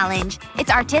this challenge.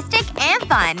 It's artistic and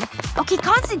fun. Okay,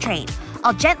 concentrate.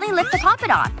 I'll gently lift the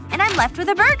puppet off, and I'm left with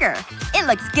a burger. It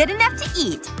looks good enough to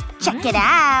eat. Check it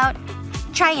out.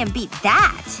 Try and beat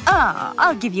that. Oh,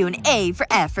 I'll give you an A for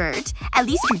effort. At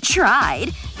least you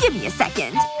tried. Give me a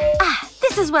second.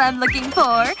 This is what I'm looking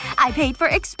for. I paid for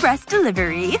express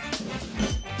delivery.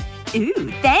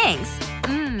 Ooh, thanks.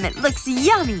 It looks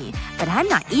yummy. But I'm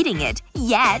not eating it.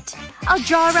 Yet. I'll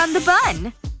draw around the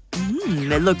bun.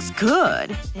 It looks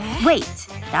good. Wait.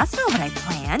 That's not what I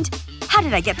planned. How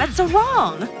did I get that so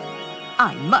wrong?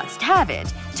 I must have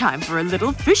it. Time for a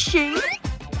little fishing.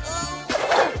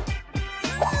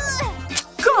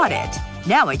 Got it.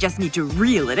 Now I just need to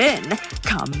reel it in.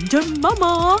 Come to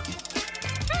mama.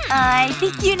 I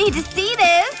think you need to see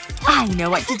this. I know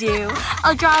what to do.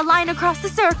 I'll draw a line across the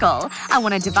circle. I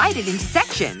want to divide it into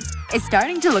sections. It's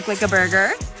starting to look like a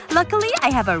burger. Luckily,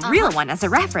 I have a real one as a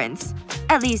reference.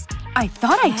 At least, I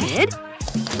thought I did.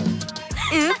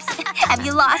 Oops. Have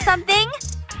you lost something?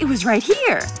 It was right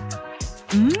here.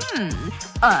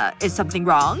 Is something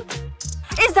wrong?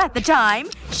 Is that the time?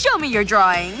 Show me your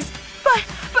drawings. But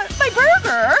my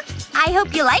burger! I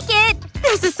hope you like it.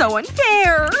 This is so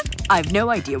unfair. I've no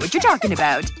idea what you're talking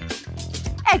about.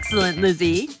 Excellent,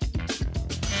 Lizzie.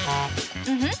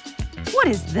 What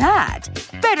is that?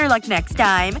 Better luck next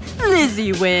time.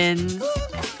 Lizzie wins.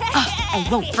 I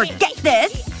won't forget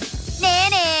this!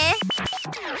 Nene.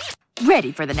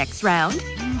 Ready for the next round?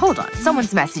 Hold on,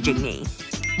 someone's messaging me.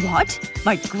 What?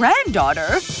 My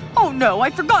granddaughter? Oh no, I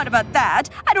forgot about that.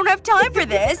 I don't have time for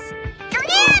this.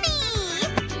 Granny!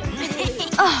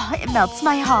 Oh, it melts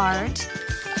my heart.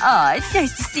 It's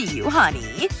nice to see you,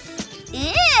 honey.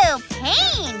 Ew,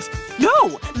 paint!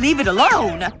 No! Leave it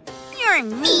alone! You're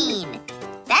mean.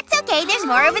 That's okay, there's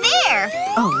more over there.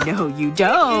 Oh no, you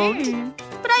don't.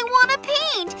 But I wanna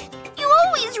paint. You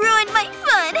always ruin my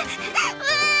fun.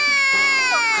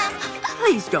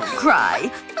 Please don't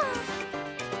cry.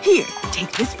 Here,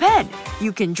 take this pen.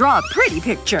 You can draw a pretty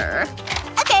picture.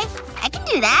 Okay, I can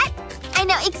do that. I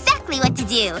know exactly what to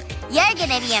do. You're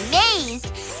gonna be amazed.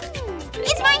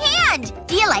 It's my hand!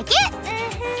 Do you like it?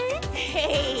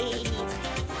 Hey.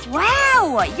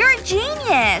 Wow, you're a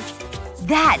genius!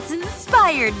 That's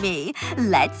inspired me.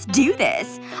 Let's do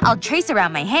this. I'll trace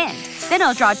around my hand. Then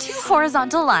I'll draw 2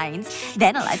 horizontal lines.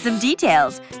 Then I'll add some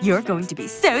details. You're going to be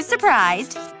so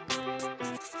surprised.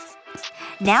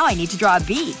 Now I need to draw a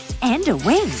beak. And a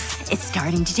wing. It's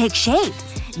starting to take shape.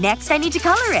 Next I need to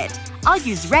color it. I'll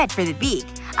use red for the beak.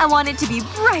 I want it to be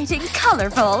bright and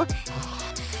colorful.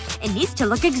 It needs to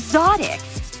look exotic.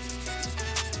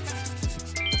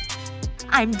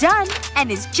 I'm done.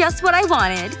 And it's just what I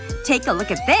wanted. Take a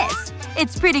look at this.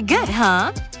 It's pretty good,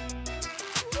 huh?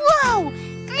 Whoa!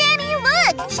 Granny,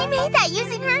 look! She made that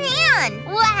using her hand!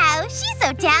 Wow, she's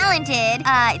so talented.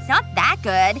 It's not that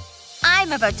good.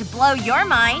 I'm about to blow your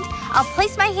mind. I'll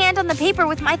place my hand on the paper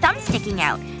with my thumb sticking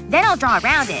out. Then I'll draw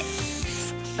around it.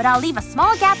 But I'll leave a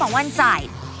small gap on one side.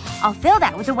 I'll fill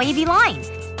that with a wavy line.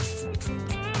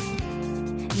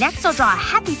 Next I'll draw a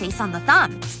happy face on the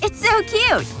thumb. It's so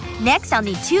cute! Next I'll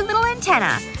need 2 little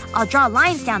antennae. I'll draw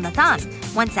lines down the thumb.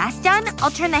 Once that's done, I'll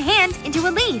turn the hand into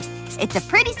a leaf. It's a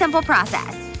pretty simple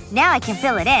process. Now I can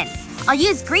fill it in. I'll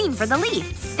use green for the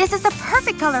leaf. This is the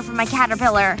perfect color for my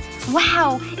caterpillar.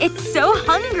 Wow, it's so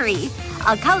hungry.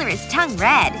 I'll color its tongue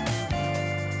red.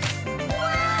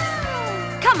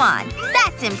 Come on,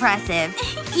 that's impressive.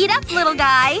 Eat up, little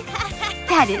guy.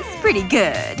 That is pretty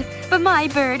good. But my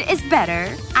bird is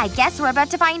better. I guess we're about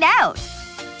to find out.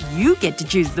 You get to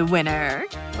choose the winner.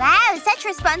 Wow, such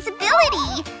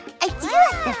responsibility. I do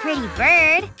like the pretty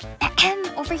bird.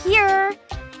 Over here.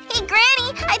 Hey,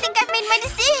 Granny, I think I've made my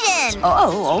decision.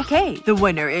 Oh, okay. The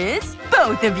winner is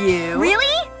both of you.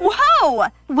 Really? Wow!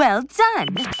 Well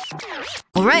done.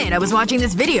 Alright, I was watching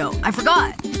this video. I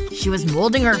forgot. She was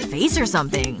molding her face or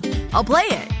something. I'll play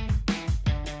it.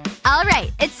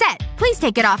 Alright, it's set. Please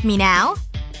take it off me now.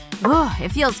 Whoa,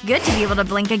 it feels good to be able to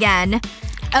blink again.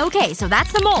 Okay, so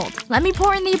that's the mold. Let me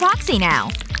pour in the epoxy now.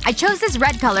 I chose this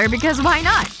red color because why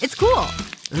not? It's cool.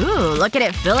 Ooh, look at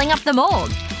it filling up the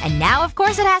mold. And now of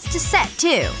course it has to set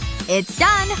too. It's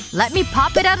done. Let me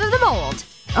pop it out of the mold.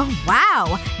 Oh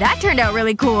wow, that turned out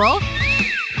really cool.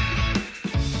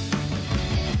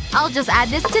 I'll just add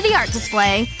this to the art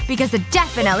display, because it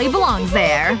definitely belongs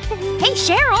there. Hey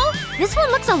Cheryl! This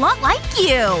one looks a lot like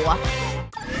you!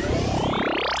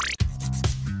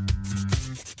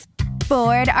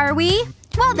 Bored, are we?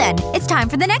 Well then, it's time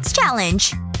for the next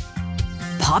challenge.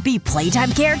 Poppy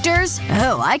playtime characters?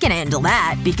 Oh, I can handle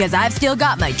that, because I've still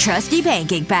got my trusty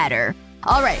pancake batter.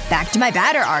 Alright, back to my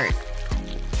batter art.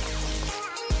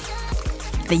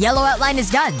 The yellow outline is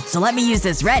done, so let me use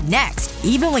this red next.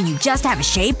 Even when you just have a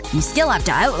shape, you still have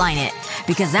to outline it.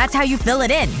 Because that's how you fill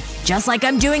it in. Just like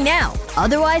I'm doing now.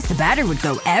 Otherwise, the batter would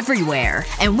go everywhere.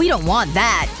 And we don't want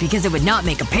that, because it would not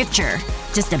make a picture.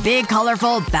 Just a big,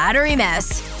 colorful, battery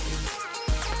mess.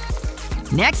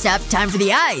 Next up, time for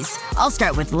the eyes. I'll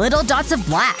start with little dots of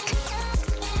black.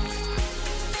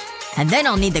 And then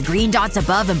I'll need the green dots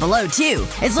above and below too.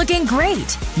 It's looking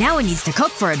great! Now it needs to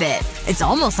cook for a bit. It's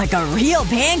almost like a real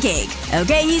pancake.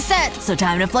 Okay, he's set, so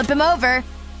time to flip him over.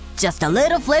 Just a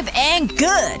little flip and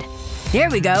good! There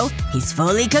we go. He's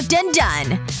fully cooked and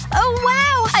done. Oh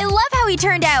wow! I love how he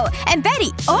turned out! And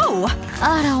Betty… Oh!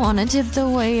 I don't want to tip the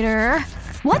waiter.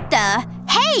 What the…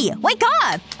 Hey! Wake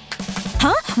up!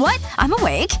 Huh? What? I'm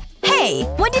awake. Hey!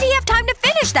 When did he have time to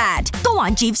finish that? Go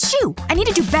on, Jeeves, shoo! I need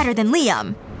to do better than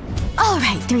Liam.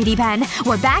 Alright, 3D pen.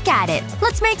 We're back at it.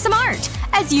 Let's make some art.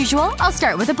 As usual, I'll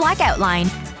start with a black outline.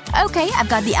 Okay, I've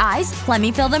got the eyes. Let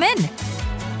me fill them in.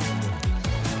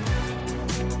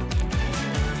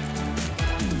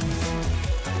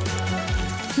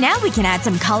 Now we can add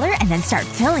some color and then start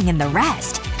filling in the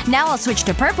rest. Now I'll switch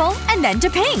to purple and then to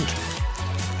pink.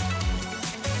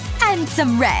 And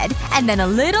some red. And then a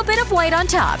little bit of white on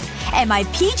top. And my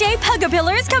PJ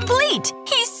Pugapillar is complete!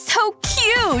 He's so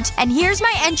cute! And here's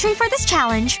my entry for this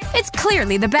challenge. It's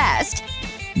clearly the best.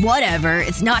 Whatever,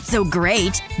 it's not so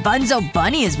great. Bunzo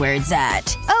Bunny is where it's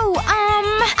at. Oh,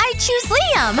 I choose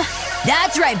Liam!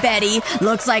 That's right, Betty.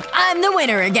 Looks like I'm the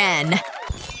winner again.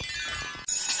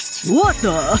 What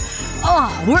the?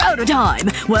 Ah, we're out of time.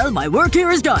 Well, my work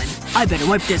here is done. I better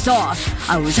wipe this off.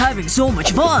 I was having so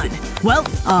much fun. Well,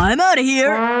 I'm out of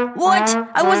here. What?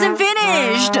 I wasn't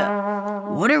finished!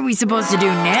 What are we supposed to do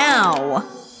now?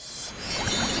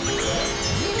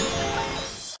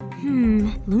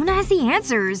 Luna has the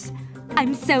answers.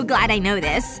 I'm so glad I know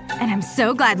this. And I'm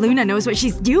so glad Luna knows what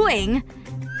she's doing.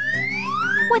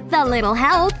 With a little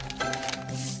help.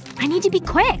 I need to be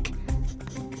quick.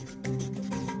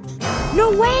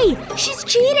 No way! She's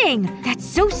cheating! That's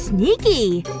so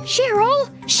sneaky! Cheryl!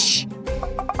 Shh!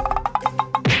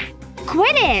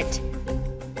 Quit it!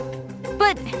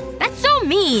 But that's so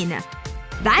mean.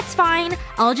 That's fine.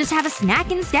 I'll just have a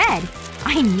snack instead.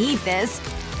 I need this.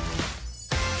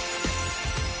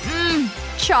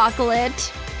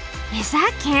 Chocolate. Is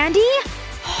that candy?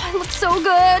 Oh, it looks so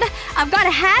good. I've gotta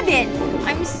have it.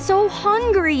 I'm so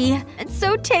hungry. It's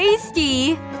so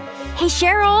tasty. Hey,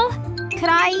 Cheryl. Could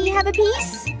I have a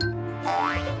piece?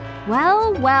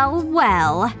 Well, well,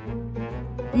 well.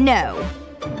 No.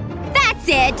 That's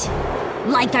it!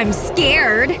 Like I'm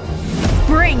scared.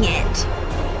 Bring it.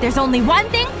 There's only one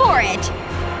thing for it.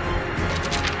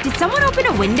 Did someone open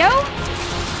a window?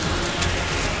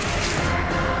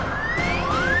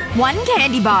 One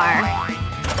candy bar.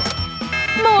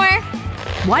 More.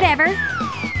 Whatever.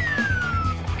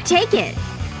 Take it.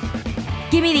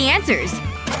 Give me the answers.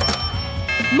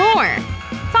 More.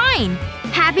 Fine.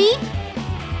 Happy?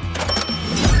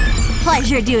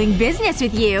 Pleasure doing business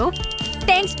with you.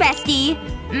 Thanks, bestie.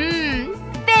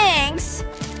 Thanks.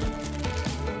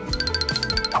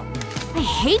 I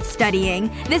hate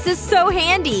studying. This is so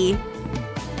handy.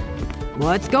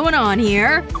 What's going on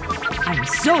here? I'm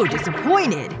so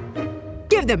disappointed.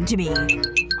 Give them to me.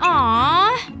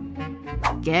 Aww.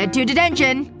 Get to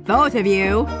detention. Both of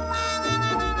you.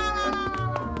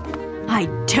 I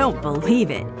don't believe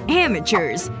it.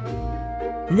 Amateurs.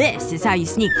 This is how you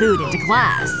sneak food into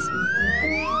class.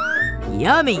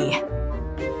 Yummy.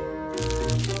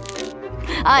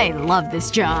 I love this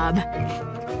job.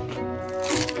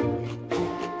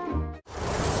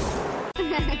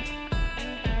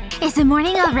 Is the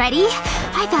morning already?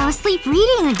 I fell asleep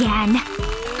reading again.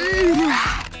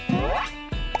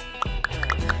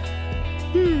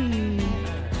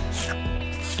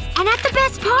 And at the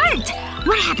best part!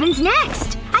 What happens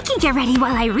next? I can get ready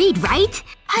while I read, right?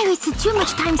 I wasted too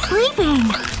much time sleeping.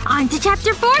 On to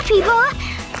chapter 4, people!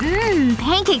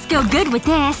 Pancakes go good with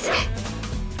this.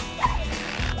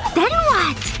 Then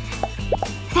what?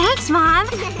 Thanks, Mom.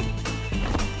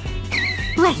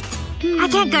 Wait. I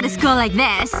can't go to school like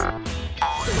this.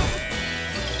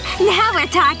 Now we're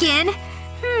talking.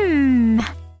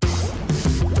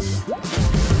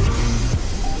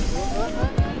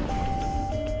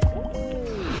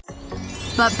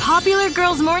 But popular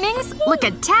girls' mornings look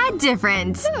a tad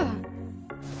different.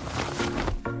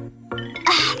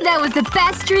 That was the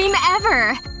best dream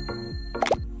ever!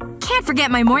 Can't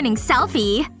forget my morning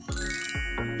selfie.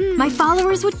 My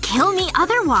followers would kill me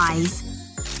otherwise.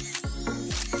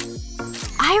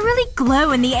 I really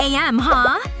glow in the AM,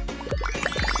 huh?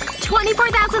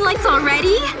 24,000 likes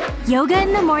already? Yoga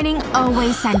in the morning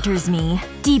always centers me.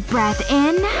 Deep breath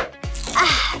in.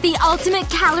 The ultimate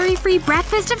calorie-free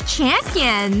breakfast of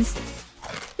champions!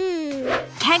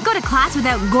 Can't go to class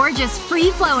without gorgeous,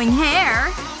 free-flowing hair.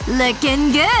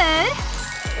 Looking good!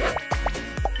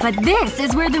 But this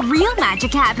is where the real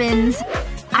magic happens.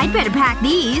 I'd better pack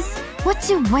these. What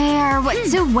to wear? What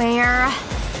to wear?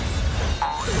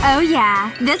 Oh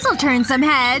yeah, this'll turn some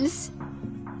heads.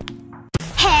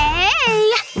 Hey!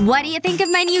 What do you think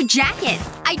of my new jacket?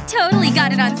 I totally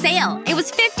got it on sale. It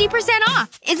was 50%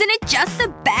 off. Isn't it just the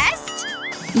best?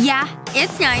 Yeah,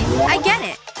 it's nice. I get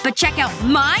it. But check out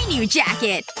my new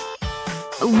jacket!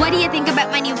 What do you think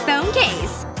about my new phone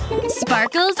case?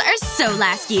 Sparkles are so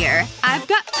last year. I've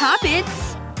got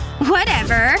poppets.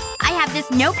 Whatever. I have this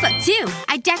notebook, too.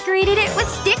 I decorated it with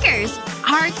stickers.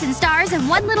 Hearts and stars and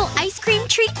one little ice cream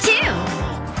treat, too.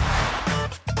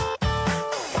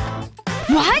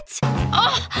 What?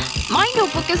 Ugh! My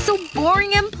notebook is so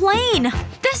boring and plain.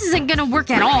 This isn't gonna work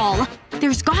at all.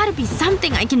 There's gotta be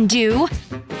something I can do.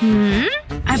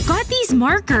 I've got these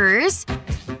markers.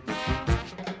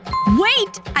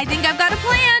 Wait! I think I've got a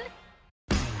plan!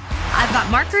 I've got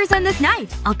markers and this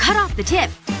knife. I'll cut off the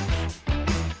tip.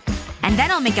 And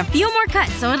then I'll make a few more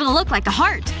cuts so it'll look like a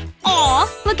heart.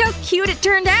 Aw! Look how cute it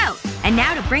turned out! And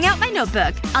now to bring out my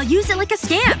notebook. I'll use it like a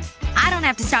stamp. I don't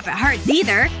have to stop at hearts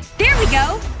either. There we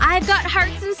go! I've got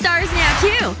hearts and stars now,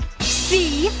 too!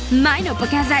 See? My notebook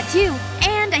has that, too.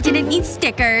 And I didn't need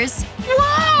stickers.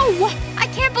 Whoa! I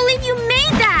can't believe you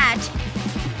made that!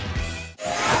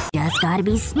 Just gotta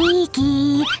be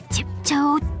sneaky.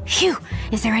 Tiptoe. Phew.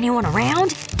 Is there anyone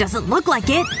around? Doesn't look like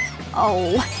it.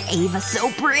 Oh, Ava's so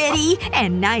pretty.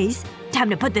 And nice. Time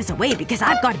to put this away because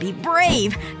I've gotta be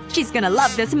brave. She's gonna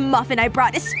love this muffin I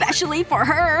brought especially for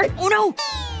her. Oh no!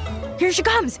 Here she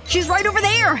comes! She's right over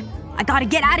there! I gotta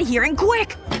get out of here and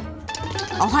quick!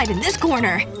 I'll hide in this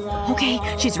corner. Okay,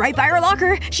 she's right by her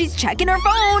locker. She's checking her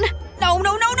phone. No,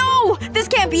 no, no, no! This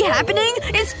can't be happening!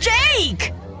 It's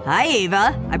Jake! Hi,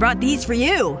 Ava. I brought these for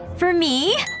you. For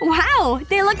me? Wow,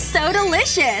 they look so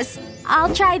delicious.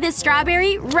 I'll try this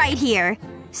strawberry right here.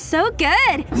 So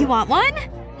good. You want one?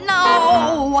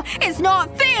 No! It's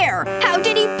not fair! How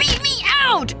did he beat me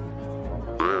out?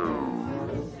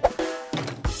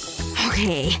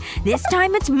 Okay, this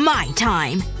time it's my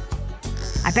time.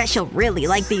 I bet she'll really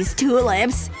like these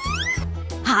tulips.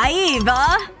 Hi,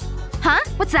 Ava! Huh?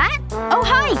 What's that? Oh,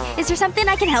 hi! Is there something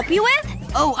I can help you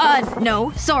with? Oh,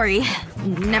 no. Sorry.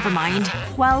 Never mind.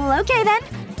 Well, okay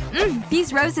then.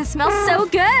 These roses smell so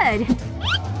good.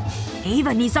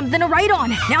 Ava needs something to write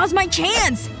on. Now's my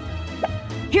chance!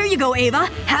 Here you go, Ava.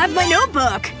 Have my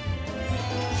notebook.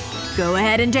 Go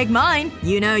ahead and take mine.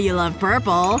 You know you love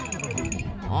purple.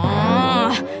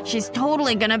 Oh, she's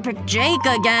totally gonna pick Jake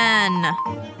again.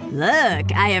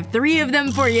 Look, I have 3 of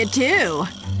them for you, too.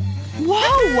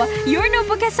 Whoa! Your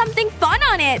notebook has something fun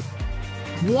on it!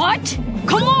 What?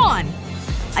 Come on!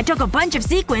 I took a bunch of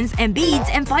sequins and beads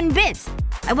and fun bits.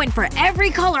 I went for every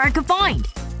color I could find.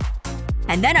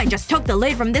 And then I just took the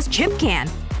lid from this chip can.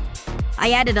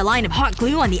 I added a line of hot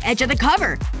glue on the edge of the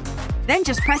cover. Then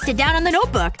just pressed it down on the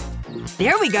notebook.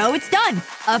 There we go, it's done!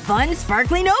 A fun,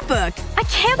 sparkly notebook! I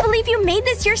can't believe you made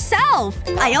this yourself!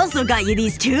 I also got you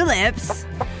these tulips.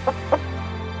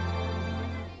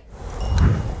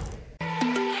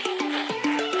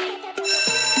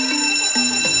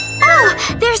 Oh!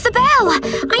 There's the bell!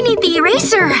 I need the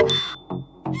eraser!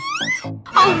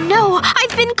 Oh no!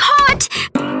 I've been caught!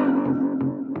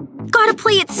 Gotta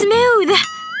play it smooth.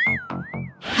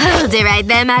 Hold it right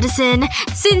there, Madison.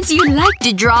 Since you like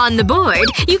to draw on the board,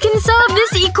 you can solve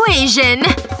this equation.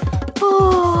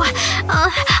 Oh,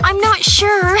 I'm not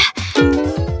sure.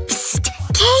 Psst!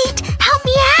 Kate! Help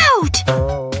me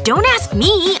out! Don't ask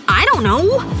me. I don't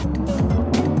know.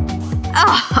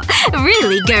 Oh,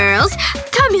 really, girls?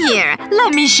 Come here.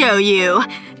 Let me show you.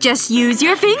 Just use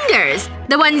your fingers.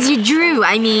 The ones you drew,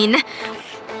 I mean.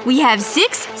 We have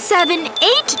 6, 7,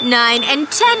 8, 9, and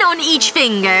 10 on each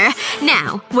finger.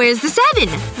 Now, where's the 7?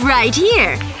 Right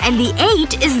here. And the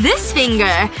 8 is this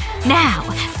finger. Now,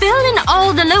 fill in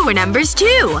all the lower numbers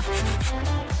too.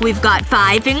 We've got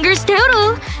 5 fingers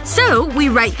total. So, we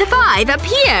write the 5 up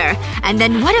here. And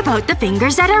then what about the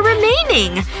fingers that are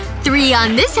remaining? 3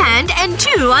 on this hand and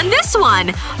 2 on this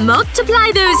one.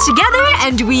 Multiply those together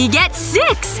and we get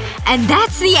 6. And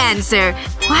that's the answer.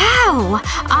 Wow.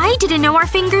 I didn't know our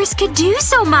fingers could do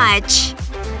so much.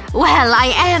 Well,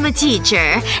 I am a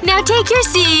teacher. Now take your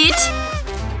seat.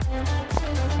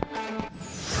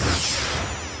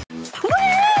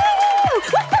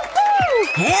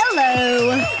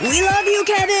 Hello! We love you,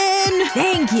 Kevin!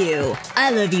 Thank you.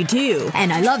 I love you too.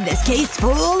 And I love this case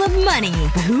full of money.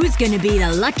 But who's gonna be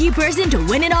the lucky person to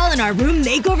win it all in our room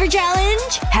makeover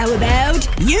challenge? How about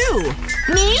you?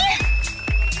 Me?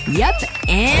 Yep,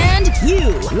 and you.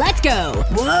 Let's go.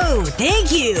 Whoa,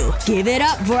 thank you. Give it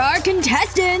up for our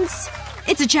contestants.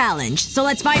 It's a challenge, so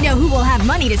let's find out who will have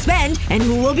money to spend and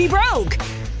who will be broke.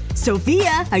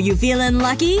 Sophia, are you feeling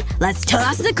lucky? Let's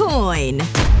toss the coin.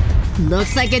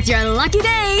 Looks like it's your lucky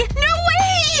day. No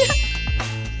way!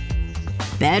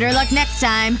 Better luck next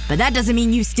time. But that doesn't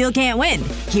mean you still can't win.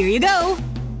 Here you go.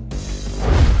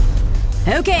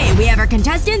 Okay, we have our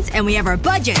contestants and we have our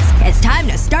budgets. It's time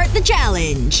to start the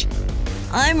challenge.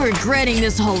 I'm regretting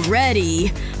this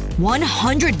already.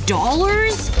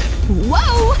 $100?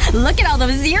 Whoa! Look at all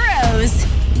those zeros!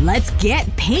 Let's get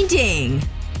painting.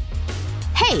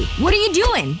 Hey, what are you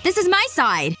doing? This is my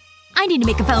side. I need to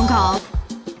make a phone call.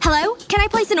 Hello? Can I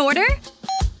place an order?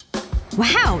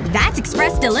 Wow, that's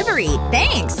express delivery.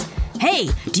 Thanks. Hey,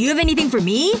 do you have anything for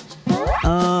me?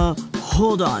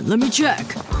 Hold on. Let me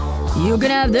check. You're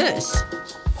gonna have this.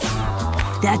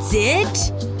 That's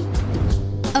it?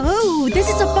 Oh, this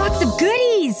is a box of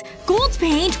goodies! Gold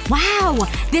paint! Wow!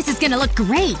 This is gonna look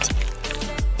great!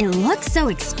 It looks so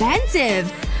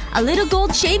expensive. A little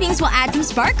gold shavings will add some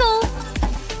sparkle.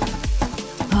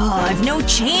 Oh, I've no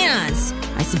chance.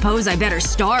 I suppose I better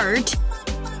start.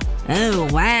 Oh,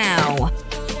 wow.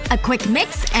 A quick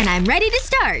mix and I'm ready to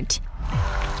start.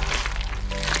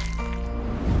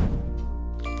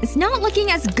 It's not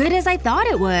looking as good as I thought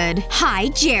it would. Hi,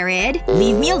 Jared.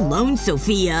 Leave me alone,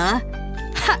 Sophia.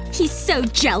 Ha, he's so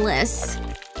jealous.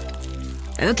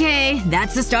 Okay,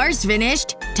 that's the stars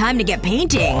finished. Time to get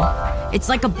painting. It's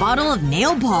like a bottle of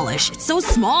nail polish. It's so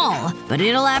small. But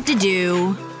it'll have to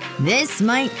do. This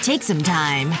might take some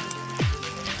time.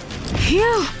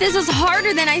 Phew, this is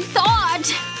harder than I thought.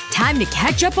 Time to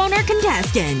catch up on our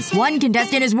contestants. One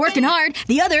contestant is working hard,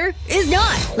 the other is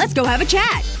not. Let's go have a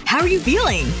chat. How are you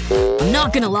feeling? I'm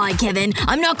not gonna lie, Kevin.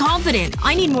 I'm not confident.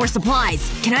 I need more supplies.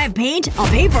 Can I have paint? I'll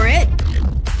pay for it.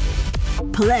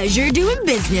 Pleasure doing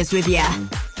business with ya.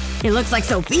 It looks like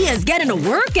Sophia's getting a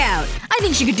workout. I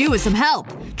think she could do with some help.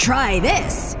 Try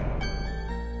this.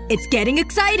 It's getting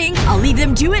exciting. I'll leave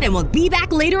them to it and we'll be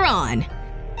back later on.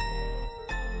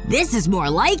 This is more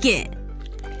like it.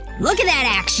 Look at that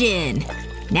action!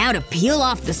 Now to peel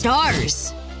off the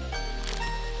stars.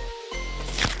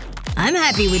 I'm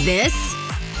happy with this.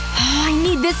 Oh, I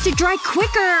need this to dry quicker.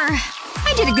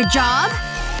 I did a good job.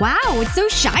 Wow, it's so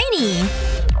shiny.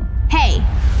 Hey.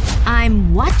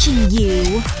 I'm watching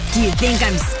you. Do you think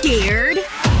I'm scared?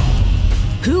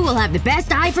 Who will have the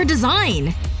best eye for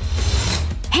design?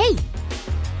 Hey!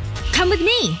 Come with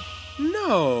me.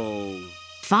 No.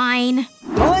 Fine.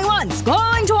 Going once,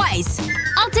 going twice.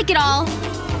 I'll take it all.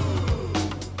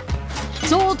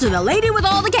 Sold to the lady with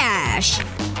all the cash.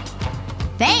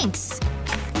 Thanks.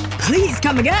 Please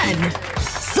come again.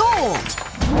 Sold!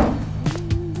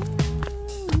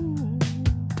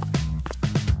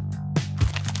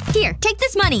 Here, take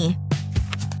this money.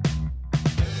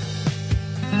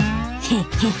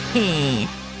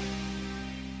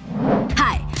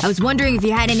 Hi. I was wondering if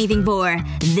you had anything for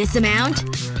this amount?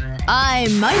 I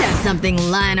might have something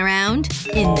lying around.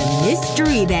 In the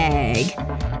mystery bag.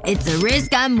 It's a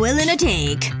risk I'm willing to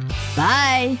take.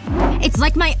 Bye. It's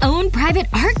like my own private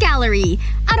art gallery.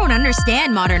 I don't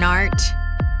understand modern art.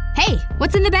 Hey,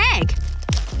 what's in the bag?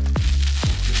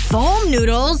 Foam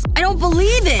noodles? I don't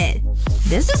believe it!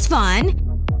 This is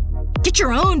fun. Get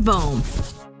your own foam.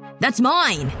 That's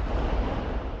mine.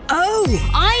 Oh,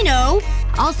 I know!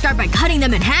 I'll start by cutting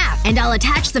them in half, and I'll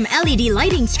attach some LED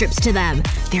lighting strips to them.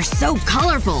 They're so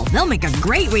colorful. They'll make a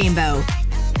great rainbow.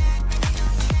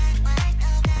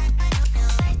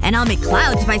 And I'll make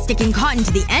clouds by sticking cotton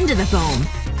to the end of the foam.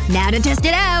 Now to test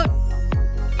it out.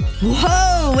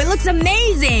 Whoa! It looks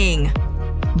amazing!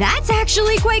 That's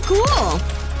actually quite cool.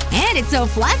 And it's so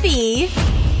fluffy.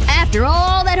 After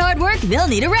all that hard work, they'll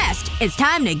need a rest. It's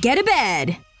time to get to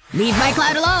bed. Leave my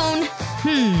cloud alone.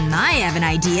 I have an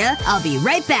idea. I'll be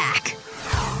right back.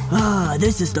 Ah,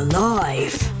 this is the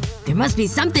life. There must be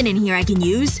something in here I can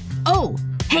use. Oh!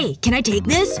 Hey, can I take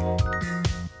this?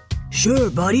 Sure,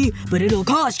 buddy, but it'll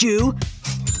cost you.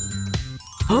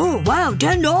 Oh, wow,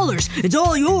 $10. It's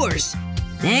all yours.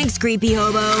 Thanks, creepy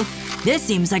hobo. This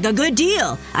seems like a good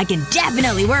deal. I can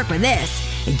definitely work with this.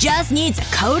 It just needs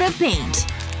a coat of paint.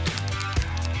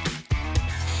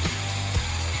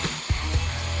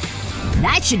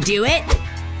 That should do it.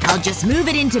 I'll just move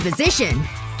it into position.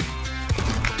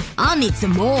 I'll need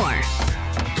some more.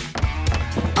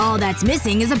 All that's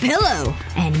missing is a pillow.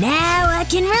 And now I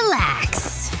can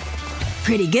relax.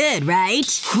 Pretty good, right?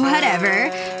 Whatever.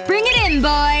 Bring it in,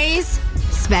 boys!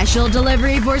 Special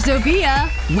delivery for Sophia.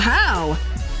 Wow.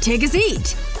 Take a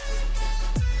seat.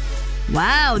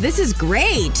 Wow, this is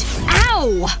great.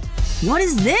 Ow! What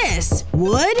is this?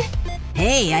 Wood?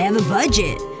 Hey, I have a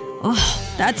budget.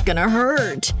 Oh, that's gonna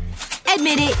hurt.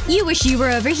 Admit it, you wish you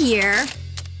were over here.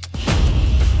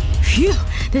 Phew,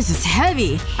 this is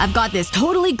heavy. I've got this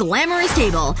totally glamorous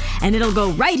table, and it'll go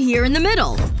right here in the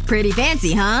middle. Pretty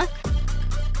fancy, huh?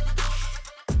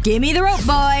 Give me the rope,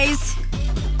 boys.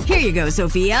 Here you go,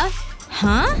 Sophia.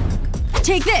 Huh?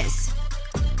 Take this.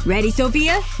 Ready,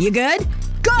 Sophia? You good?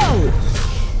 Go!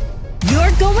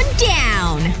 You're going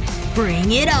down.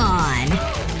 Bring it on.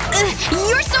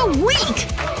 You're so weak!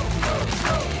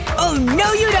 Oh,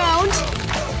 no you don't!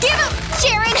 Give up,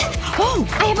 Sharon! Oh,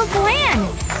 I have a plan!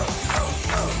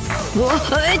 Whoa,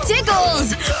 it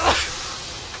tickles!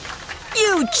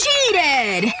 You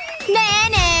cheated!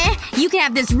 Nah. You can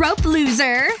have this rope,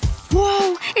 loser.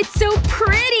 Whoa, it's so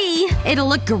pretty! It'll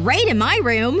look great in my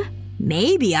room.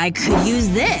 Maybe I could use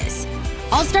this.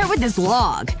 I'll start with this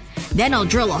log. Then I'll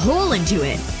drill a hole into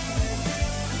it.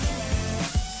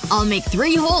 I'll make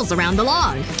 3 holes around the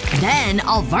log. Then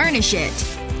I'll varnish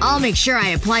it. I'll make sure I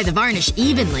apply the varnish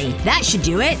evenly. That should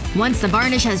do it. Once the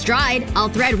varnish has dried, I'll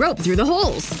thread rope through the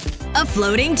holes. A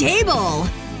floating table!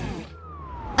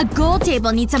 A gold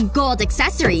table needs some gold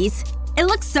accessories. It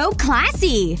looks so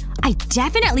classy. I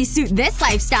definitely suit this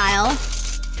lifestyle.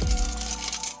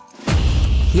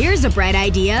 Here's a bright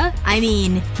idea. I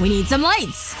mean, we need some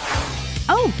lights.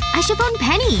 Oh, I should phone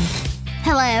Penny.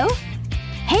 Hello?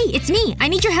 Hey, it's me. I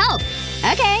need your help.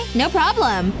 Okay, no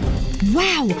problem.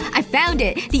 Wow! I found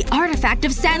it! The artifact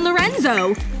of San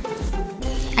Lorenzo!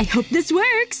 I hope this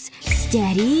works.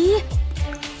 Steady.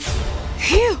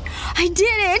 Phew! I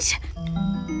did it!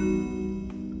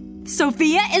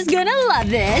 Sophia is gonna love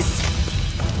this.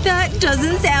 That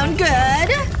doesn't sound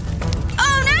good.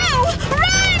 Oh no!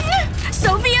 Run!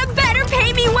 Sophia better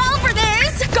pay me well for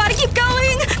this! Gotta keep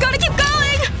going! Gotta keep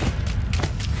going!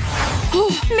 Oh,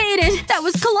 made it! That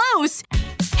was close!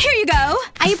 Here you go.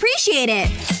 I appreciate it.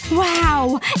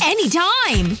 Wow.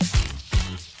 Anytime.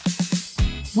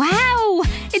 Wow.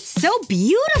 It's so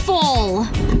beautiful.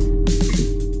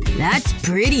 That's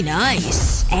pretty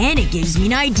nice. And it gives me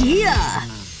an idea.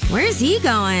 Where's he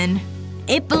going?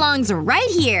 It belongs right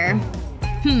here.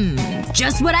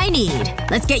 Just what I need.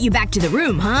 Let's get you back to the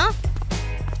room, huh?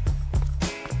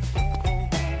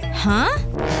 Huh?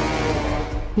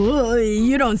 Whoa,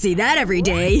 you don't see that every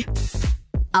day.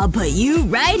 I'll put you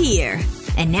right here.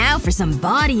 And now for some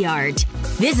body art.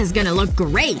 This is gonna look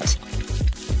great.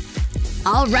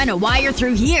 I'll run a wire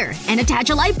through here and attach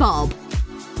a light bulb.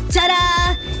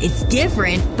 Ta-da! It's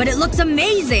different, but it looks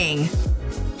amazing!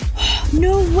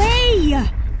 No way!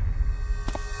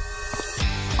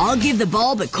 I'll give the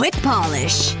bulb a quick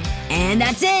polish. And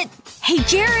that's it! Hey,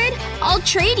 Jared! I'll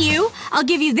trade you! I'll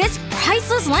give you this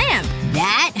priceless lamp!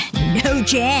 That? No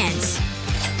chance.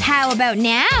 How about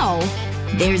now?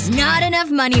 There's not enough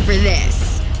money for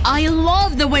this. I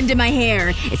love the wind in my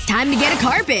hair. It's time to get a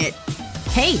carpet.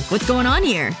 Hey, what's going on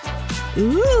here?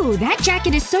 Ooh, that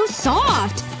jacket is so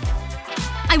soft.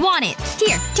 I want it.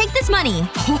 Here, take this money.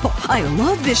 Oh, I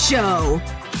love this show.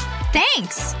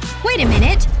 Thanks. Wait a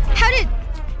minute. How did…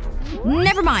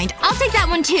 Never mind. I'll take that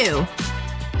one too.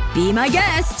 Be my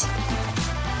guest.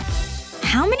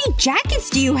 How many jackets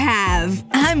do you have?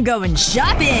 I'm going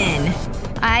shopping.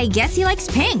 I guess he likes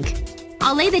pink.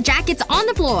 I'll lay the jackets on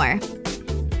the floor.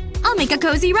 I'll make a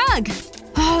cozy rug.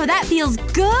 Oh, that feels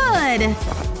good.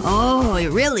 Oh, it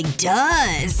really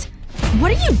does.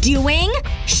 What are you doing?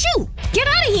 Shoot! Get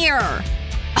out of here!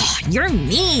 Oh, you're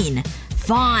mean.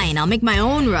 Fine, I'll make my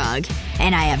own rug.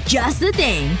 And I have just the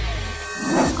thing.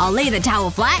 I'll lay the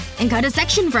towel flat and cut a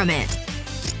section from it.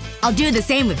 I'll do the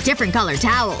same with different colored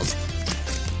towels.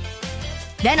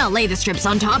 Then I'll lay the strips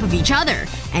on top of each other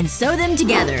and sew them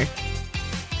together.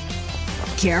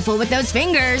 Careful with those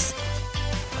fingers.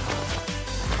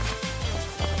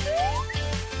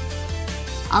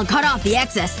 I'll cut off the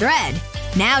excess thread.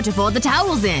 Now to fold the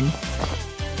towels in.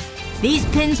 These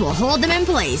pins will hold them in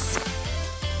place.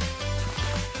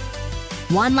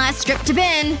 One last strip to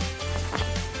pin.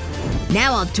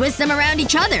 Now I'll twist them around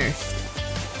each other.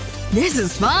 This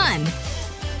is fun!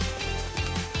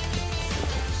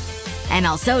 And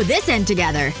I'll sew this end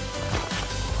together.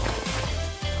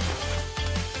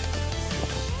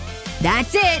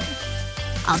 That's it!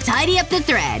 I'll tidy up the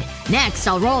thread. Next,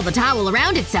 I'll roll the towel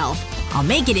around itself. I'll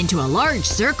make it into a large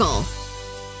circle.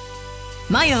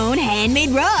 My own handmade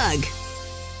rug!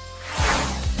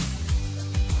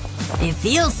 It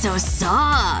feels so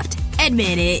soft.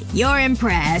 Admit it, you're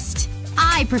impressed.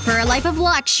 I prefer a life of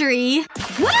luxury.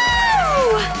 Woo!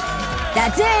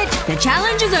 That's it! The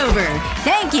challenge is over.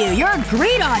 Thank you, you're a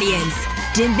great audience.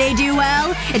 Didn't they do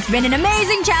well? It's been an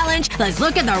amazing challenge. Let's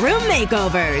look at the room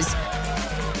makeovers.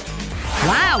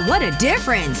 Wow, what a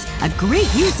difference! A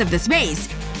great use of the space.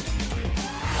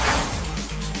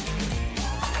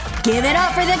 Give it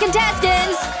up for the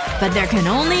contestants! But there can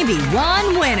only be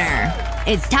one winner.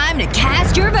 It's time to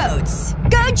cast your votes.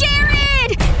 Go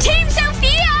Jared! Team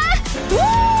Sophia!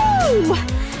 Woo!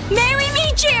 Marry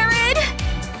me, Jared!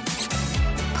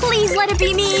 Please let it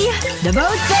be me. The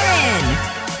votes are in.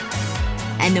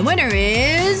 And the winner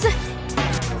is…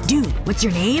 Dude, what's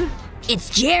your name? It's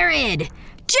Jared!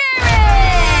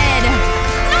 Jared!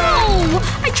 No!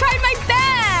 I tried my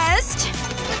best!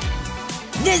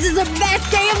 This is the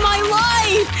best day of my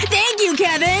life! Thank you,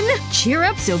 Kevin! Cheer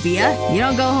up, Sophia. You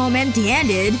don't go home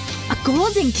empty-handed. A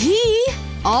golden key?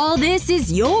 All this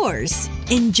is yours.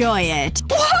 Enjoy it.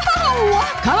 Whoa!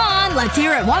 Come on, let's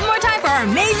hear it one more time for our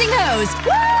amazing host!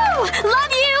 Woo!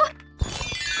 Love you!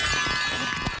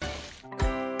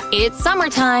 It's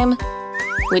summertime.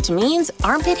 Which means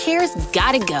armpit hair's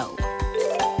gotta go.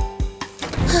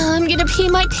 I'm gonna pee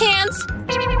my pants.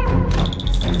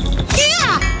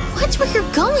 Yeah! Watch where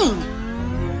you're going.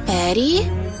 Betty?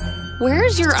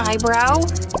 Where's your eyebrow?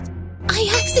 I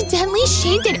accidentally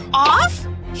shaved it off?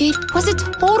 It was a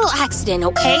total accident,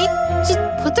 okay? Just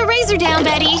put the razor down,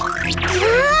 Betty.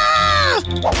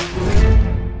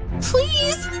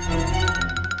 Please?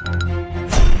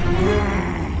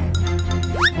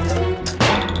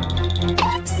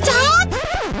 Stop!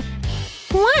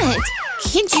 What?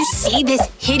 Can't you see this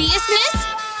hideousness?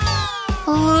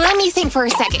 Let me think for a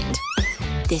second.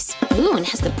 This spoon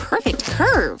has the perfect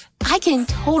curve. I can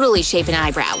totally shape an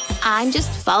eyebrow. I'm just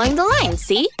following the line,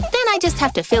 see? Then I just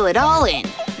have to fill it all in.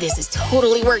 This is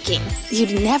totally working.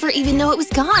 You'd never even know it was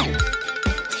gone.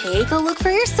 Take a look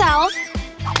for yourself.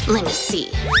 Let me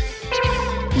see.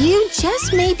 You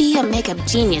just may be a makeup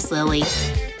genius, Lily.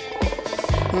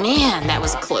 Man, that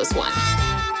was a close one.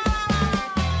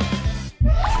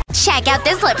 Check out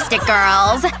this lipstick,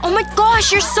 girls. Oh my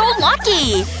gosh, you're so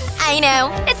lucky. I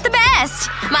know. It's the best.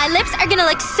 My lips are gonna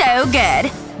look so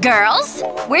good. Girls?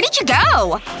 Where did you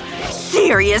go?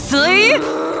 Seriously?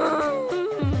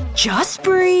 Just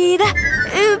breathe.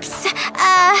 Oops.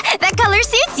 That color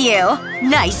suits you.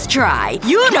 Nice try.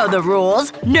 You know the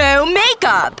rules. No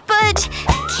makeup. But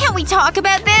can't we talk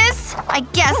about this? I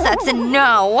guess that's a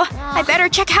no. I better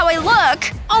check how I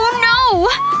look. Oh no!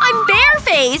 I'm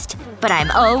barefaced! But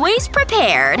I'm always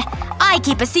prepared. I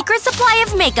keep a secret supply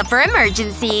of makeup for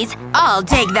emergencies. I'll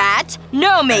take that.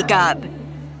 No makeup.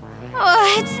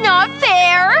 Oh, it's not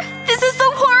fair. This is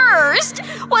the worst.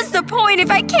 What's the point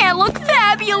if I can't look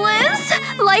fabulous?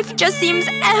 Life just seems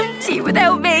empty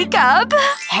without makeup.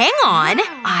 Hang on.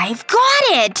 I've got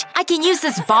it. I can use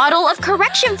this bottle of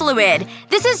correction fluid.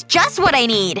 This is just what I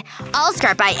need. I'll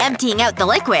start by emptying out the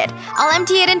liquid. I'll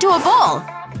empty it into a bowl.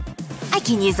 I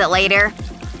can use it later.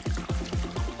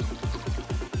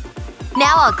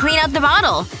 Now I'll clean out the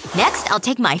bottle. Next, I'll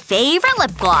take my favorite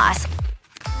lip gloss.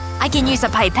 I can use a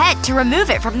pipette to remove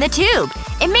it from the tube.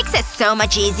 It makes it so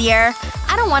much easier.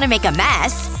 I don't want to make a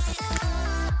mess.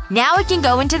 Now it can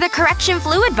go into the correction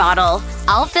fluid bottle.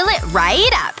 I'll fill it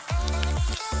right up.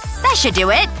 That should do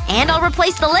it. And I'll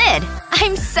replace the lid.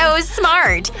 I'm so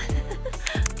smart.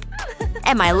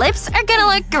 And my lips are gonna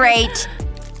look great.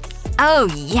 Oh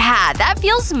yeah, that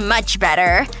feels much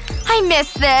better. I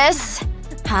miss this.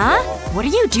 Huh? What are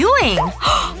you doing?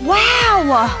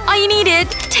 Wow! I need it!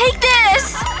 Take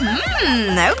this!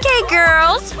 Okay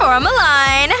girls. Form a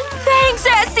line. Thanks,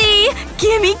 Essie!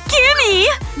 Gimme, gimme!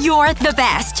 You're the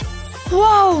best.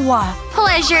 Whoa!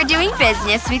 Pleasure doing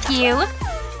business with you.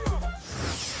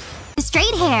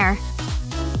 Straight hair.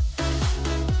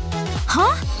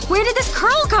 Huh? Where did this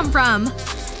curl come from?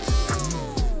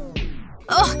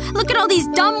 Ugh, look at all these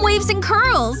dumb waves and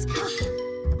curls.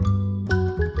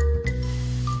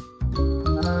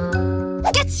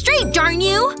 Hey, darn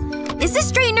you! Is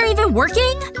this straightener even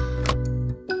working?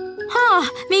 Huh.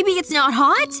 Maybe it's not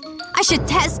hot? I should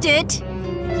test it.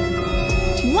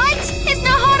 What? It's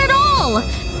not hot at all!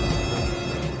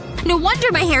 No wonder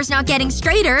my hair's not getting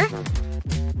straighter.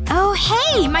 Oh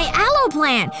hey, my aloe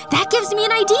plant! That gives me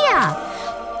an idea!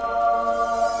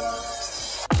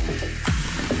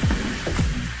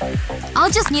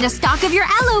 I'll just need a stalk of your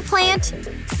aloe plant.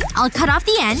 I'll cut off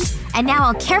the end, and now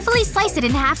I'll carefully slice it in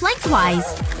half lengthwise.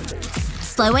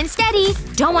 Slow and steady.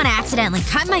 Don't want to accidentally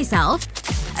cut myself.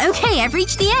 Okay, I've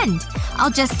reached the end. I'll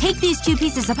just take these two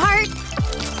pieces apart.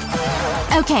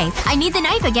 Okay, I need the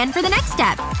knife again for the next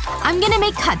step. I'm gonna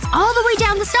make cuts all the way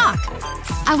down the stalk.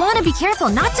 I want to be careful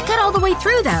not to cut all the way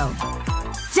through, though.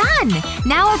 Done!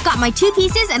 Now I've got my two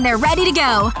pieces and they're ready to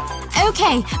go.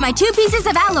 Okay, my two pieces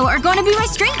of aloe are going to be my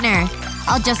straightener.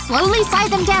 I'll just slowly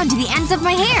slide them down to the ends of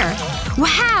my hair.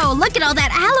 Wow, look at all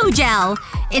that aloe gel!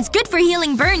 It's good for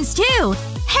healing burns, too.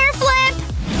 Hair flip!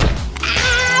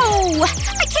 Ow!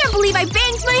 I can't believe I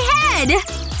banged my head!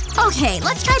 Okay,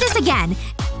 let's try this again.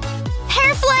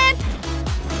 Hair flip!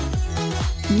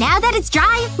 Now that it's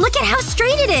dry, look at how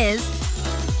straight it is!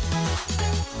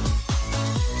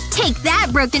 Take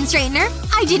that, broken straightener!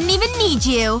 I didn't even need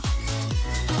you!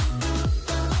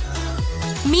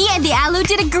 Me and the aloe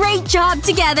did a great job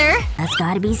together! That's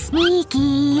gotta be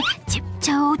sneaky.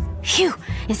 Tiptoe. Phew.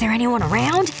 Is there anyone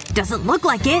around? Doesn't look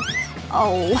like it.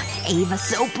 Oh, Ava's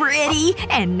so pretty.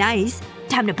 And nice.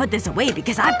 Time to put this away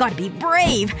because I've gotta be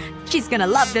brave. She's gonna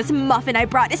love this muffin I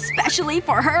brought especially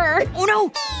for her. Oh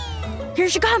no! Here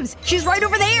she comes! She's right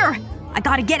over there! I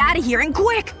gotta get out of here and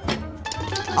quick!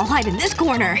 I'll hide in this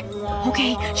corner.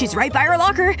 Okay, she's right by her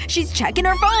locker. She's checking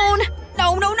her phone.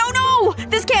 No, no, no, no!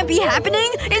 This can't be happening!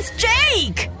 It's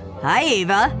Jake! Hi,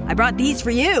 Ava. I brought these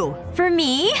for you. For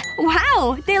me?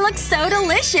 Wow, they look so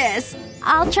delicious.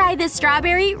 I'll try this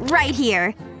strawberry right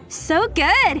here. So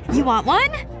good. You want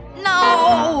one?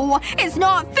 No! It's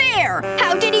not fair!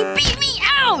 How did he beat me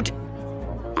out?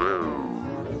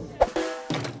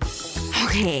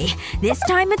 Okay, this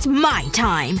time it's my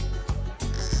time.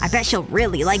 I bet she'll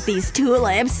really like these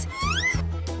tulips.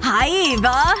 Hi,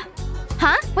 Ava!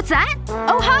 Huh? What's that?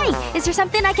 Oh, hi! Is there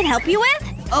something I can help you with?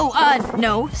 Oh,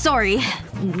 no. Sorry.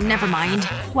 Never mind.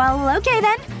 Well, okay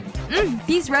then.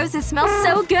 These roses smell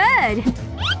so good.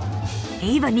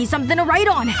 Ava needs something to write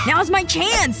on. Now's my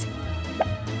chance!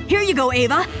 Here you go,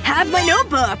 Ava. Have my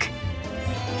notebook.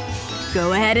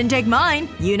 Go ahead and take mine.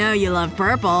 You know you love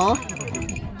purple.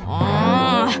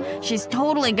 Oh, she's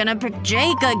totally gonna pick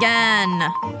Jake again.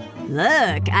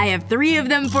 Look, I have 3 of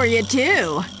them for you,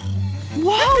 too.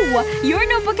 Whoa! Your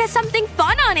notebook has something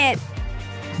fun on it!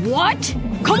 What?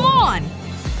 Come on!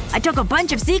 I took a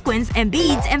bunch of sequins and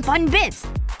beads and fun bits.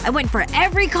 I went for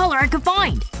every color I could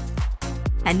find.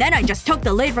 And then I just took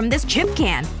the lid from this chip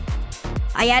can.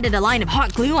 I added a line of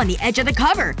hot glue on the edge of the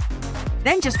cover.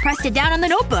 Then just pressed it down on the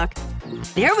notebook.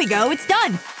 There we go, it's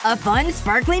done! A fun,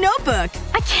 sparkly notebook!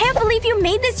 I can't believe you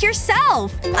made this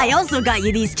yourself! I also got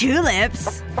you these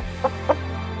tulips.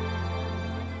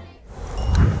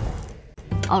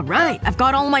 Alright, I've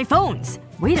got all my phones.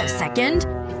 Wait a second.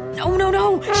 No, no,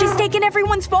 no! She's taken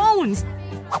everyone's phones!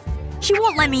 She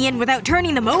won't let me in without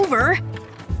turning them over.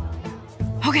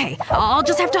 Okay, I'll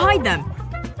just have to hide them.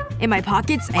 In my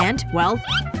pockets and, well,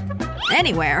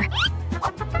 anywhere.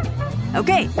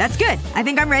 Okay, that's good. I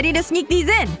think I'm ready to sneak these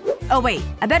in. Oh wait,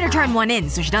 I better turn one in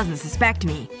so she doesn't suspect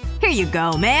me. Here you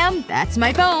go, ma'am. That's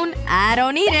my phone. I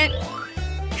don't need it.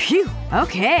 Phew.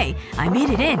 Okay. I made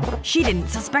it in. She didn't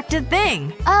suspect a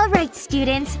thing. Alright,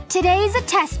 students. Today's a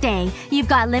test day. You've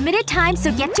got limited time,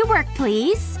 so get to work,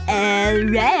 please.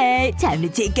 Alright. Time to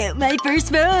take out my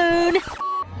first phone.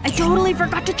 I totally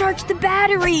forgot to charge the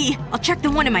battery. I'll check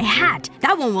the one in my hat.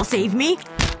 That one will save me.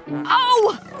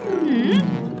 Oh!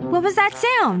 What was that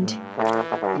sound?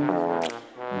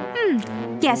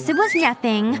 Guess it was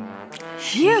nothing.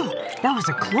 Phew. That was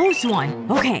a close one.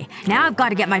 Okay, now I've got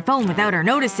to get my phone without her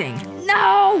noticing.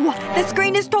 No! The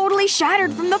screen is totally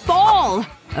shattered from the fall!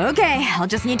 Okay, I'll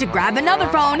just need to grab another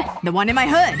phone. The one in my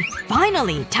hood.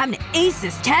 Finally! Time to ace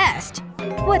this test!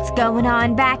 What's going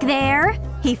on back there?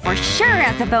 He for sure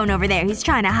has a phone over there he's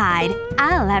trying to hide.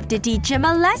 I'll have to teach him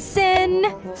a lesson.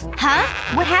 Huh?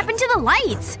 What happened to the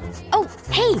lights? Oh,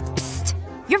 hey, psst!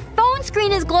 Your phone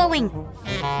screen is glowing!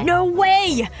 No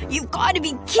way! You've got to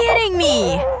be kidding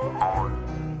me!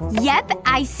 Yep,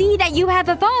 I see that you have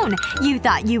a phone. You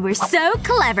thought you were so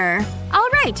clever.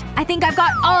 Alright, I think I've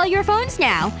got all your phones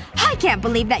now. I can't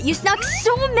believe that you snuck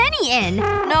so many in!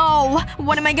 No!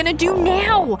 What am I gonna do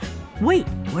now? Wait,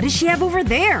 what does she have over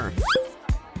there?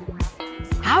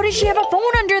 How does she have a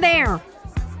phone under there?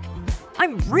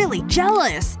 I'm really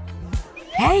jealous.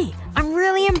 Hey, I'm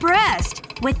really impressed.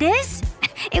 With this?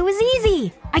 It was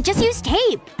easy. I just used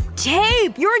tape.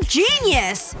 Tape! You're a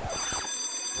genius!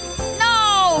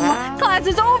 No! Class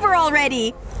is over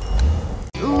already!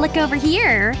 Look over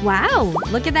here. Wow,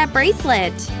 look at that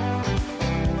bracelet.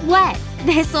 What?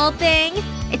 This whole thing?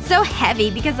 It's so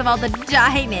heavy because of all the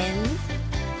diamonds.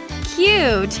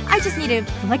 Cute. I just need to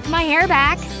flick my hair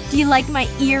back. Do you like my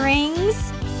earrings?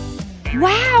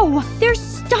 Wow! They're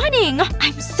stunning!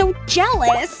 I'm so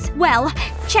jealous! Well,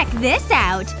 check this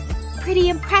out. Pretty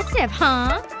impressive,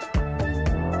 huh?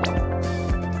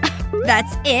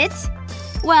 That's it?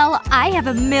 Well, I have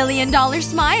 $1 million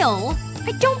smile.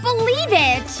 I don't believe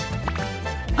it!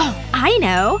 Oh, I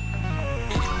know.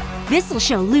 This'll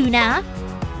show Luna.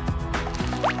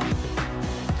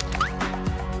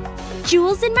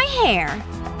 Jewels in my hair.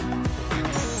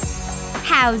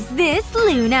 How's this,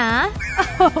 Luna?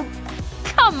 Oh,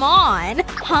 come on.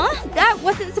 Huh? That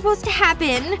wasn't supposed to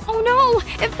happen. Oh no!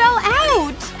 It fell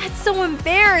out! That's so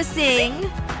embarrassing.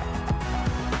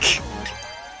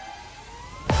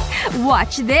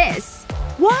 Watch this.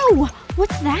 Whoa!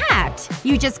 What's that?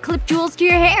 You just clip jewels to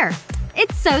your hair.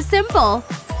 It's so simple.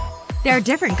 There are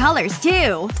different colors,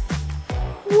 too.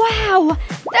 Wow!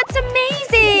 That's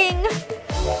amazing!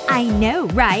 I know,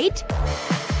 right?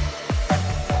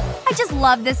 I just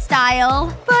love this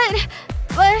style. But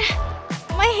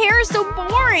my hair is so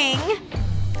boring.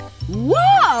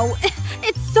 Whoa!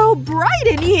 It's so bright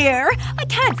in here! I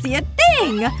can't see a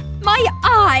thing! My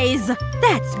eyes!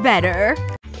 That's better.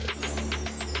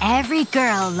 Every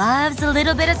girl loves a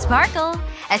little bit of sparkle.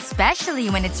 Especially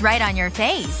when it's right on your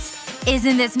face.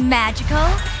 Isn't this magical?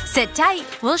 Sit tight.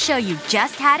 We'll show you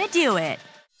just how to do it.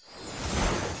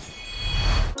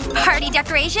 Party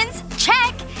decorations?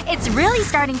 Check! It's really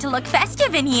starting to look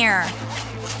festive in here.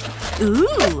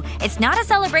 Ooh, it's not a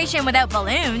celebration without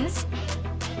balloons.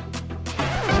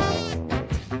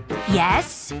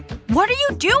 Yes? What are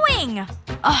you doing?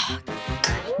 Ugh.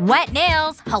 Wet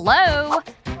nails. Hello?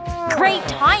 Great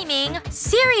timing.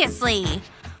 Seriously.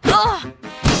 Ugh.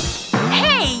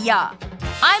 Hey!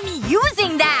 I'm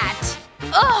using that!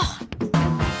 Ugh.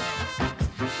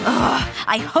 Ugh.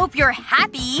 I hope you're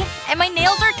happy. And my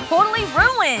nails are totally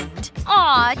ruined.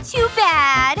 Aw, too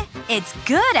bad. It's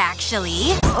good,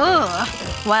 actually. Ugh.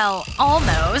 Well,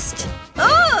 almost.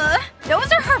 Ugh!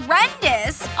 Those are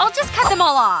horrendous. I'll just cut them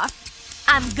all off.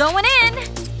 I'm going in.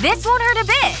 This won't hurt a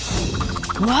bit.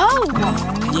 Whoa!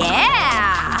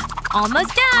 Yeah!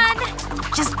 Almost done.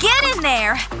 Just get in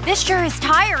there. This sure is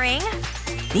tiring.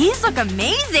 These look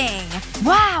amazing!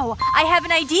 Wow! I have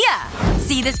an idea!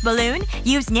 See this balloon?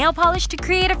 Use nail polish to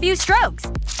create a few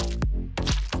strokes.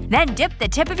 Then dip the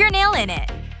tip of your nail in it.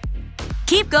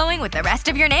 Keep going with the rest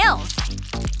of your nails.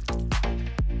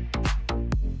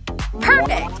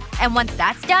 Perfect! And once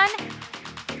that's done,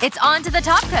 it's on to the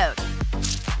top coat.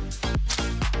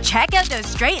 Check out those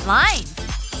straight lines.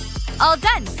 All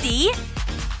done, see?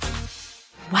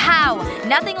 Wow,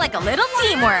 nothing like a little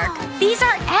teamwork. These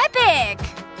are epic!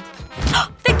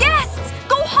 The guests!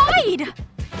 Go hide!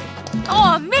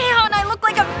 Oh man, I look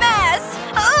like a mess!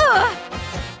 Ugh!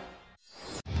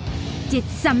 Did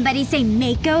somebody say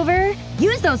makeover?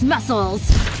 Use those muscles!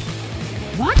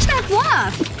 Watch that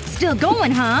fluff! Still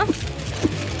going, huh?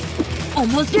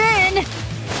 Almost in!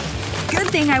 Good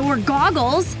thing I wore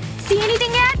goggles. See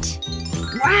anything yet?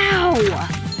 Wow!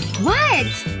 What?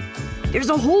 There's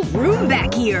a whole room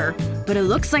back here. But it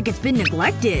looks like it's been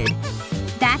neglected.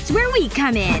 That's where we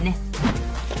come in.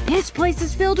 This place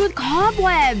is filled with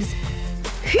cobwebs.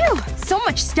 Phew! So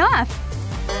much stuff.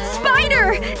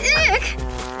 Spider! Ick!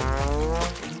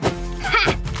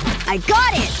 Ha! I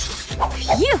got it!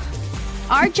 Phew!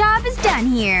 Our job is done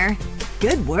here.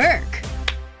 Good work.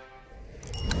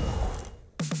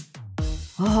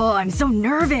 Oh, I'm so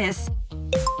nervous.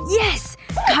 Yes!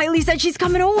 Kylie said she's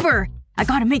coming over. I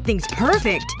gotta make things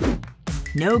perfect.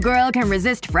 No girl can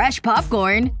resist fresh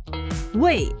popcorn.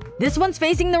 Wait, this one's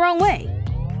facing the wrong way.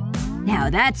 Now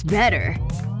that's better.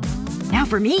 Now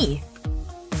for me.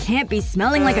 Can't be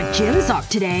smelling like a gym sock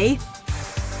today.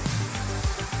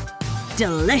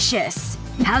 Delicious.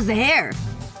 How's the hair?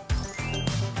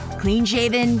 Clean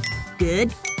shaven.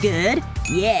 Good. Good.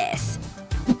 Yes.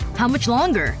 How much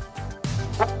longer?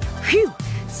 Phew.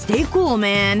 Stay cool,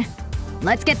 man.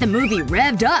 Let's get the movie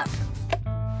revved up.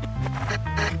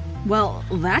 Well,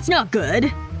 that's not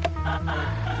good.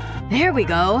 There we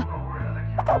go.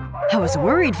 I was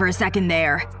worried for a second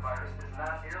there.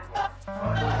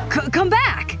 Come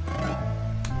back!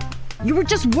 You were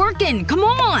just working! Come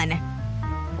on!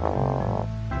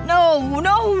 No!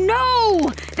 No!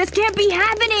 No! This can't be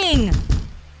happening!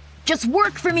 Just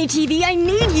work for me, TV. I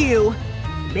need you!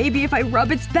 Maybe if I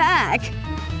rub its back.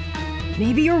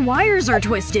 Maybe your wires are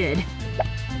twisted.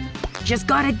 Just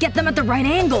gotta get them at the right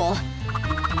angle.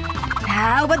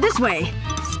 How about this way?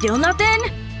 Still nothing?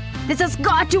 This has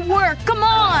got to work! Come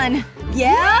on!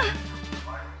 Yeah?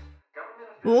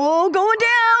 Oh, going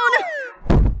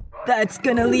down! That's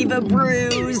gonna leave a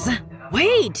bruise.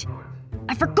 Wait!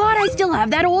 I forgot I still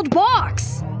have that old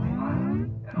box!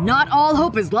 Not all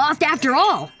hope is lost after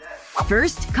all!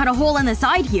 First, cut a hole in the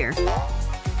side here.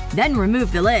 Then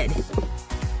remove the lid.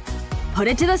 Put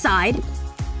it to the side.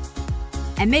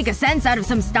 And make a sense out of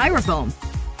some styrofoam.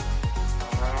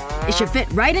 It should fit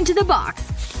right into the box.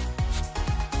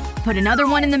 Put another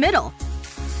one in the middle.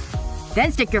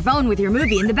 Then stick your phone with your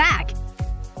movie in the back.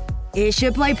 It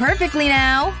should play perfectly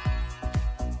now.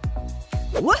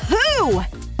 Woohoo!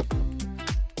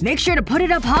 Make sure to put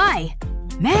it up high.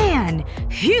 Man!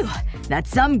 Phew! That's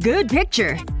some good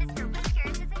picture.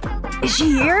 Is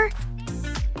she here?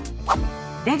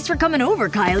 Thanks for coming over,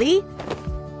 Kylie.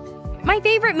 My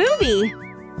favorite movie!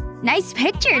 Nice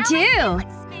picture, too!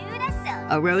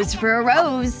 A rose for a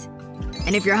rose.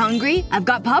 And if you're hungry, I've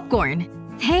got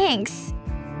popcorn. Thanks.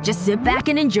 Just sit back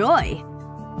and enjoy.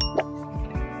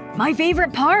 My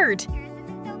favorite part!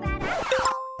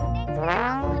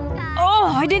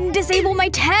 Oh, I didn't disable my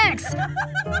text!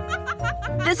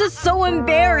 This is so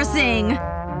embarrassing!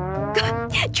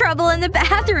 Trouble in the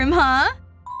bathroom, huh?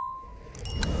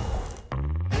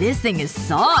 This thing is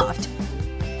soft.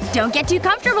 Don't get too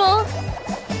comfortable.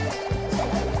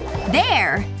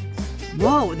 There!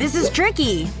 Whoa, this is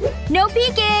tricky. No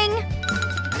peeking!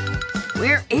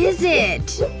 Where is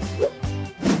it?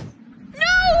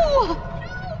 No!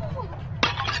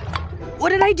 What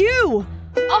did I do?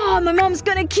 Oh, my mom's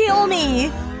gonna kill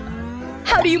me!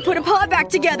 How do you put a pot back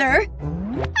together?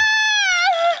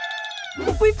 Ah!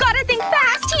 We've gotta think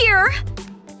fast here!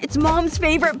 It's Mom's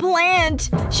favorite plant!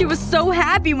 She was so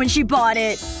happy when she bought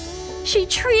it. She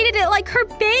treated it like her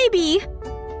baby!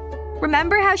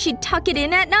 Remember how she'd tuck it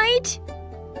in at night?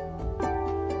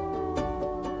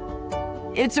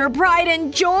 It's her pride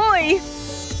and joy!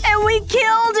 And we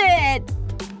killed it!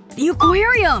 The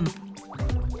aquarium!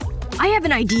 I have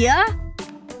an idea.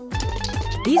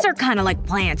 These are kinda like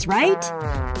plants, right?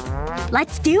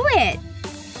 Let's do it!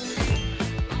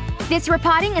 This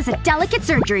repotting is a delicate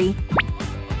surgery.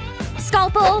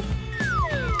 Scalpel!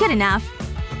 Good enough.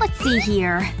 Let's see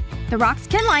here. The rocks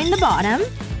can line the bottom.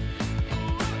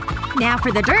 Now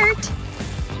for the dirt.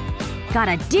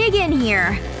 Gotta dig in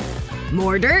here.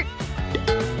 More dirt.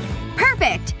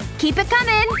 Perfect! Keep it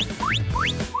coming!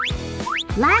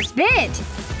 Last bit!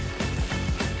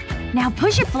 Now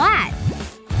push it flat.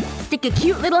 Stick a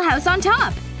cute little house on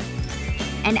top.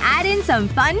 And add in some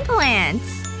fun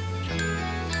plants.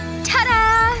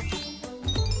 Ta-da!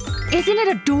 Isn't it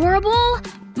adorable?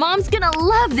 Mom's gonna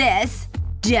love this!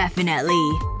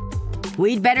 Definitely.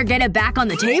 We'd better get it back on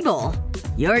the table.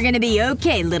 You're gonna be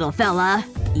okay, little fella.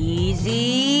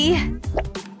 Easy.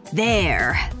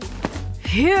 There.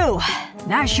 Phew.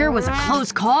 That sure was a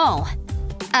close call.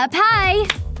 Up high!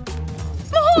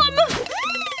 Mom!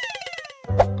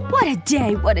 What a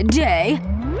day, what a day.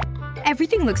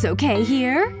 Everything looks okay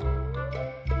here.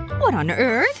 What on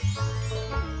earth?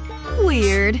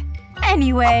 Weird.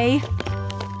 Anyway.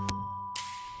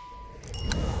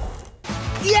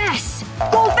 Yes!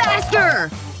 Go faster!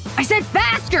 I said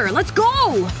faster! Let's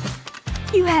go!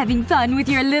 You having fun with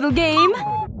your little game?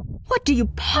 What do you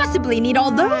possibly need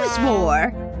all those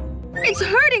for? It's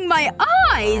hurting my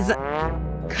eyes!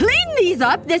 Clean these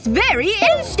up this very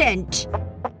instant!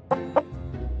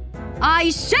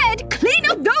 I said clean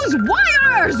up those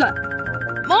wires!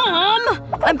 Mom!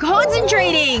 I'm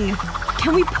concentrating!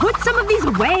 Can we put some of these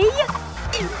away?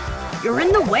 You're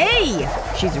in the way!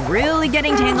 She's really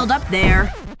getting tangled up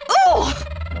there. Ugh!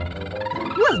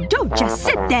 Well, don't just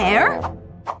sit there!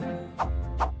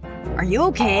 Are you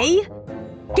okay?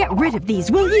 Get rid of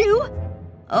these, will you?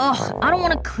 Ugh, I don't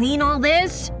want to clean all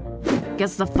this.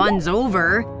 Guess the fun's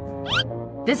over.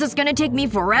 This is gonna take me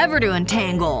forever to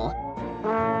untangle.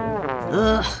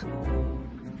 Ugh.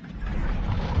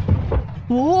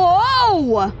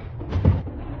 Whoa!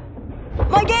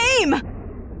 My game!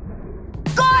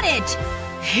 Got it!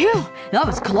 Phew, that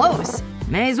was close.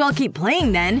 May as well keep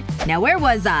playing then. Now where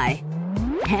was I?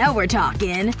 Now we're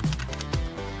talking.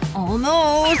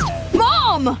 Almost.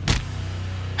 Mom!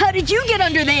 How did you get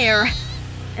under there?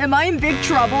 Am I in big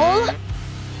trouble?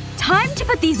 Time to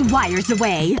put these wires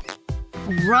away.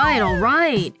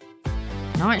 Alright.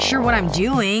 Not sure what I'm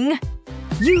doing.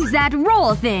 Use that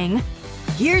roll thing.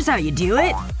 Here's how you do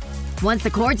it. Once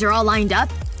the cords are all lined up,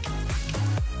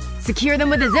 secure them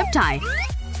with a zip tie.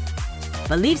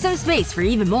 but leave some space for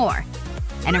even more.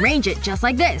 And arrange it just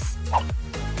like this.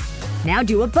 Now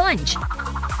do a bunch.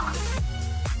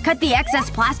 Cut the excess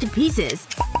plastic pieces.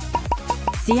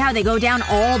 See how they go down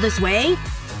all this way?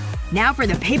 Now for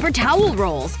the paper towel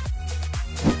rolls.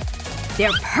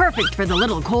 They're perfect for the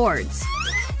little cords.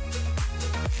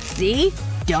 See?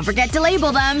 Don't forget to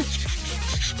label them.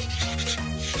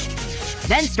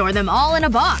 Then store them all in a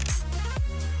box.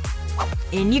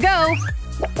 In you go.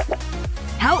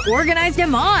 How organized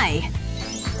am I?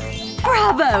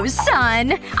 Bravo,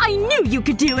 son! I knew you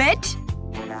could do it!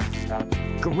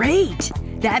 Great!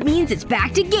 That means it's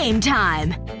back to game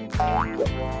time.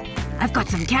 I've got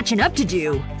some catching up to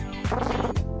do.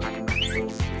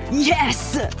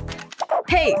 Yes!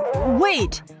 Hey,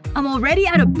 wait! I'm already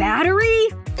out of battery?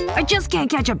 I just can't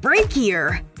catch a break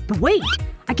here. But wait,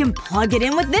 I can plug it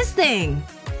in with this thing.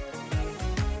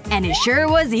 And it sure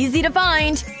was easy to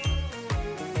find.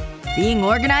 Being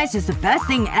organized is the best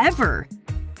thing ever.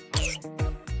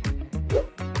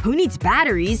 Who needs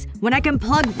batteries when I can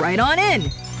plug right on in?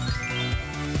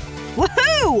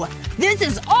 Woohoo! This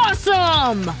is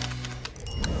awesome!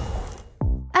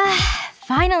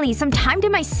 Finally, some time to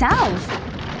myself.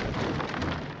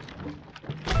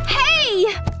 Hey!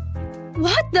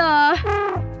 What the…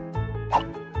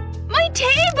 My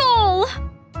table!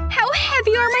 How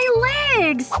heavy are my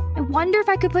legs? I wonder if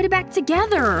I could put it back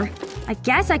together. I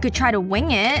guess I could try to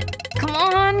wing it. Come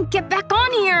on, get back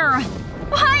on here!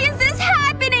 Why is this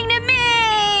happening to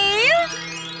me?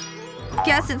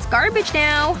 Guess it's garbage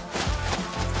now.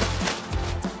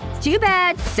 Too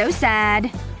bad. So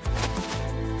sad.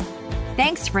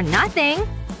 Thanks for nothing.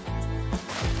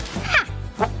 Ha!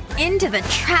 Into the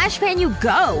trash pan you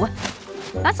go.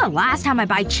 That's the last time I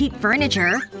buy cheap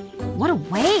furniture. What a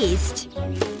waste.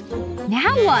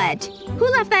 Now what?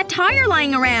 Who left that tire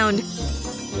lying around?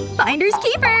 Finders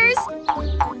keepers!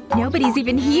 Nobody's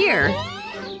even here.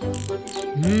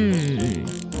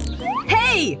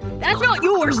 Hey! That's not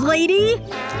yours, lady!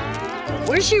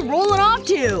 Where's she rolling off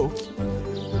to?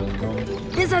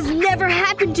 This has never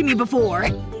happened to me before!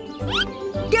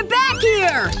 Get back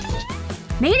here!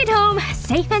 Made it home,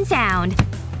 safe and sound.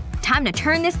 Time to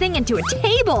turn this thing into a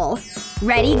table.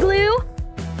 Ready, glue?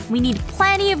 We need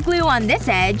plenty of glue on this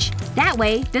edge. That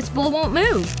way, this bowl won't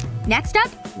move. Next up,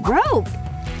 rope.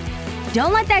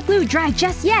 Don't let that glue dry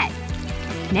just yet.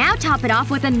 Now top it off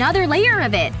with another layer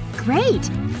of it. Great!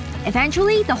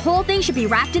 Eventually, the whole thing should be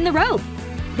wrapped in the rope.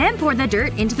 Then pour the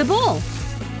dirt into the bowl.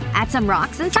 Add some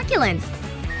rocks and succulents.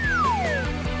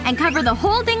 And cover the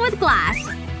whole thing with glass.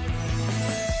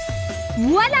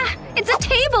 Voila! It's a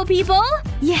table, people!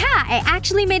 Yeah, I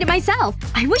actually made it myself.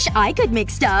 I wish I could make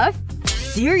stuff.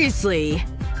 Seriously.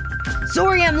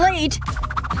 Sorry I'm late.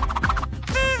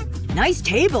 Nice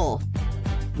table.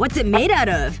 What's it made out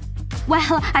of?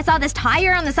 Well, I saw this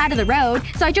tire on the side of the road,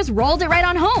 so I just rolled it right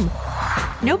on home.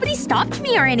 Nobody stopped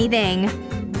me or anything.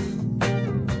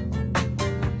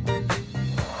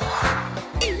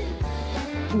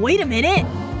 Wait a minute.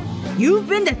 You've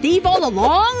been the thief all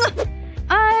along?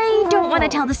 I don't want to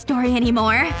tell the story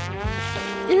anymore.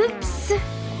 Oops.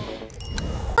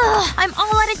 Ugh, I'm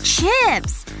all out of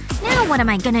chips. Now what am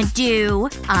I gonna do?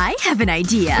 I have an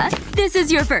idea. This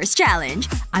is your first challenge.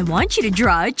 I want you to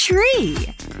draw a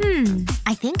tree.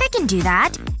 I think I can do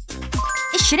that.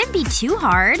 It shouldn't be too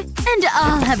hard. And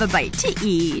I'll have a bite to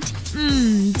eat.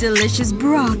 Delicious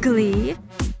broccoli.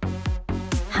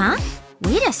 Huh?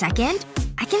 Wait a second.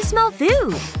 I can smell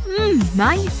food.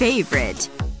 My favorite.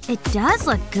 It does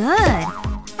look good.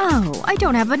 Oh, I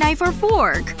don't have a knife or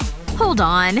fork. Hold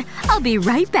on. I'll be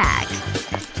right back.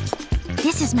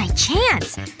 This is my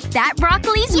chance. That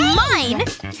broccoli's mine!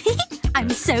 I'm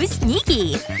so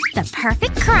sneaky. The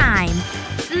perfect crime.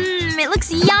 It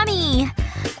looks yummy.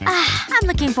 I'm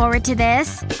looking forward to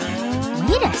this.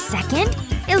 Wait a second.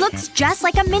 It looks just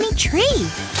like a mini tree.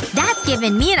 That's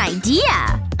given me an idea.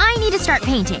 I need to start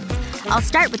painting. I'll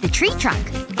start with the tree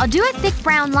trunk. I'll do a thick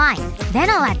brown line. Then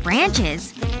I'll add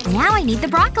branches. Now I need the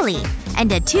broccoli.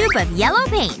 And a tube of yellow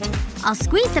paint. I'll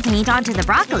squeeze the paint onto the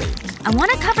broccoli. I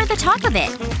want to cover the top of it.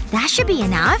 That should be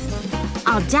enough.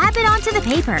 I'll dab it onto the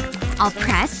paper. I'll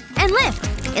press and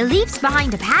lift. It leaves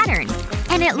behind a pattern.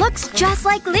 And it looks just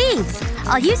like leaves.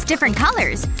 I'll use different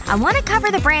colors. I want to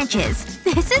cover the branches.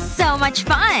 This is so much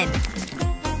fun.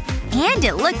 And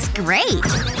it looks great.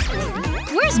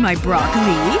 Where's my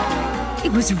broccoli?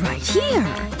 It was right here.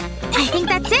 I think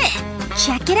that's it.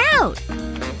 Check it out.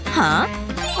 Huh?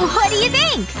 What do you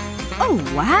think? Oh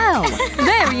wow.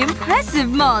 Very impressive,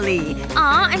 Molly.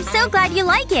 Aw, I'm so glad you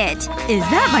like it. Is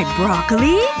that my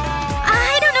broccoli?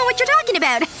 I don't know what you're talking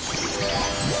about.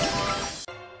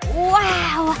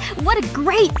 Wow! What a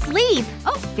great sleep!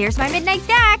 Oh, there's my midnight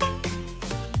snack!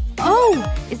 Oh!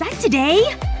 Is that today?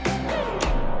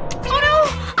 Oh no!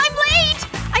 I'm late!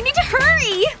 I need to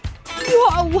hurry!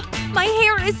 Whoa! My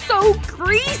hair is so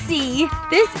greasy!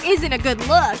 This isn't a good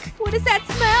look. What is that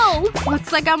smell?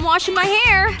 Looks like I'm washing my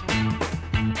hair.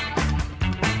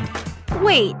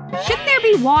 Wait. Shouldn't there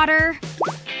be water?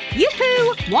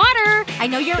 Yoo-hoo! Water! I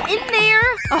know you're in there!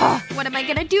 Ugh, what am I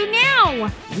gonna do now?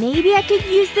 Maybe I could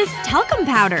use this talcum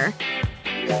powder.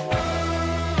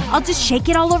 I'll just shake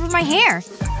it all over my hair.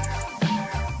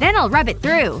 Then I'll rub it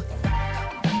through.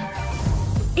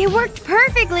 It worked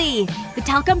perfectly! The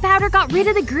talcum powder got rid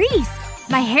of the grease.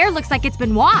 My hair looks like it's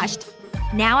been washed.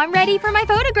 Now I'm ready for my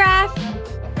photograph.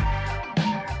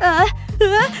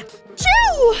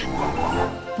 Choo!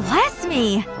 Bless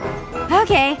me.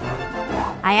 Okay.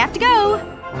 I have to go.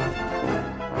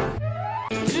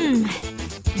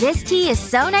 This tea is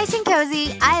so nice and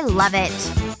cozy. I love it.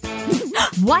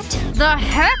 What the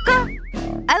heck?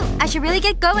 Oh, I should really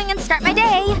get going and start my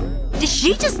day. Did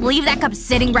she just leave that cup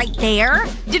sitting right there?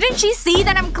 Didn't she see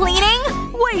that I'm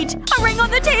cleaning? Wait, a ring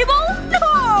on the table?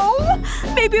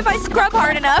 No! Maybe if I scrub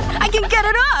hard enough, I can get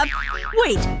it up.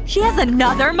 Wait, she has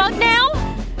another mug now?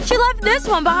 She left this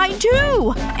one behind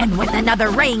too! And with another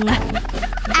ring.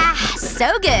 Ah,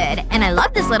 so good. And I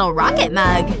love this little rocket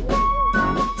mug.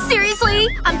 Seriously?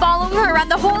 I'm following her around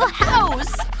the whole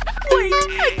house! Wait,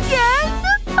 again?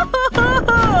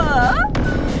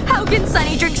 How can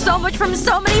Sunny drink so much from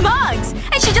so many mugs?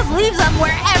 And she just leaves them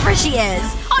wherever she is.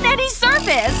 On any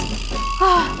surface.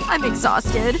 I'm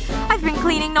exhausted. I've been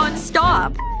cleaning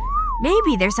non-stop.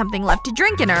 Maybe there's something left to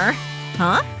drink in her.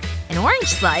 Huh? An orange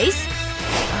slice?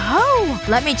 Oh!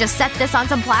 Let me just set this on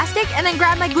some plastic and then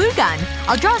grab my glue gun.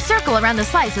 I'll draw a circle around the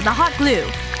slice with the hot glue.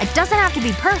 It doesn't have to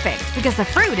be perfect, because the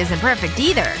fruit isn't perfect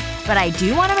either. But I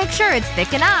do want to make sure it's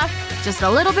thick enough. Just a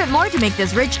little bit more to make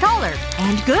this rich color.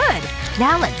 And good!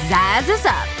 Now let's zazz this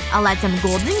up. I'll add some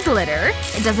golden glitter.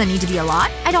 It doesn't need to be a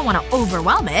lot. I don't want to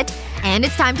overwhelm it. And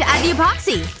it's time to add the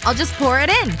epoxy. I'll just pour it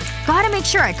in. Gotta make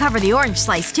sure I cover the orange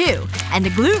slice too. And the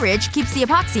glue ridge keeps the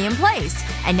epoxy in place.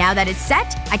 And now that it's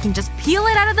set, I can just peel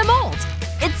it out of the mold.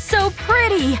 It's so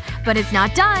pretty! But it's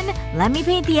not done. Let me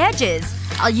paint the edges.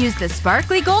 I'll use the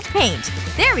sparkly gold paint.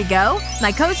 There we go.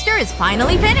 My coaster is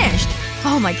finally finished.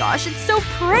 Oh my gosh, it's so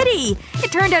pretty!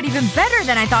 It turned out even better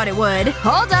than I thought it would.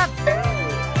 Hold up!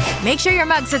 Make sure your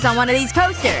mug sits on one of these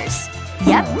coasters.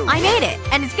 Yep, I made it.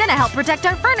 And it's gonna help protect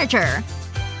our furniture.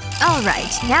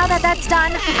 Alright, now that that's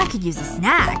done, I could use a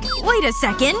snack. Wait a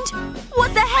second.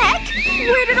 What the heck?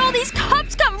 Where did all these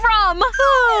cups come from?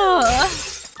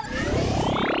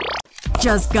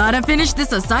 Just gotta finish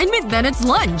this assignment, then it's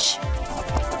lunch.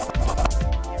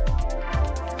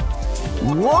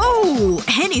 Whoa!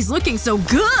 Annie's looking so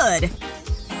good!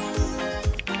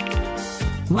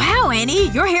 Wow, Annie!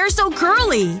 Your hair's so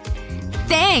curly!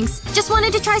 Thanks. Just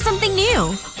wanted to try something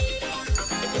new.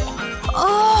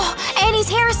 Oh! Annie's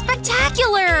hair is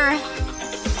spectacular!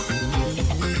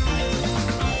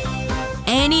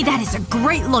 Annie, that is a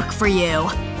great look for you.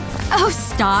 Oh,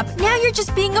 stop. Now you're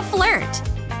just being a flirt.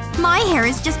 My hair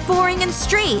is just boring and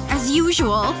straight, as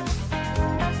usual.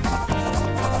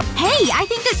 Hey, I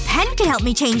think this pen can help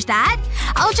me change that.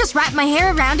 I'll just wrap my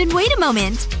hair around and wait a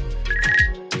moment.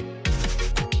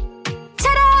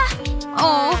 Ta-da!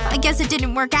 Oh, I guess it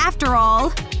didn't work after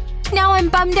all. Now I'm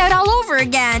bummed out all over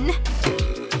again.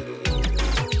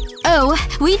 Oh,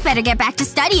 we'd better get back to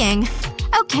studying.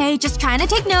 Okay, just trying to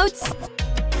take notes.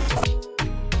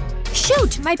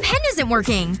 Shoot! My pen isn't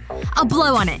working. I'll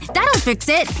blow on it. That'll fix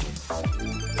it.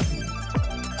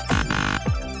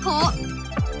 Oh.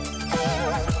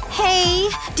 Hey,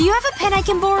 do you have a pen I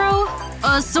can borrow?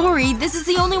 Sorry. This is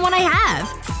the only one I have.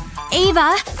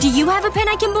 Ava, do you have a pen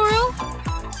I can borrow?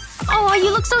 Oh,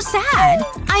 you look so sad.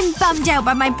 I'm bummed out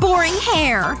by my boring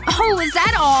hair. Oh, is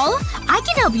that all? I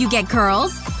can help you get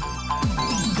curls.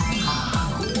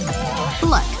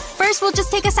 Look, first we'll just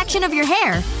take a section of your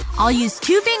hair. I'll use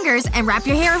 2 fingers and wrap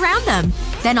your hair around them.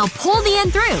 Then I'll pull the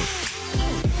end through.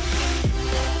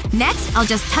 Next, I'll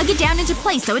just tug it down into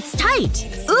place so it's tight.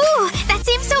 Ooh, that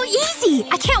seems so easy!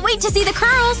 I can't wait to see the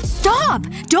curls! Stop!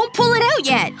 Don't pull it out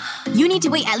yet! You need to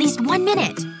wait at least 1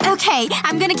 minute. Okay,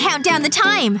 I'm gonna count down the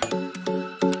time.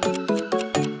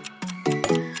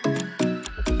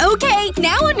 Okay,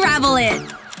 now unravel it!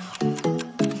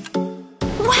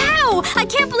 Wow! I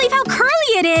can't believe how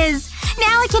curly it is!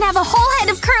 Now I can have a whole head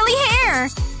of curly hair!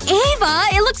 Ava,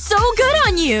 it looks so good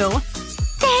on you!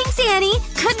 Thanks, Annie.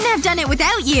 Couldn't have done it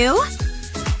without you.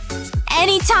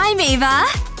 Anytime, Ava.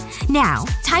 Now,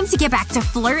 time to get back to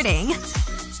flirting.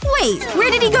 Wait, where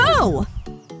did he go?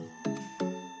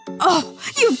 Oh,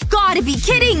 you've gotta be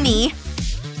kidding me!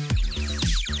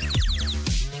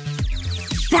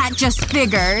 That just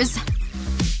figures.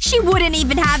 She wouldn't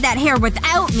even have that hair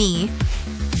without me.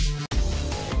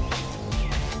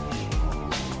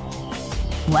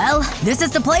 Well, this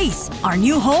is the place. Our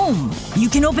new home. You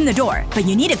can open the door, but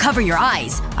you need to cover your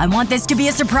eyes. I want this to be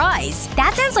a surprise.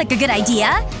 That sounds like a good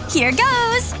idea. Here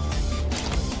goes!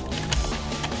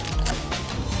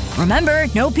 Remember,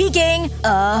 no peeking.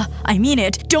 I mean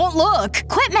it. Don't look.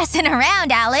 Quit messing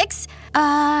around, Alex.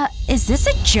 Is this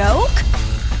a joke?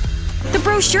 The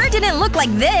brochure didn't look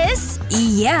like this.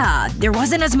 Yeah, there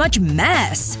wasn't as much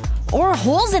mess. Or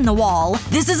holes in the wall.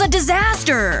 This is a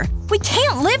disaster. We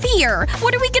can't live here.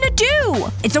 What are we gonna do?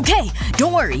 It's okay.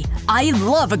 Don't worry. I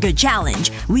love a good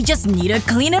challenge. We just need to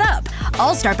clean it up.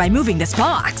 I'll start by moving this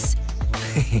box.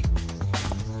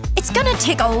 It's gonna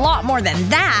take a lot more than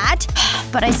that.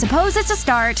 But I suppose it's a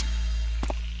start.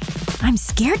 I'm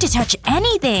scared to touch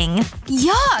anything.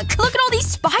 Yuck! Look at all these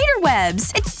spider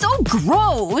webs! It's so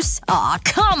gross! Aw,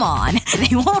 come on.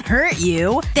 They won't hurt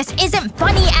you. This isn't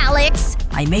funny, Alex!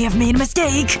 I may have made a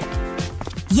mistake.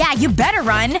 Yeah, you better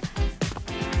run.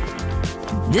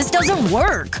 This doesn't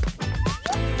work.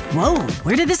 Whoa,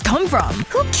 where did this come from?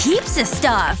 Who keeps this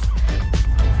stuff?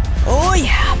 Oh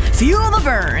yeah, feel the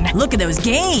burn. Look at those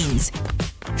gains.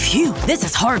 Phew, this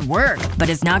is hard work, but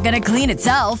it's not gonna clean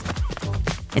itself.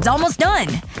 It's almost done.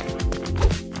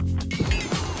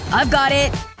 I've got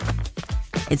it.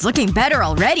 It's looking better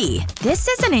already. This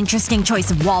is an interesting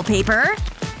choice of wallpaper.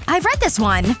 I've read this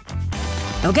one.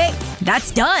 Okay,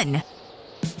 that's done.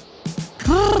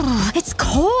 It's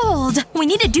cold. We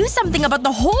need to do something about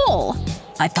the hole.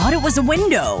 I thought it was a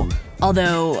window.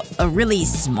 Although, a really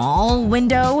small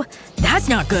window? That's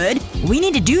not good. We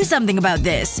need to do something about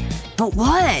this. But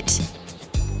what?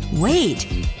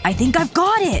 Wait. I think I've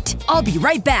got it. I'll be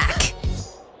right back.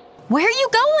 Where are you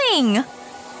going?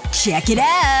 Check it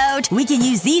out! We can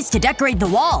use these to decorate the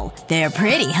wall. They're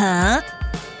pretty, huh?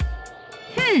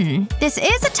 This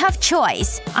is a tough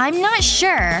choice. I'm not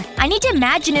sure. I need to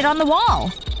imagine it on the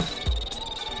wall.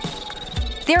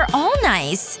 They're all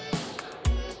nice.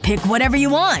 Pick whatever you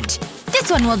want.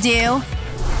 This one will do.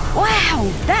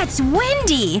 Wow, that's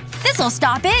windy! This'll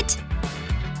stop it.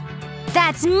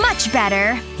 That's much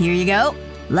better. Here you go.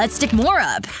 Let's stick more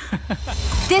up.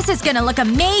 This is gonna look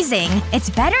amazing. It's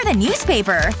better than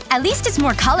newspaper. At least it's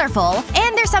more colorful.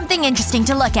 And there's something interesting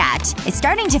to look at. It's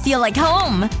starting to feel like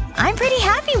home. I'm pretty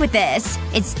happy with this.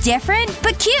 It's different,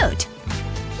 but cute.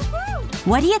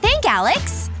 What do you think,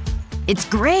 Alex? It's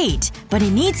great, but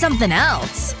it needs something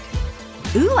else.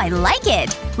 Ooh, I like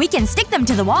it. We can stick them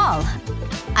to the wall.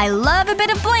 I love a bit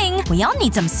of bling. We all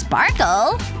need some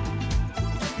sparkle.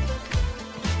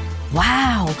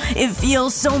 Wow, it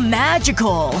feels so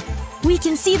magical. We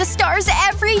can see the stars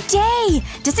every day!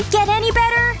 Does it get any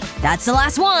better? That's the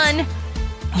last one.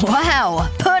 Wow,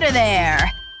 put her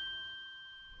there.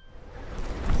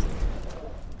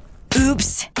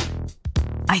 Oops.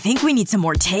 I think we need some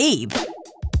more tape.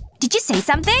 Did you say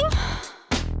something?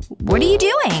 What are you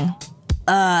doing?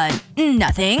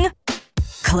 Nothing.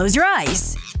 Close your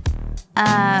eyes.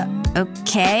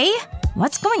 Okay.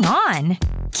 What's going on?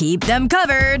 Keep them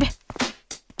covered.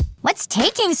 What's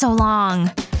taking so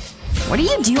long? What are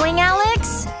you doing,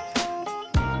 Alex?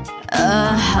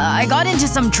 I got into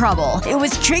some trouble. It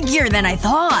was trickier than I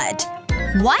thought.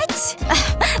 What?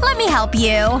 Let me help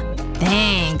you.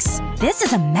 Thanks. This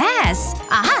is a mess.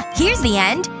 Aha, here's the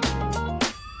end.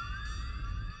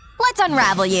 Let's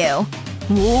unravel you.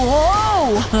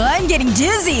 Whoa! I'm getting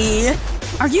dizzy.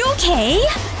 Are you okay?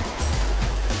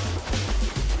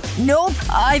 Nope.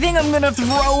 I think I'm gonna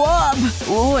throw up.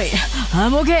 Oh, wait.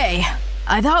 I'm okay.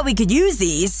 I thought we could use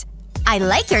these. I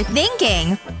like your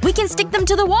thinking. We can stick them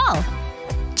to the wall.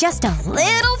 Just a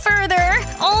little further.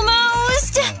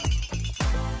 Almost.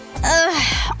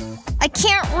 I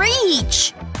can't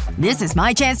reach. This is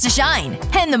my chance to shine.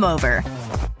 Hand them over.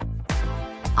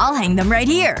 I'll hang them right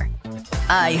here.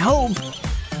 I hope.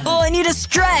 Oh, I need a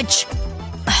stretch.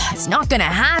 It's not gonna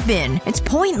happen. It's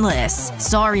pointless.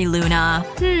 Sorry, Luna.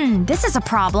 This is a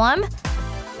problem.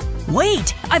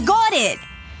 Wait! I've got it!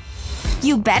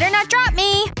 You better not drop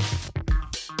me.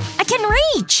 I can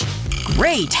reach.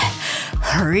 Great.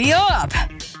 Hurry up.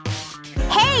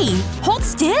 Hey! Hold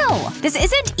still. This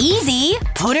isn't easy.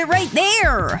 Put it right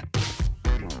there.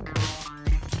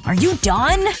 Are you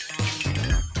done?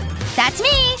 That's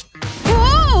me.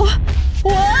 Whoa!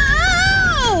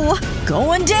 Whoa!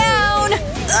 Going down!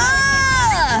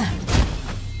 Ah!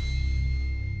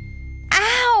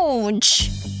 Ouch!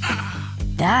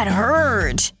 That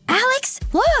hurt. Alex,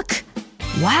 look!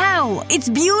 Wow, it's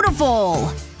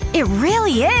beautiful! It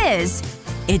really is!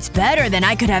 It's better than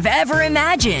I could have ever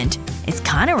imagined. It's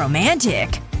kinda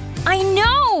romantic. I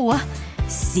know!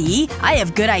 See? I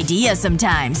have good ideas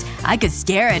sometimes. I could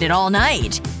stare at it all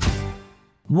night.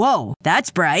 Whoa,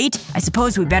 that's bright. I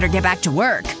suppose we better get back to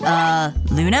work.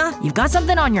 Luna? You've got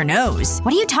something on your nose.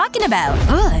 What are you talking about?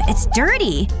 Ugh, it's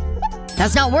dirty.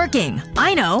 That's not working.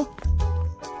 I know.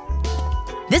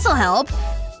 This'll help.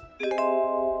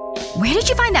 Where did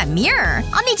you find that mirror?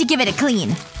 I'll need to give it a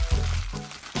clean.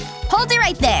 Hold it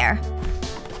right there.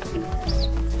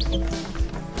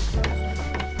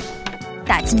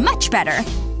 That's much better.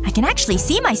 I can actually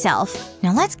see myself.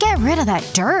 Now let's get rid of that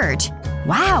dirt.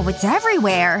 Wow, it's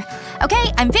everywhere.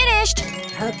 Okay, I'm finished.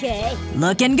 Okay.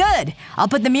 Looking good. I'll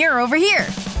put the mirror over here.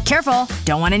 Careful.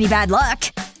 Don't want any bad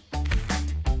luck.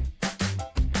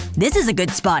 This is a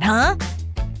good spot, huh?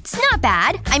 It's not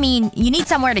bad. I mean, you need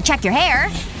somewhere to check your hair.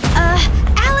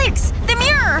 Alex! The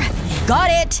mirror! Got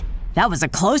it! That was a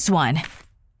close one.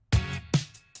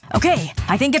 Okay,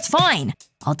 I think it's fine.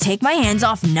 I'll take my hands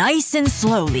off nice and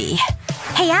slowly.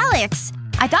 Hey, Alex!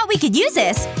 I thought we could use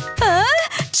this.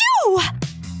 Chew!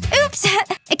 Oops!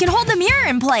 It can hold the mirror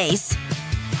in place.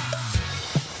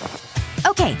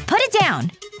 Okay, put it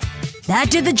down.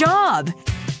 That did the job.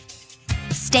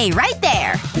 Stay right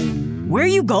there. Where are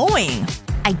you going?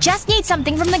 I just need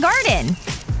something from the garden.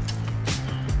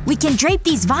 We can drape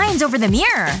these vines over the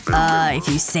mirror. If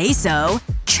you say so.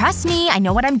 Trust me, I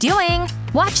know what I'm doing.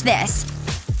 Watch this.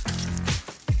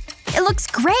 It looks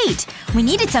great! We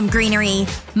needed some greenery.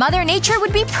 Mother Nature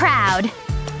would be proud.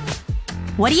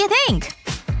 What do you think?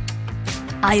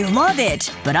 I love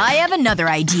it! But I have another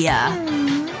idea.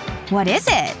 What is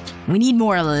it? We need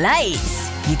more lights.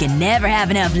 You can never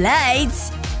have enough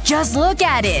lights. Just look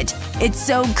at it. It's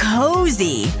so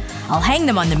cozy. I'll hang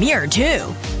them on the mirror,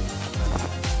 too.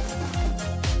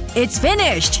 It's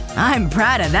finished! I'm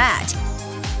proud of that.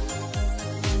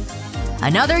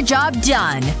 Another job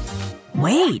done.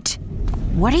 Wait.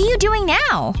 What are you doing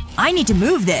now? I need to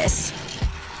move this.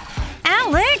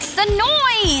 Alex! The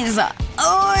noise!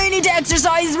 Oh, I need to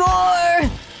exercise more!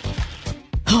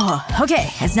 Okay,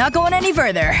 it's not going any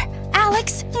further.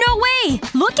 Alex! No way!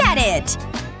 Look at it!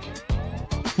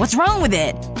 What's wrong with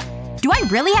it? Do I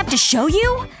really have to show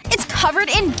you? It's covered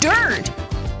in dirt!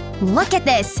 Look at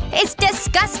this! It's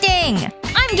disgusting!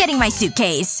 I'm getting my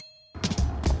suitcase.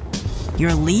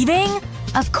 You're leaving?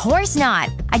 Of course not.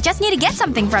 I just need to get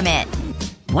something from it.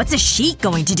 What's a sheet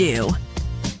going to do?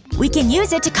 We can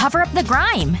use it to cover up the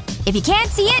grime. If you can't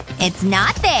see it, it's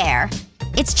not there.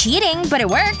 It's cheating, but it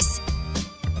works.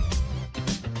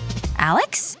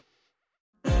 Alex?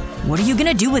 What are you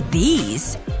gonna do with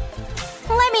these?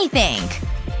 Let me think.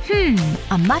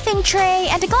 A muffin tray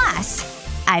and a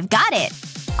glass. I've got it.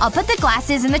 I'll put the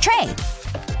glasses in the tray.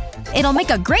 It'll make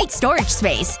a great storage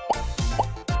space.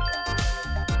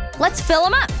 Let's fill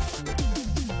them up.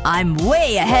 I'm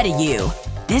way ahead of you.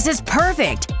 This is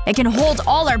perfect. It can hold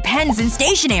all our pens and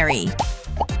stationery.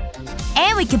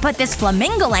 And we can put this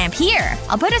flamingo lamp here.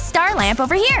 I'll put a star lamp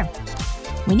over here.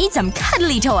 We need some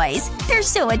cuddly toys. They're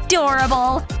so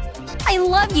adorable. I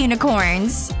love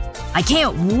unicorns. I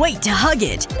can't wait to hug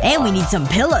it. And we need some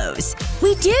pillows.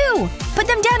 We do! Put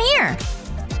them down here.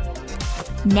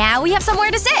 Now we have somewhere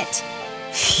to sit.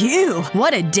 Phew.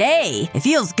 What a day. It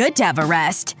feels good to have a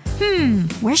rest.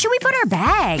 Where should we put our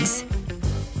bags?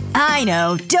 I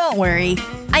know. Don't worry.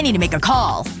 I need to make a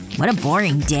call. What a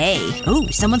boring day. Ooh,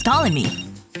 someone's calling me.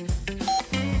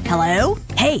 Hello?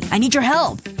 Hey, I need your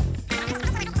help.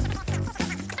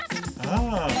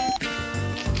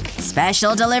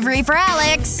 Special delivery for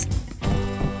Alex.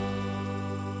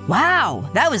 Wow,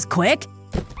 that was quick.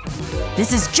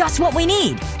 This is just what we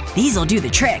need. These'll do the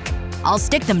trick. I'll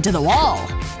stick them to the wall.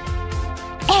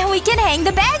 And we can hang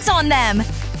the bags on them!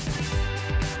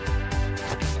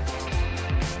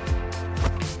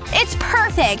 It's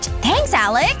perfect! Thanks,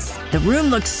 Alex! The room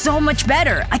looks so much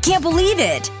better. I can't believe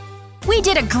it. We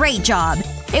did a great job.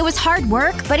 It was hard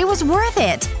work, but it was worth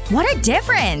it. What a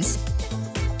difference!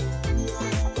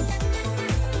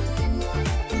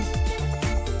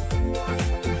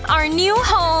 Our new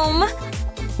home!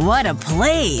 What a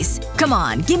place. Come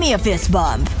on, give me a fist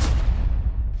bump.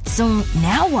 So,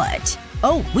 now what?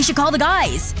 Oh, we should call the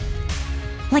guys.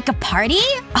 Like a party?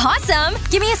 Awesome!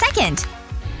 Give me a second.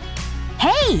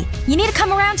 Hey! You need to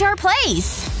come around to our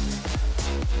place!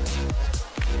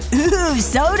 Ooh,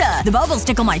 soda! The bubbles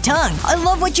tickle my tongue. I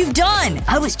love what you've done!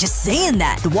 I was just saying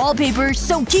that. The wallpaper's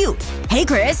so cute. Hey,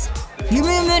 Chris. Give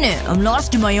me a minute. I'm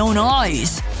lost in my own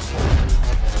eyes.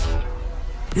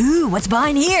 Ooh, what's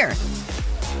behind here?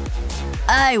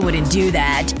 I wouldn't do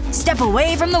that. Step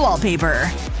away from the wallpaper.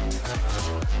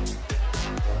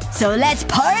 So let's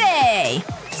party!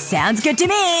 Sounds good to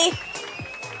me!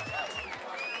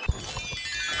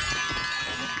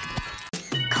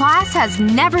 Class has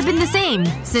never been the same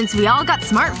since we all got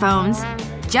smartphones.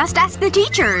 Just ask the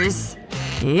teachers.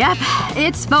 Yep,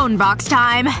 it's phone box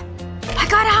time. I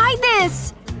gotta hide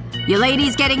this! You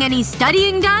ladies getting any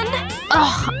studying done?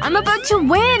 Ugh, I'm about to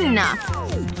win!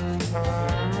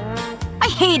 I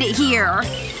hate it here.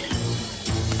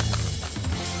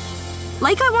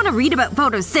 Like I want to read about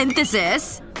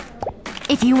photosynthesis.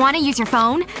 If you want to use your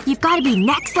phone, you've gotta be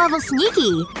next level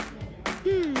sneaky.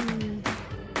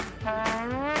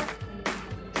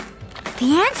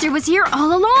 The answer was here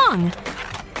all along.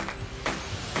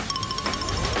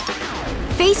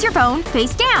 Face your phone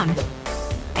face down.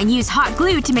 And use hot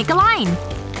glue to make a line.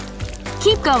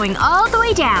 Keep going all the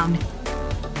way down.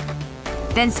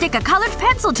 Then stick a colored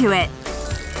pencil to it.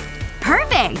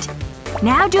 Perfect!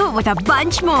 Now do it with a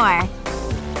bunch more.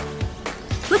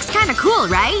 Looks kinda cool,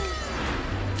 right?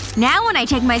 Now when I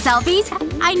take my selfies,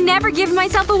 I never give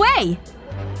myself away.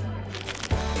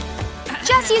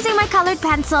 Just using my colored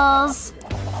pencils.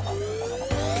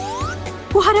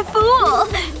 What a fool!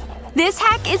 This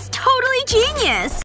hack is totally genius!